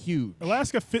 It's huge.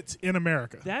 Alaska fits in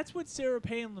America. That's what Sarah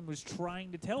Palin was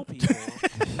trying to tell people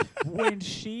when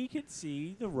she could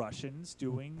see the Russians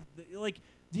doing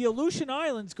the Aleutian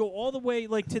Islands go all the way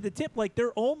to the tip,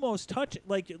 they're almost touching,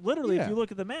 literally if you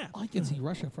look at the map. I can see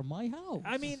Russia from my house.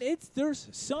 I mean, there's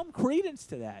some credence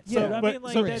to that. Yeah, so, but,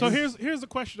 I mean, so here's the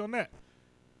question on that.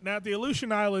 Now the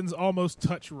Aleutian Islands almost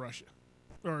touch Russia,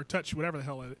 or touch whatever the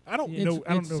hell it is. I don't know.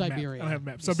 I don't know. Siberia. I don't have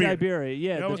maps. Siberia,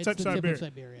 yeah. They almost it's touch the tip Siberia. of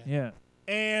Siberia. Yeah.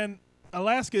 And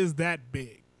Alaska is that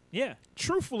big. Yeah.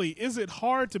 Truthfully, is it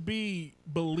hard to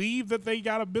believe that they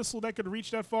got a missile that could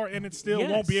reach that far and it still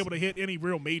won't be Yes. able to hit any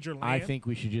real major land? I think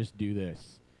we should just do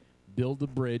this. Build a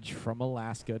bridge from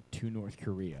Alaska to North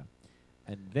Korea.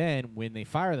 And then when they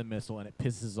fire the missile and it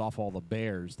pisses off all the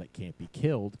bears that can't be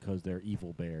killed because they're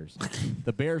evil bears,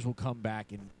 the bears will come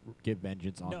back and give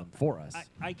vengeance on them for us.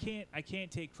 I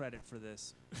can't take credit for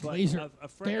this. But a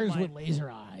friend bears of mine, with laser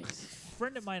eyes.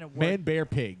 friend of mine at work. Man bear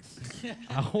pigs.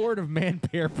 A horde of man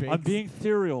bear pigs. I'm being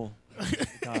serial,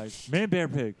 guys. Man, bear,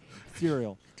 pig,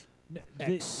 cereal.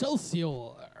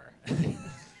 Excelsior.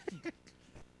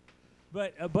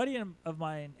 But a buddy of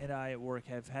mine and I at work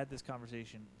have had this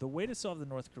conversation. The way to solve the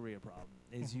North Korea problem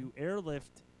is you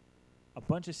airlift a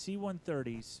bunch of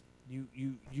C-130s.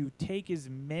 You take as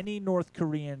many North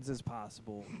Koreans as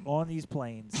possible on these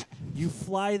planes. You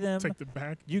fly them. Take them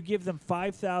back. You give them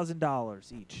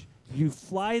 $5,000 each. You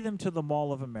fly them to the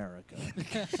Mall of America.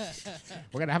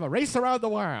 We're going to have a race around the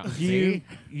world.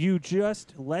 You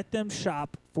just let them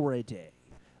shop for a day.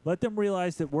 Let them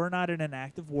realize that we're not in an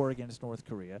active war against North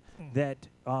Korea, that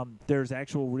there's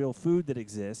actual real food that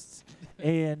exists,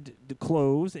 and the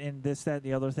clothes, and this, that, and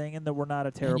the other thing, and that we're not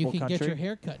a terrible and you can country. get your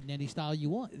hair cut in any style you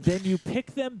want. Then you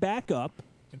pick them back up,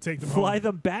 And take them fly home.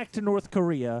 them back to North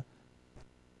Korea.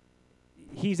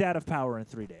 He's out of power in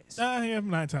 3 days. Yeah,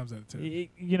 9 times out of 10.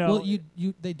 You know,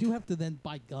 Well, they do have to then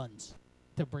buy guns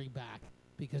to bring back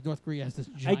because North Korea has this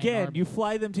giant again, army. you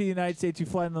fly them to the United States. You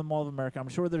fly them to the Mall of America. I'm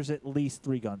sure there's at least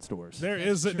 3 gun stores. There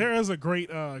is a great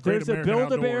There's a American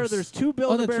Build-A-Bear. Outdoors. There's 2 Oh,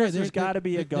 Build-A-Bears. that's right. There's got to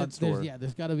be a gun store.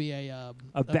 There's got to be a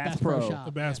Bass Pro. shop.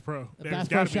 a Bass yeah. Pro. A There's Bass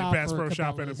got Pro to be a shop Bass for Pro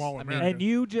shop at Cabela's. Mall of I mean, America. And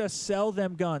you just sell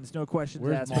them guns, no questions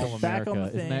Where's asked. Mall Put of 'em back on America? the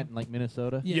thing. Isn't that in, like,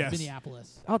 Minnesota? Yeah, Yes.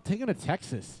 Minneapolis. I'll take them to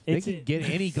Texas. They It's can get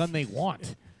any gun they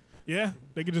want. Yeah,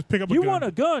 they can just pick up a You gun. want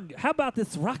a gun? How about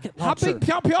this rocket Hop launcher? in,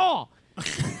 pew, pew.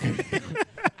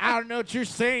 I don't know what you're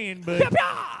saying, but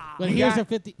But you here's got, a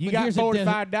 50. you but got here's a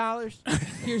desert, $45.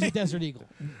 here's a Desert Eagle.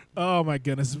 Oh, my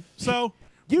goodness. So,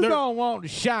 You there- gonna want a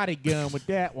shotgun with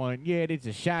that one? Yeah, it's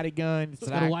a shotgun. It's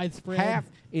got a wide spread.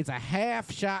 It's a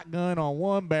half shotgun on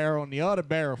one barrel, and the other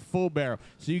barrel full barrel.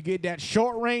 So you get that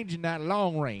short range and that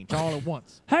long range all at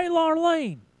once. Hey,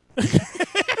 Larlene,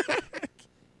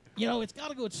 You know, it's got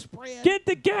to go spread. get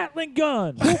the Gatling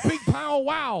gun. Whooping pow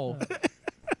wow.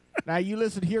 Now you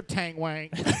listen here, Tang Wang.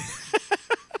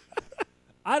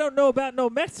 I don't know about no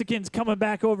Mexicans coming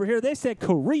back over here. They said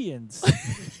Koreans.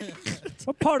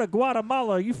 What part of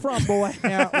Guatemala are you from, boy?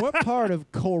 Now, what part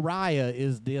of Korea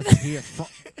is this here from?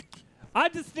 I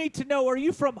just need to know, are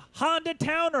you from Honda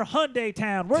Town or Hyundai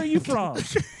Town? Where are you from?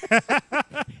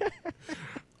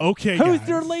 okay, Who's guys.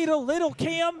 your little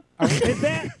Kim? Is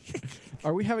that?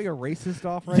 Are we having a racist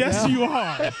off right Yes, now? you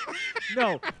are.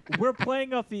 No, we're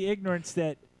playing off the ignorance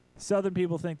that Southern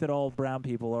people think that all brown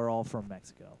people are all from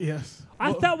Mexico. Yes.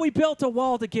 I Well, thought we built a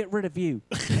wall to get rid of you.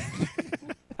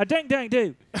 A dang dang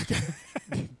do.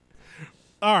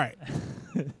 all right.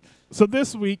 So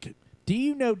this week, Do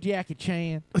you know Jackie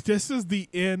Chan? this is the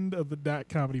end of the Dot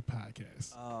Comedy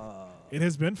Podcast. It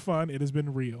has been fun. It has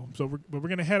been real. So we're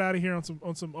gonna head out of here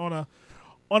on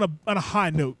a high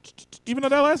note. Even though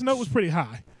that last note was pretty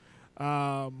high.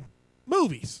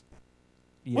 Movies.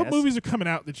 What Yes. movies are coming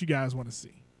out that you guys want to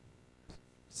see?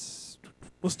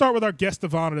 We'll start with our guest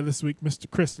of honor this week, Mr.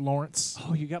 Chris Lawrence.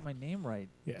 Oh, you got my name right.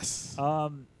 Yes.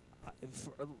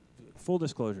 Full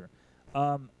disclosure,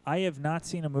 I have not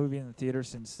seen a movie in the theater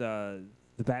since the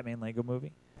Batman Lego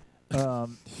movie.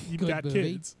 You've Good got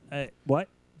movie. kids. What?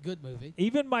 Good movie.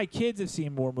 Even my kids have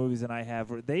seen more movies than I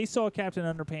have. They saw Captain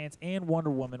Underpants and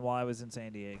Wonder Woman while I was in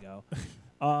San Diego.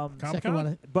 Second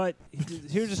one. But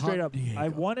here's a straight up. San I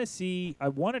Diego.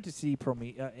 wanted to see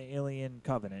Alien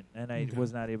Covenant, and I Okay.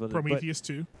 was not able to. Prometheus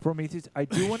 2. But Prometheus. I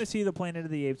do want to see the Planet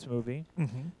of the Apes movie.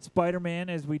 Mm-hmm. Spider-Man,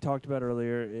 as we talked about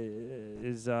earlier,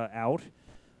 is out.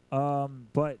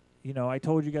 But you know, I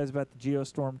told you guys about the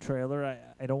Geostorm trailer.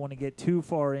 I don't want to get too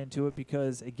far into it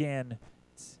because again,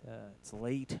 it's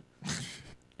late,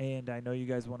 and I know you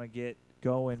guys want to get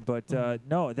going. But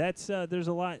no, that's there's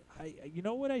a lot. You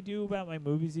know what I do about my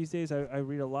movies these days? I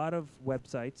read a lot of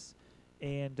websites,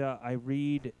 and I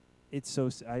read it's so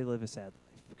I live a sad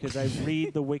life because I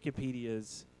read the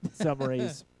Wikipedia's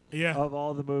summaries Yeah, of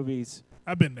all the movies,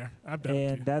 I've been there. I've done it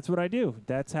and too. that's what I do.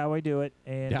 That's how I do it,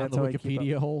 and Down that's the how I keep up.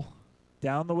 Wikipedia hole.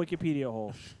 Down the Wikipedia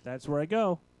hole. That's where I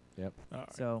go. Yep. All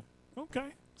right. So Okay.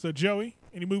 So Joey,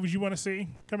 any movies you want to see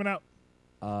coming out?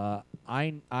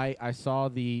 I saw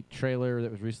the trailer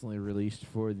that was recently released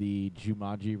for the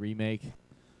Jumanji remake,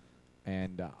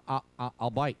 and I'll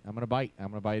bite. I'm gonna bite. I'm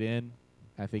gonna bite in.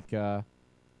 I think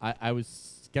I was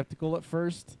skeptical at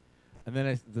first, and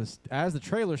then as the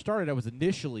trailer started, I was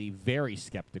initially very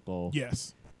skeptical.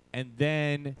 Yes. And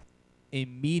then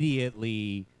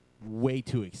immediately way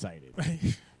too excited.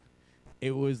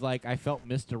 It was like I felt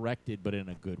misdirected, but in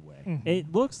a good way. Mhm.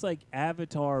 it looks like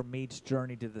Avatar meets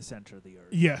Journey to the Center of the Earth.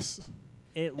 Yes.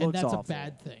 It looks And that's awful. a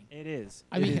bad thing. It is.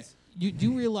 I It mean, is. you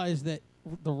do realize that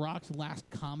The Rock's last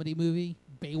comedy movie,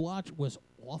 Baywatch, was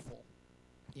awful.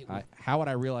 It was, How would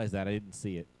I realize that? I didn't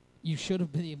see it. you should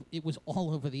have been. It was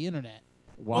all over the internet.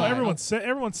 Well, Why? everyone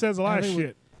says a lot of Everyone-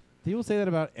 shit. People say that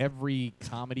about every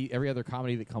other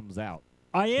comedy that comes out.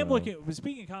 I am So- looking.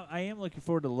 Speaking of, I am looking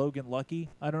forward to Logan Lucky.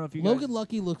 I don't know if you Logan guys.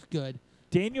 Lucky looks good.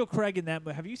 Daniel Craig in that.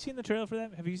 Have you seen the trailer for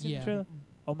that? Have you seen Yeah. the trailer?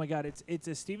 Oh my God! It's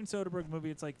a Steven Soderbergh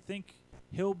movie. It's like think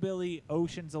Hillbilly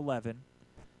Ocean's 11.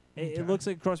 It Okay. looks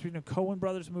like a cross between a Coen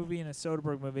Brothers movie and a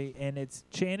Soderbergh movie, and it's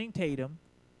Channing Tatum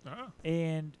Oh.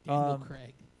 and Daniel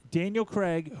Craig. Daniel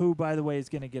Craig, who by the way is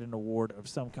going to get an award of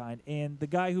some kind, and the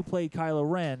guy who played Kylo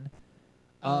Ren,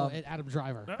 And Adam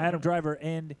Driver. Adam Driver,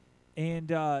 and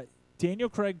Daniel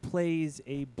Craig plays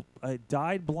a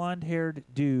dyed blonde-haired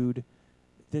dude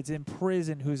that's in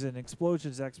prison who's an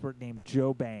explosions expert named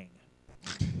Joe Bang.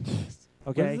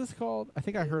 Okay, What is this called? I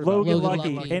think I heard Logan, Logan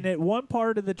Lucky. Lucky. And at one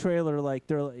part of the trailer, like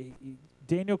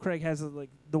Daniel Craig has like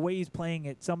the way he's playing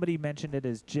it. Somebody mentioned it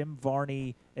as Jim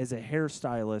Varney as a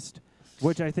hairstylist,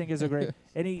 which I think is a great.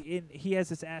 And he has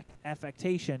this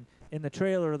affectation in the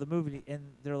trailer of the movie, and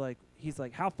they're like, he's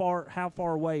like, how far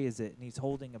away is it? And he's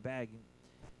holding a bag,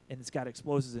 and it's got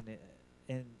explosives in it,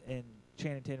 and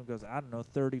Channing Tatum goes, I don't know,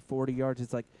 30, 40 yards.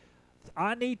 It's like,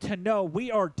 I need to know. We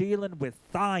are dealing with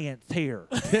science here.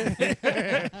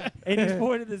 And he's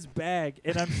pointing this bag,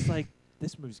 and I'm just like,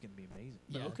 this movie's going to be amazing.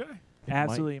 Yeah. Okay.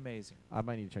 Absolutely amazing. I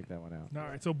might need to check that one out. All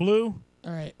right. So Blue.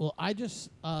 All right. Well, I just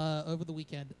over the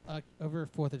weekend, over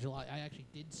 4th of July, I actually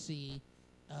did see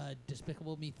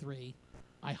Despicable Me 3.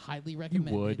 I highly You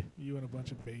recommend would. it. You and a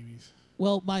bunch of babies.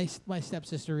 Well, my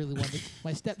stepsister really wanted.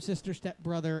 My stepsister,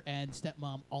 stepbrother, and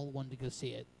stepmom all wanted to go see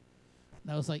it.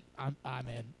 And I was like, I'm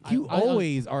in. You I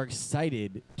always are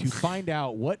excited to find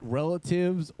out what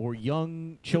relatives or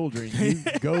young children you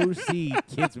go see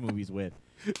kids movies with.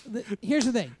 Here's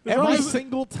the thing. Every My-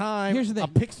 single time Here's the a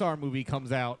thing. Pixar movie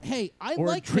comes out Hey, I or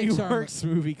like a Pixar. DreamWorks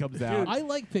movie comes out, I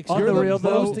like On Pixar. the you're real, the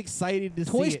though, most excited to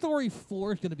Toy see Story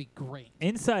 4 is going to be great.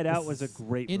 Inside Out was a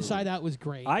great Inside movie. Out was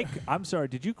great. I'm sorry,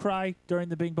 did you cry during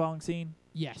the Bing Bong scene?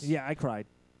 yes. Yeah, I cried.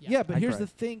 it. Yeah, but I here's cried. the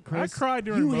thing, Chris. cried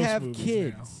during you most have movies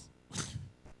kids.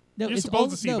 No, You're it's supposed all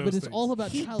to see no, those but it's things. all about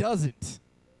He child. doesn't.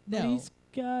 No, He's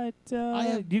got.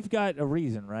 have- You've got a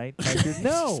reason, right? Like,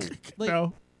 No. like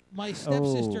No. my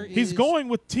stepsister Oh. is. He's going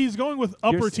with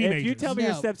upper Your- teenagers. If you tell me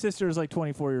your No. stepsister is like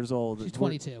 24 years old, She's we're-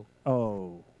 22.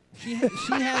 Oh, She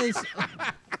has.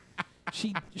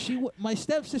 My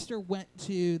stepsister went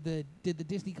to did the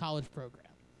Disney College program,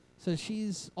 so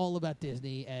she's all about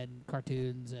Disney and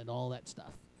cartoons and all that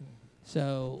stuff.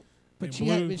 So, but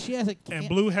And she has a and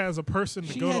Blue has a person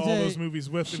to She go to has all a- those movies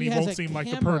with, and she he has won't a seem like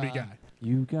the camera. pervy guy.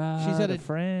 you got She's at a a-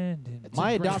 friend. in- It's a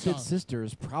My great adopted song. sister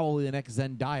is probably the next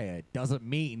Zendaya. It doesn't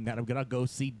mean that I'm gonna go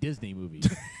see Disney movies.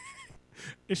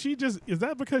 Is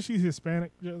that because she's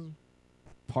Hispanic? Just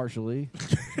Partially.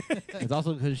 It's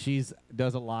also because she's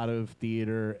does a lot of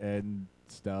theater and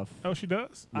stuff. oh, she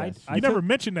does. Yes. I You never took-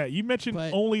 mentioned that. You mentioned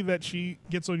But- only that she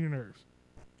gets on your nerves.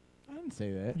 I didn't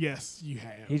say that. Yes, you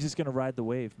have. He's just gonna ride the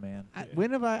wave, man.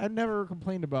 When have I've never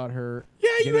complained about her. Yeah,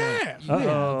 you getting on- have. You have.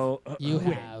 Uh-oh. You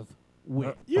have.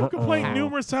 Wait, You've complained Uh-oh.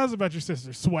 numerous times about your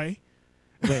sister. Sway.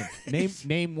 wait.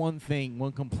 Name one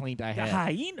complaint I The had.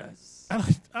 hyenas. I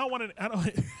don't want to. I don't. I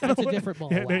That's don't a wanna- different ball.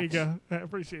 Yeah, there you wax. go. I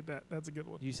appreciate that. That's a good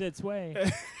one. You said sway.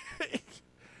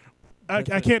 I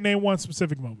can't name one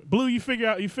specific moment. Blue, you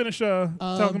finish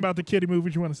talking about the kiddie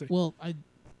movies you want to see. Well,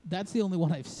 that's the only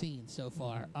one I've seen so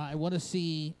far. I want to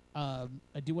see. I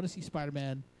do want to see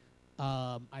Spider-Man.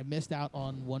 I missed out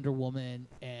on Wonder Woman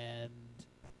and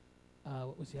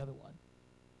what was the other one?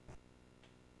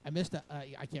 I missed.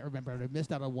 I can't remember. I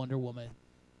missed out on Wonder Woman,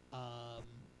 and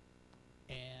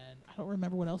I don't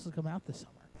remember what else has come out this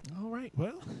summer. All right.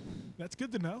 Well, that's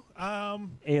good to know.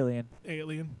 Alien.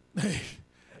 Alien.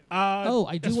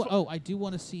 I do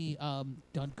want to see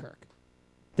Dunkirk.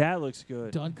 That looks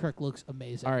good. Dunkirk looks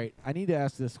amazing. All right, I need to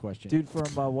ask this question. Dude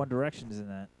from One Direction is in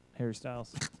that. Harry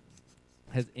Styles.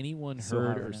 Has anyone So heard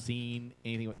hot or right now. seen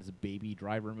anything about this Baby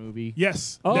Driver movie?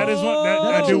 Yes, Oh! that is one. That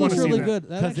I do actually want looks to see really that. good. That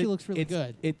 'Cause actually looks really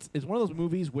good. It's one of those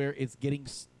movies where it's getting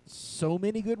so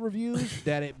many good reviews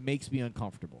that it makes me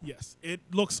uncomfortable. Yes, it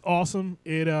looks awesome.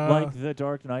 It Like the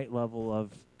Dark Knight level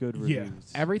of good Yeah.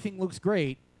 reviews. Everything looks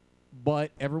great,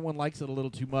 but everyone likes it a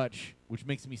little too much, which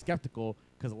makes me skeptical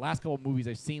because the last couple of movies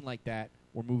I've seen like that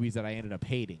were movies that I ended up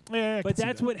hating. yeah, I But can see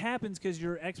that's that. what happens because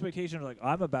your expectations are like,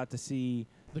 I'm about to see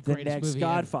The the greatest next movie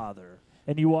Godfather.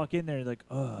 And you walk in there and you're like,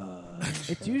 ugh.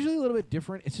 It's usually a little bit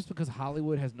different. It's just because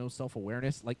Hollywood has no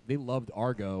self-awareness. Like, they loved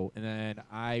Argo, and then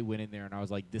I went in there and I was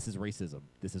like, this is racism.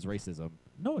 This is racism.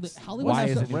 No, it's Hollywood Why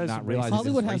has is no- it not realizing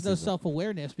Hollywood it's has no racism?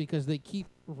 self-awareness because they keep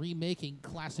remaking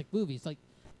classic movies. Like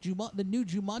the new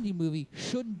Jumanji movie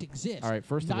shouldn't exist. All right,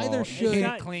 first of Neither all, should. you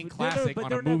can't claim classic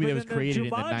on a movie that was created in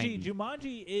the 90s.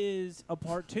 Jumanji is a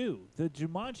part 2. The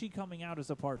Jumanji coming out is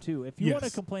a part 2. If you want to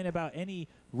Yes. complain about any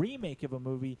remake of a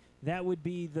movie, that would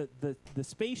be the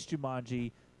space Jumanji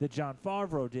that Jon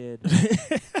Favreau did.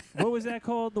 What was that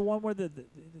called? The one where the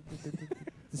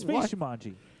space What?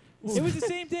 Jumanji. It was the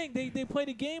same thing. They played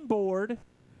a game board.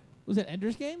 Was it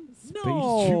Ender's Game? Space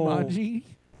No. Jumanji?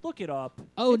 Look it up.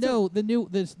 Oh It's a- no, the new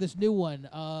this new one.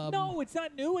 No, it's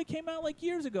not new. It came out like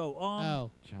years ago. Oh,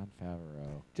 John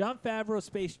Favreau. Jon Favreau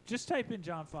space. Just type in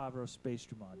Jon Favreau space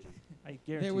Jumanji. I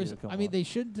guarantee there was. it'll come I mean, up. they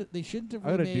shouldn't have I'm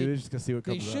going to do remade. this just to see what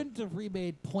They comes up. shouldn't have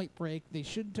remade Point Break. They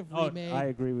shouldn't have Oh, remade. I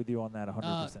agree with you on that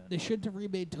 100%. They shouldn't have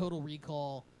remade Total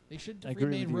Recall. They shouldn't I have agree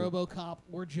remade with you. RoboCop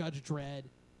or Judge Dredd.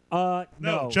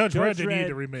 No, Judge Dredd didn't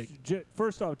need a remake.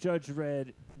 First off, Judge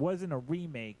Dredd wasn't a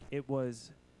remake. It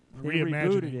was they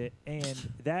Reimagining. rebooted it,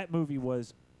 and that movie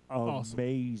was Awesome.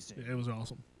 amazing. Yeah, it was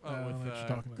awesome. Oh, I know with what you're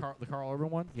talking about. the Carl Urban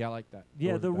one? Yeah, I like that.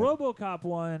 Yeah, Or the that. RoboCop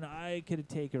one, I could have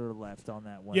taken or left on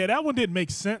that one. Yeah, that one didn't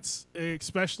make sense,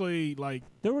 especially like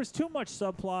there was too much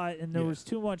subplot, and there Yeah. was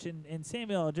too much in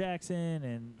Samuel L. Jackson,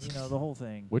 and the whole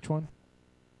thing. Which one?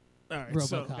 all right. RoboCop.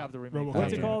 So, Got the remake. RoboCop,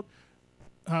 What's it yeah. called?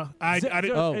 I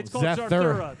didn't. Oh, it's called Zathura.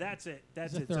 Zathura. That's it.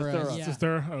 Zathura, Zathura. yeah.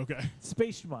 Sister. Okay.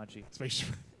 Space Jumanji. Space.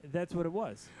 That's what it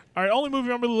was. All right. Only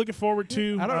movie I'm really looking forward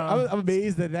to. I'm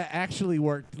amazed that actually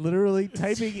worked. Literally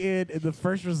typing in, and the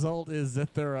first result is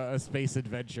Zathura, a space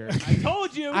adventure. I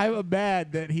told you. I'm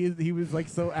mad that he was like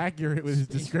so accurate with his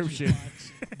description.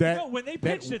 that No, when they that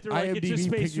pitched it, they're like, it's just IMDb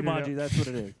Space figured it out. Jumanji. That's what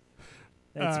it is.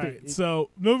 All That's right. spa- So,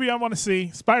 movie I want to see: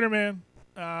 Spider-Man,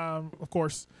 of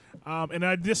course. And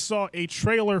I just saw a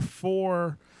trailer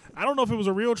for. I don't know if it was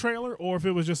a real trailer or if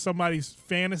it was just somebody's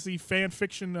fantasy fan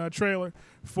fiction trailer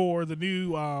for the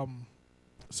new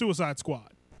Suicide Squad.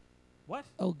 What?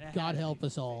 Oh, It God had to help be.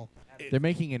 us all. They're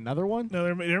making another one.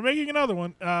 No, they're making another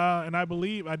one, and I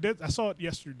believe I saw it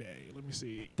yesterday. Let me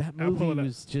see. That I'll pull movie it up.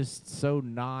 was just so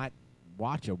not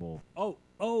watchable.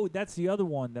 Oh, that's the other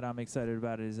one that I'm excited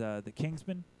about is the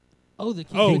Kingsman. Oh, the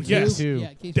Oh, Kingsman yes. 2? Two. Yeah,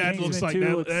 Kingsman That 2. looks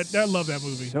Kingsman like 2 that. I love that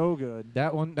movie. So good.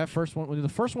 That first one, when the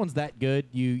first one's that good,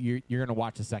 you're gonna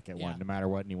watch the second Yeah. one, no matter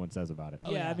what anyone says about it.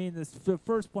 Oh, yeah, yeah. I mean, the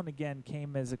first one again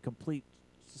came as a complete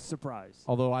surprise.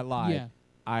 Although I lied, Yeah.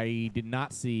 I did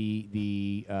not see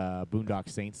the Boondock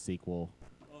Saints sequel.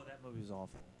 Oh, that movie was awful.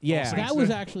 Yeah, Saints That was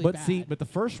Day. actually but bad. but the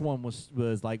first one was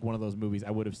like one of those movies I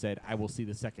would have said I will see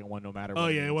the second one no matter. Oh,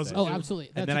 what yeah, it anyone wasn't- says. Oh, absolutely.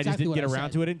 And That's then I just exactly didn't get what I around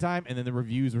said. to it in time, and then the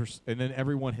reviews were, and then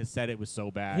everyone has said it was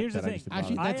so bad. Here's the that I thing. just didn't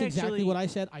Actually, bother. that's exactly actually- what I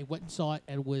said. I went and saw it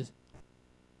and was,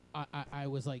 I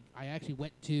was like, I actually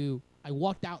went to, I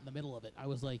walked out in the middle of it. I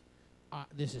was like,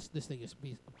 this thing is a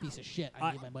piece of shit.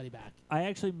 I need my money back. I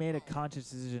actually made a conscious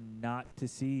decision not to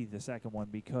see the second one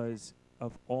because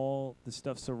of all the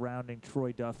stuff surrounding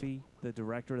Troy Duffy, the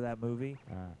director of that movie.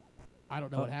 I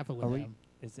don't know what happened Are with we- him.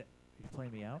 Is it? Are you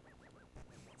playing me out?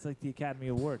 It's like the Academy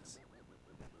Awards.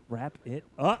 Wrap it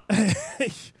up.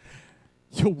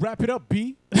 Yo, wrap it up,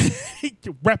 B.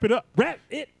 Wrap it up. Wrap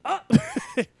it up.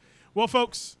 Well,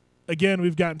 folks, again,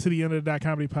 we've gotten to the end of the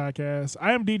Comedy Podcast.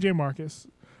 I am DJ Marcus.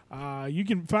 You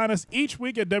can find us each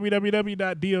week at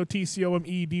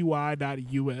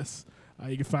www.dotcomedy.us.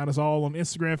 You can find us all on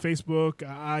Instagram,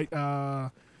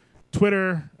 Facebook,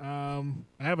 Twitter. I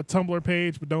have a Tumblr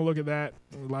page, but don't look at that.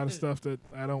 A lot of stuff that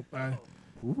I don't.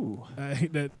 Ooh.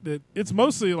 That it's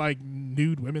mostly like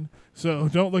nude women. So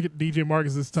don't look at DJ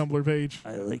Marcus's Tumblr page.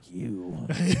 I like you.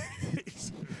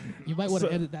 You might want to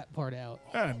So- edit that part out.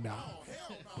 No.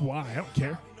 Why? I don't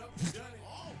care.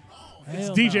 It's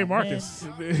Hell DJ no, Marcus.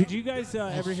 man. Did you guys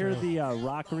ever hear the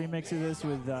rock remix of this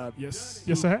with? Yes,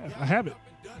 I have it.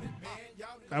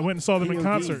 I went and saw them in POD.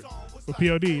 concert with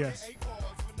POD. Yes.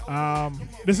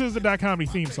 This is the Dot Comedy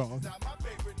theme song.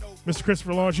 Mr.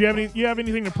 Christopher Lawrence, you have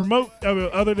anything to promote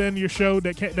other than your show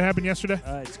that happened yesterday?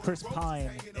 It's Chris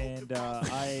Pine, and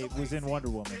I was in Wonder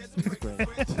Woman. It's great.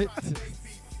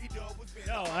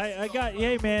 No, I got,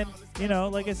 yay, man. You know,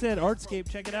 like I said, Artscape,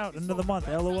 check it out. End of the month,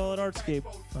 LOL at Artscape.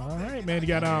 All right, man. You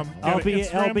got I'll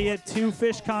be at 2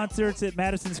 Fish concerts at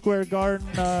Madison Square Garden,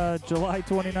 July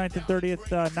 29th and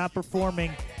 30th. Not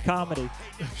performing comedy.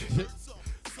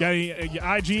 Got any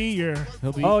IG or?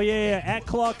 Oh yeah, at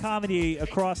Claw Comedy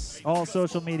across all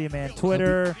social media, man.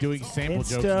 Twitter, doing sample Insta,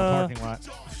 jokes in the parking lot.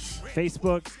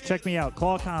 Facebook. Check me out,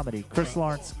 Claw Comedy. Chris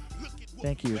Lawrence.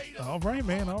 Thank you. All right,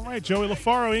 man. All right, Joey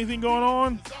LaFaro. Anything going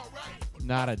on?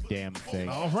 Not a damn thing.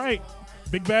 All right,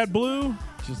 Big Bad Blue.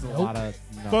 Just a lot of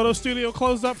nothing. Photo studio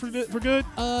closed up for good.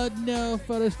 No,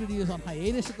 photo studio's on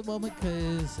hiatus at the moment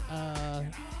because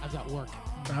I've got work.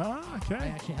 Ah, I okay.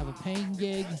 actually have a paying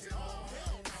gig.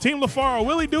 Team LaFaro.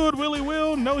 Will he do it? Will he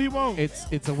will? No, he won't.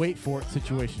 It's a wait for it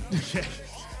situation. Is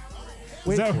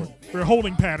that we're a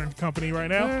holding pattern company right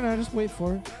now? No, just wait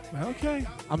for it. Okay.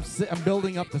 I'm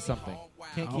building up to something.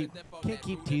 Can't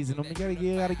keep teasing them. You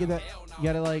gotta get that.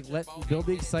 You gotta build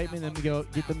the excitement and then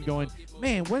get them going.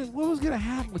 Man, what was gonna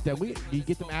happen with that? You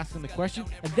get them asking the question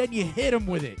and then you hit them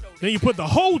with it. Then you put the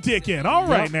whole dick in. All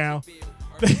right now.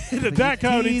 The Dot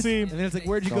Comedy team. And then it's like,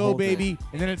 where'd you go, baby?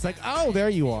 And then it's like, oh, there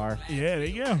you are. Yeah, there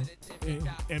you go.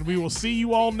 And we will see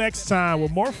you all next time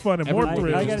with more fun and more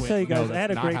thrills. I gotta tell you guys, No, I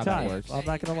had a that's great not how that time. works. I'm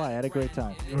not gonna lie, I had a great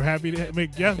time. We're happy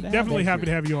definitely happy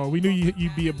to have you on. We knew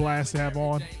you'd be a blast to have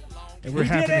on. And we're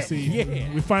happy to see you.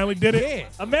 Yeah. We finally did it. Yeah.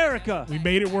 America. We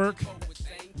made it work.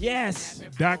 Yes.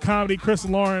 Dot Comedy, Chris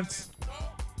Lawrence.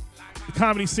 The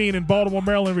comedy scene in Baltimore,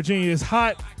 Maryland, Virginia is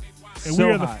hot. And So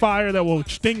we are the hot. fire that will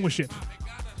extinguish it.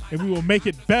 And we will make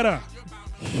it better.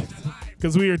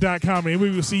 Because we are Dot Comedy. And we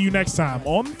will see you next time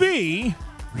on the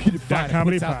Dot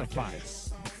Comedy Podcast.